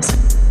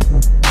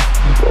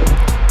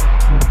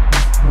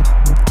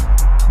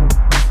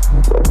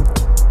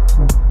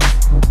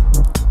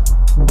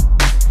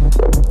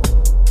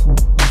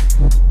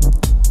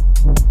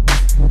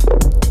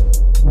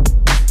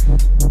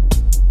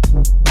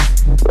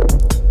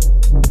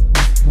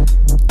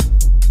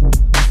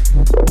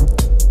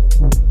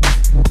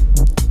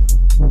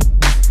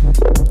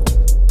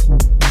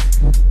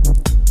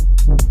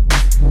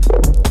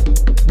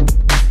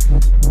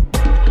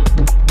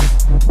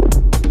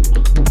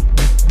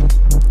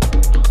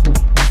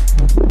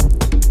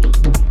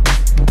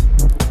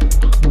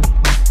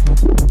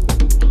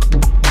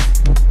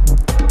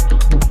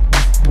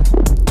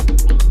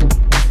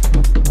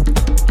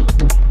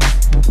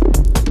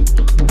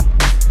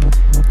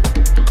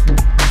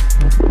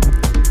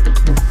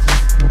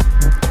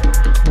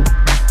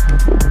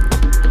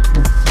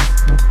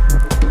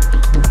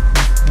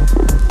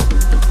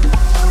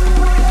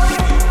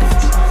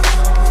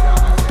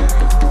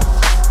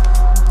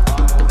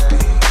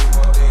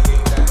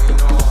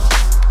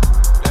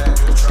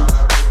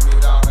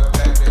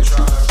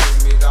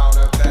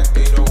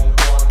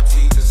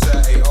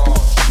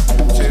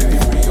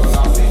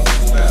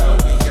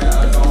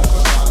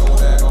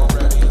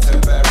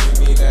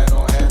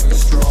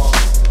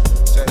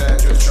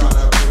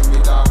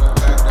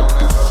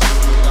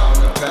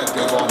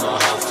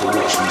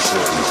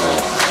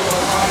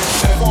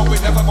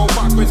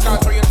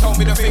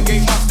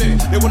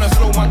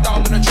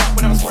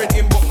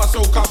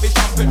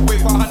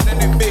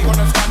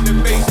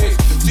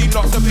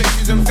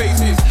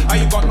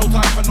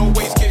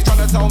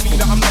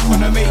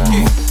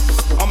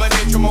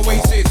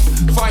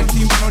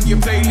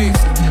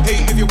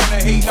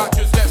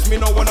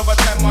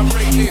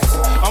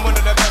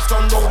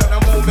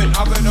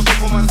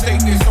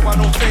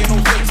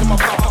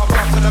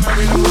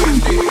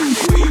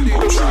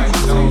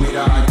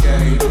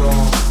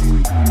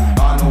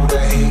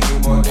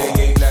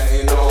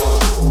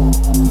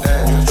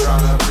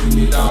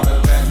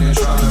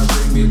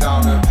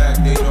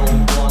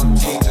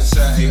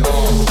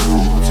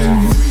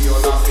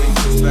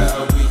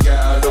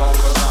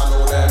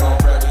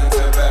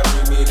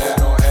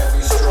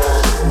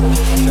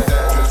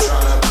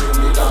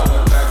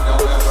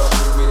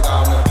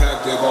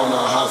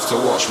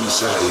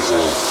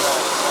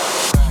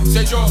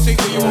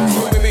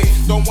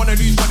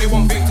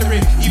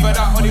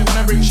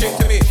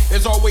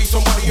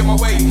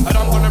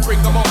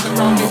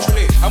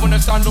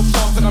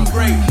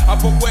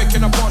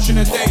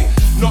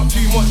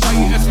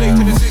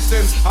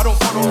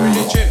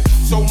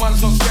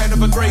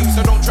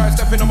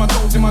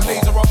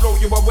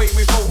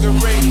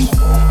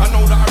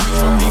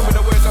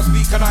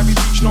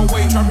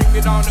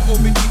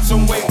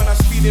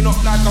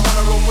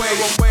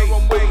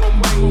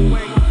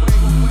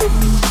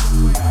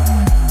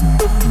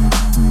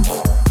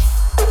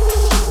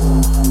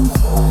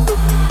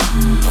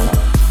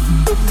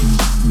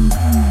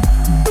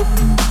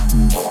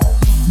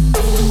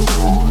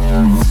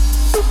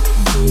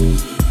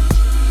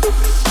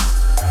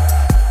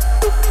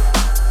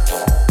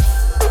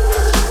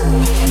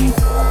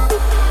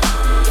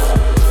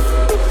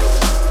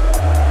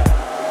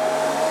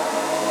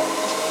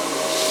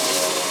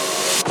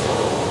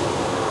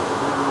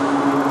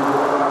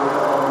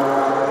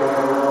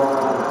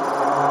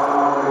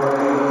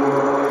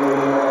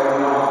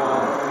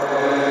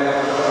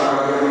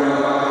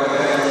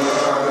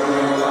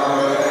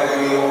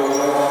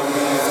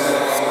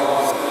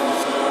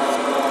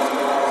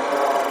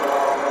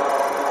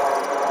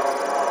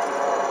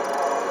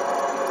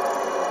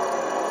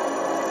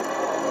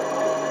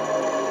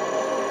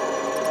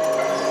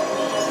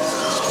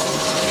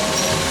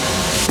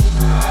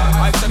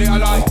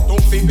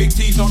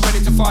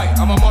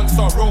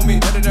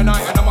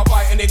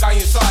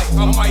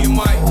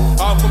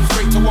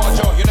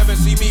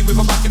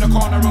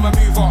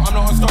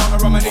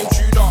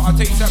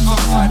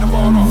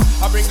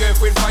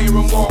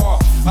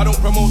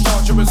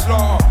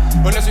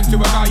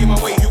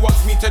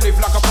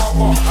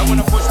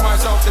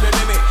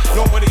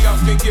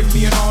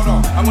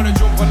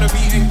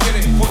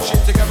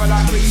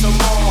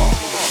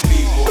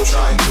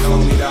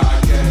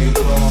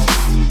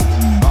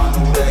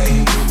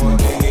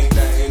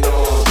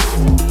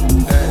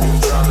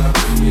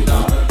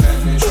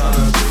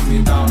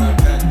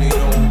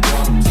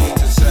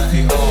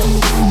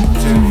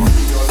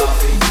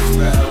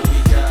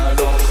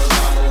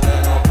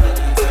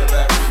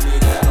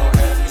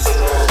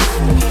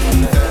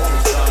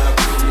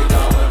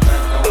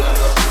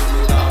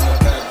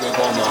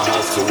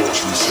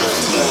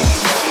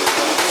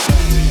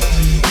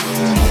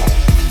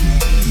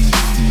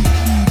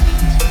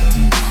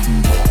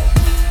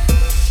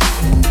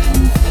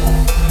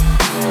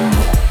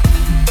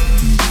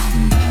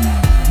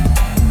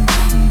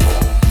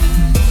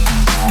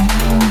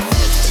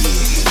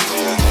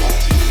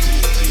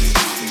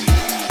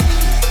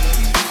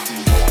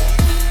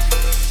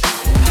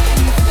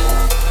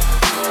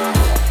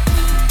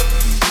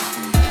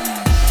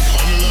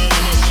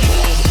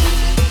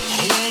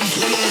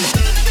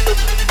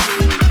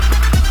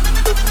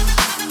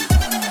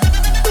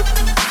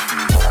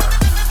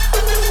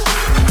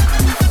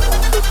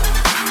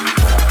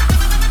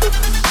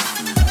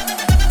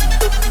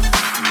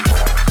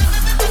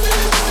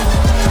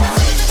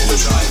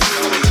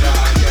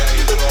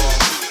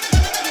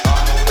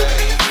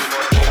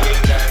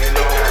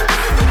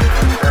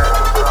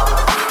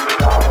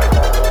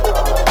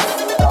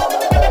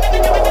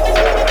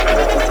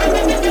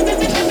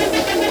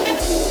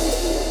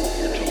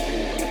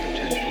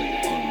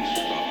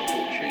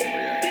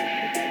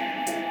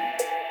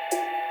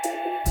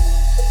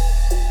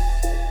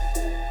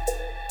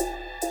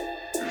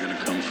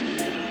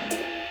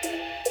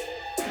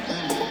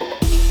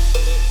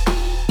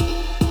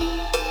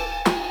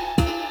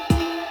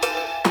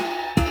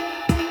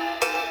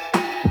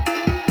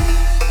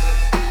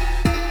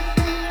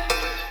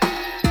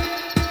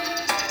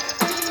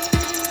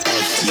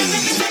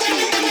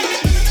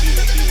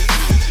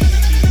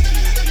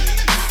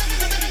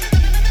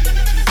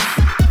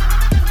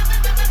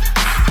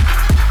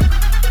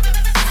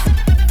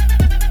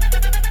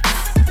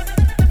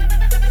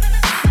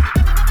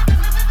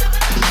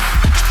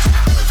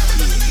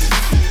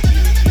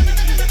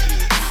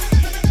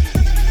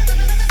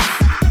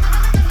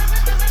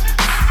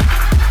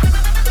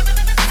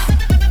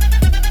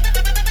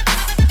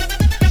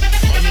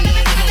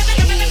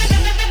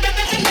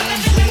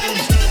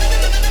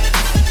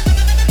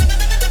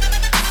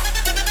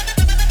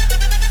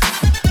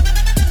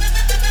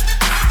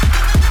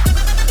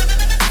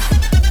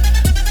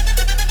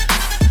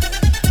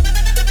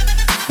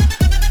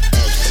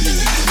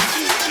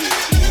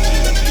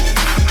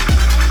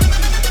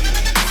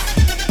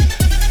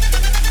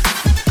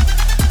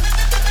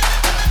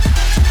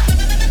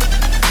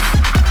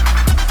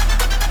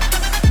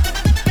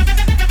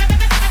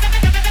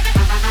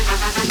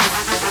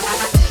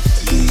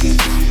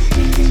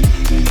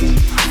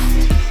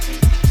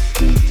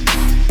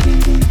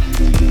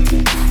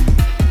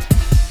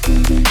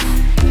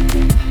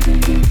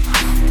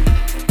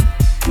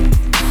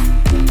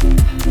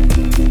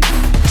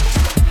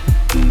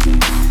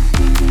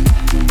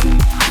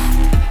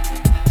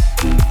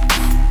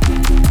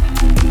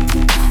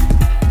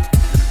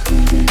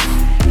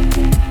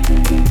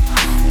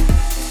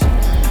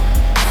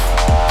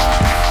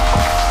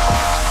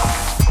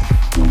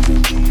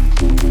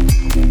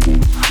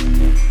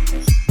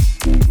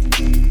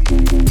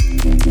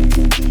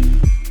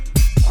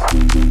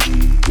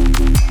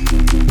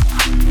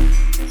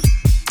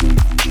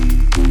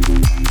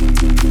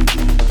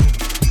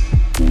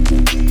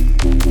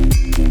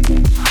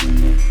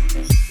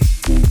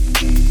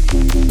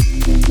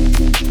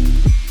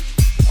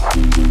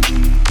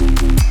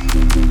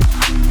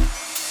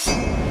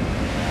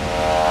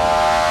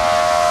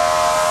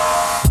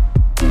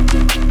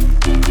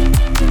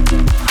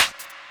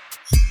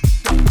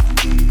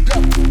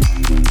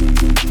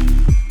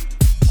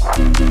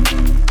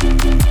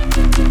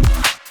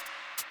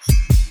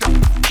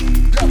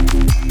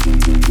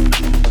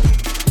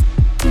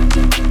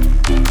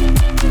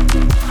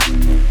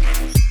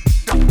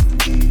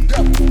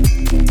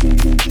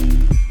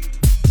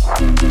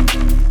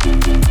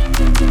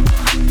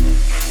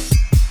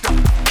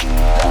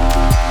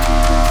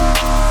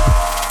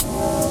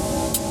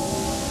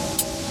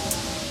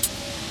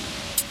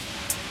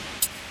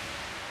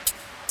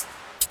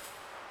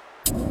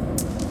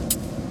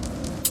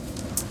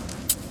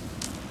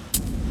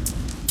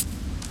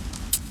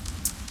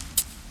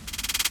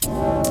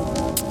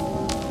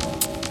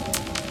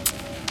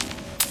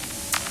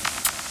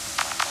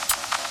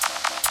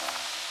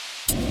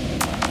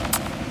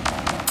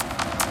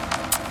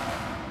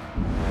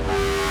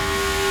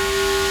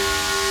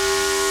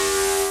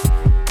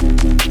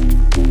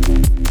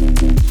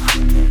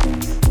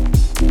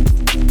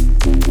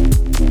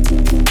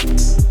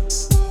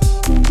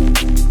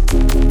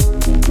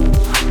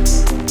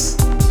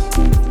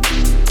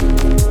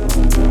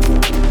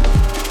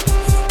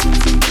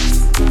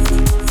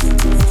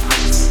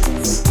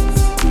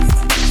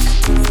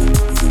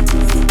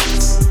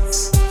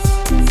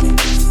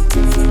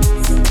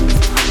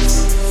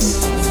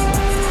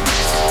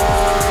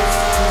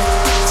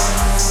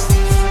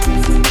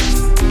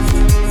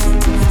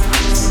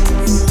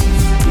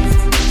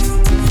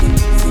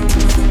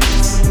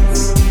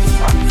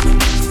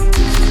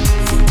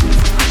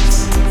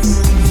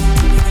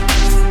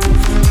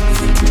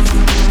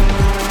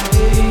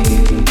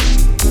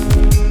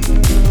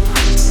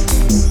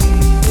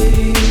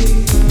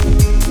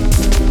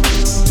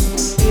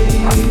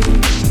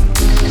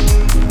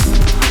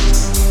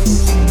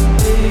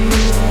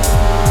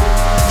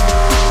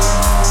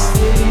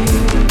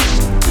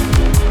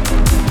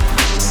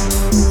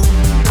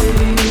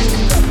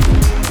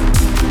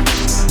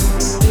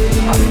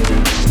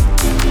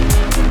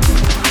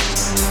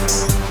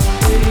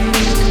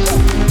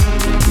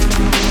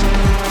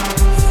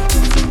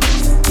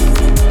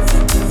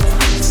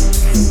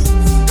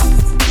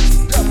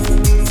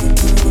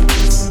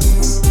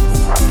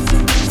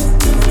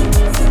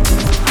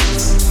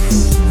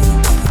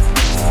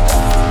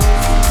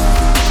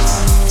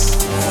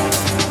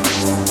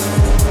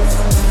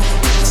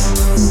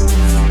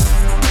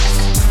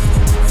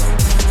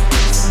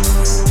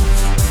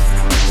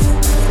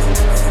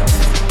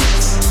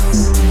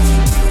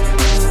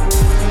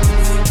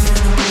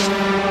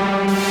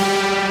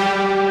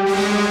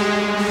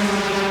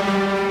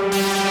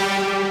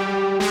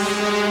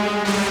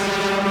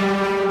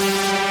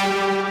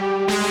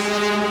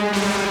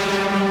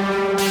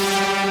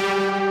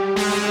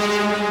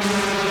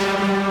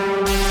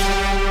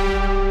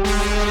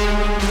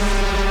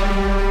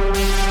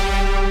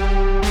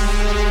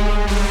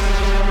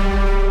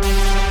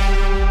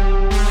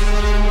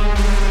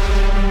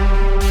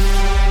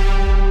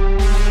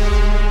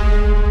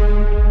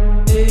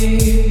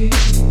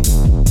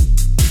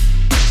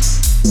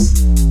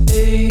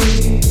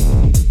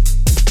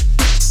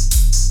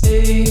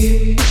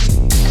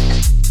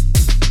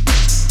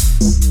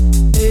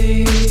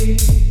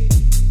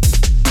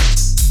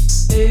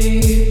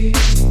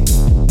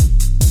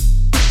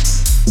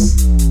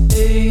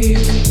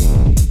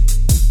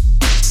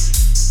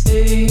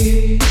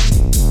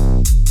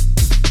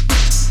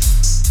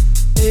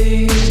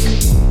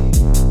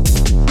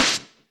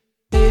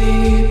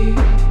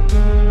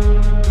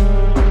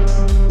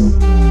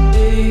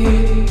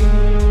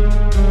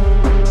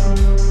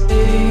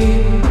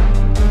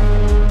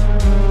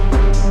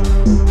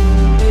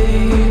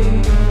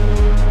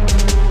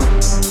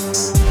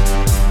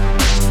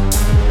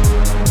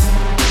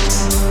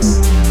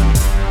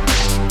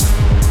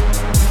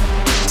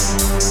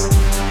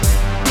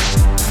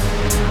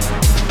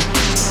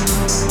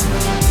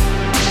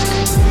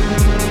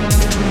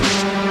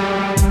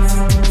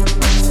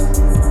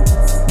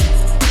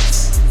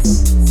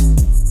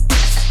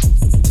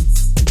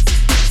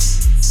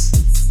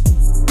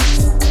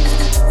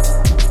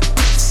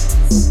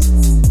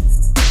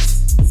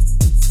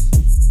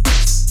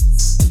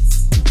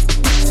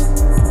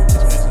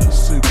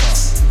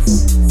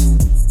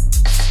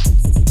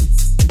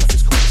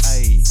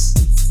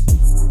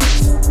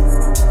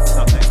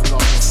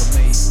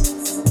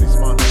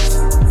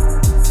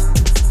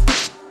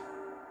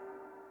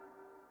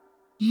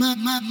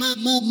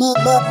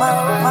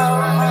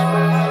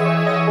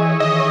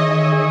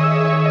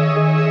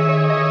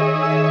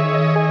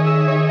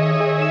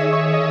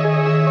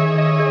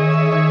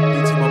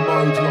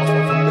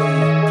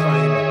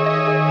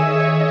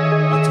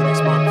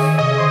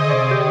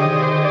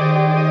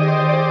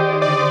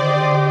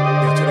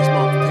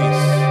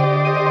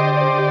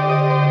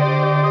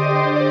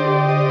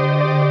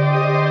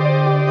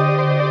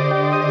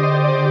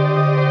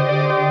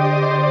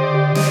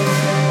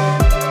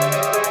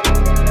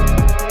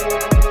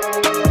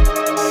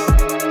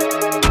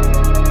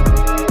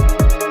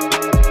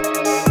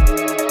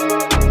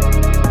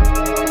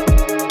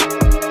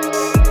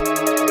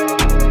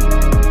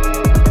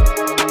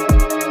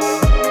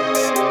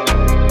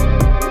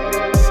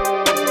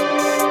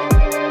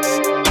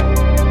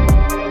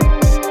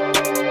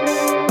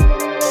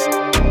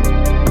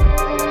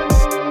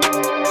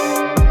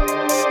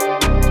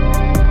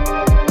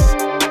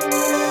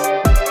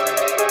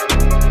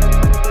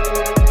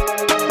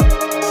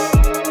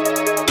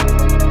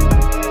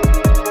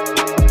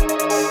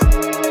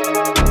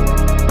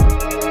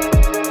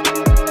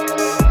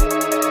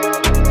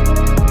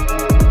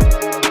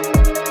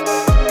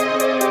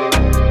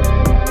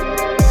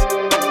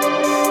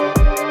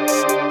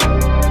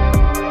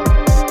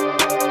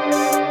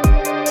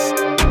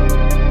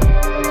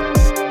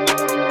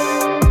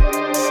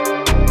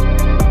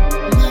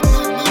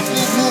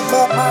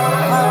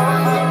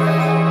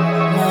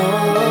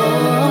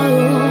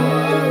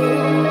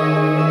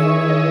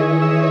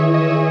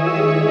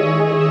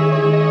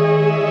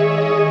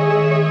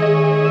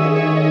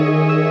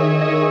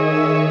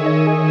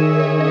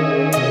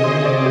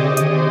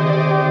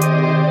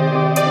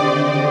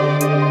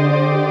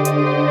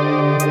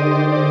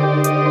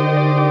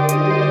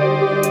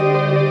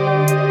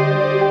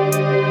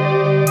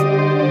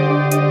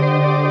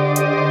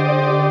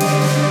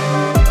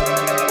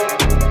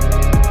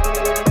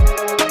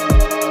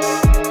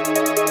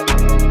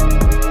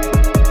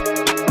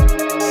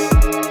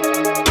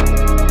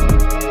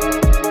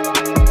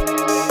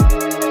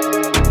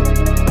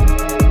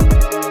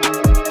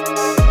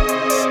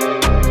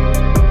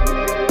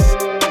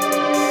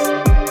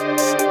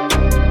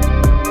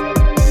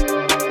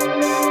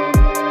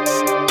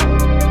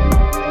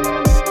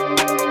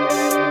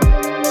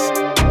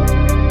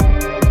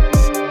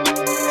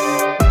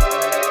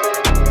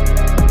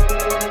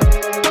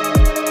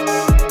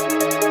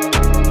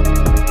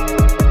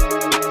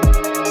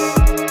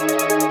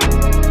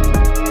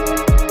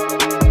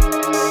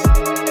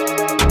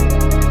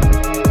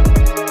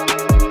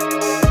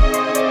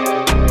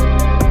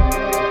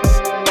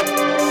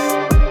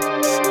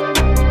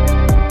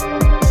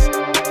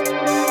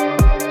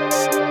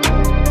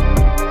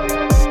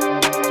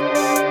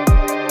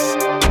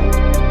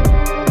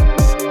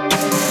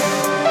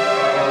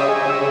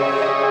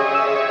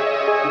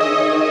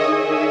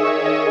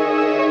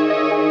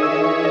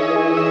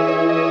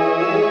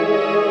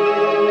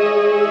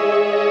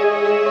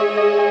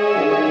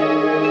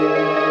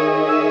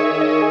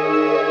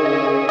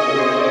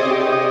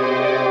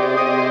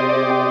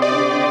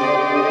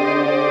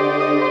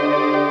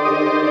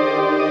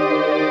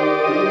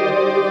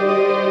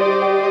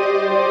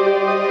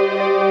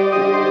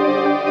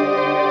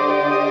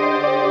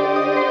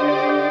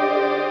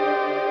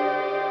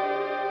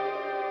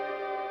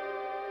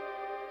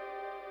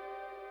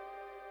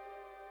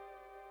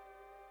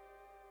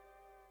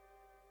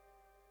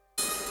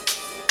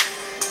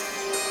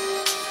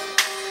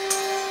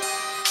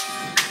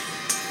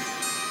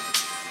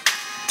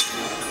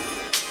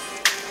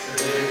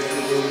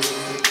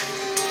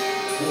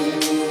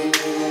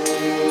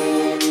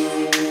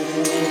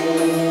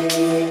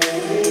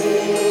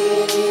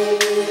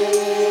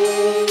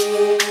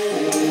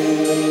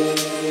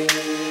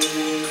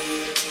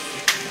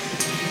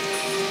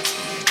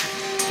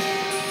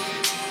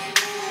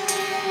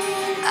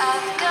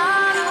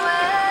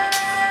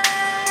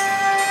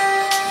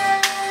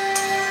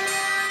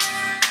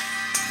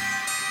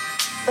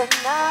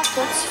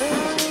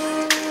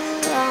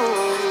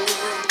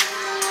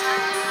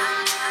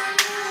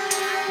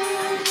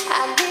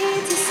 I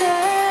need to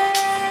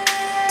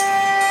say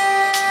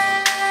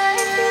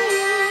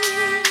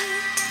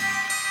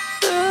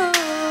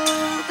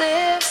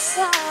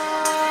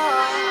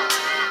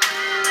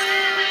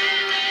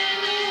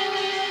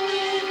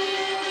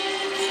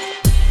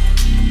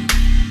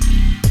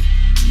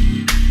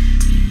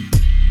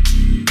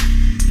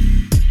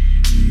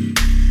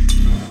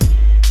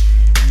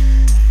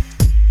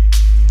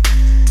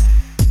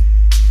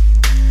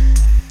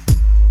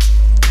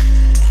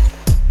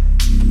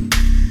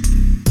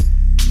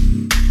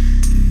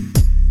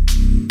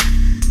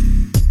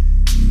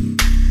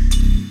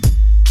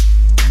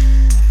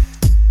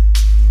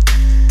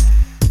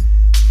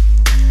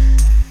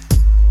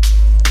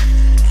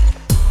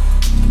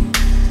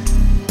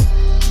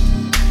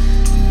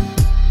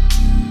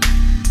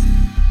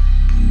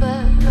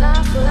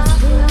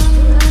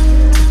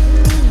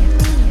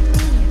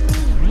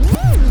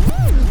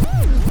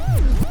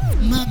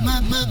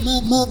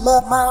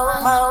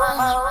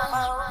my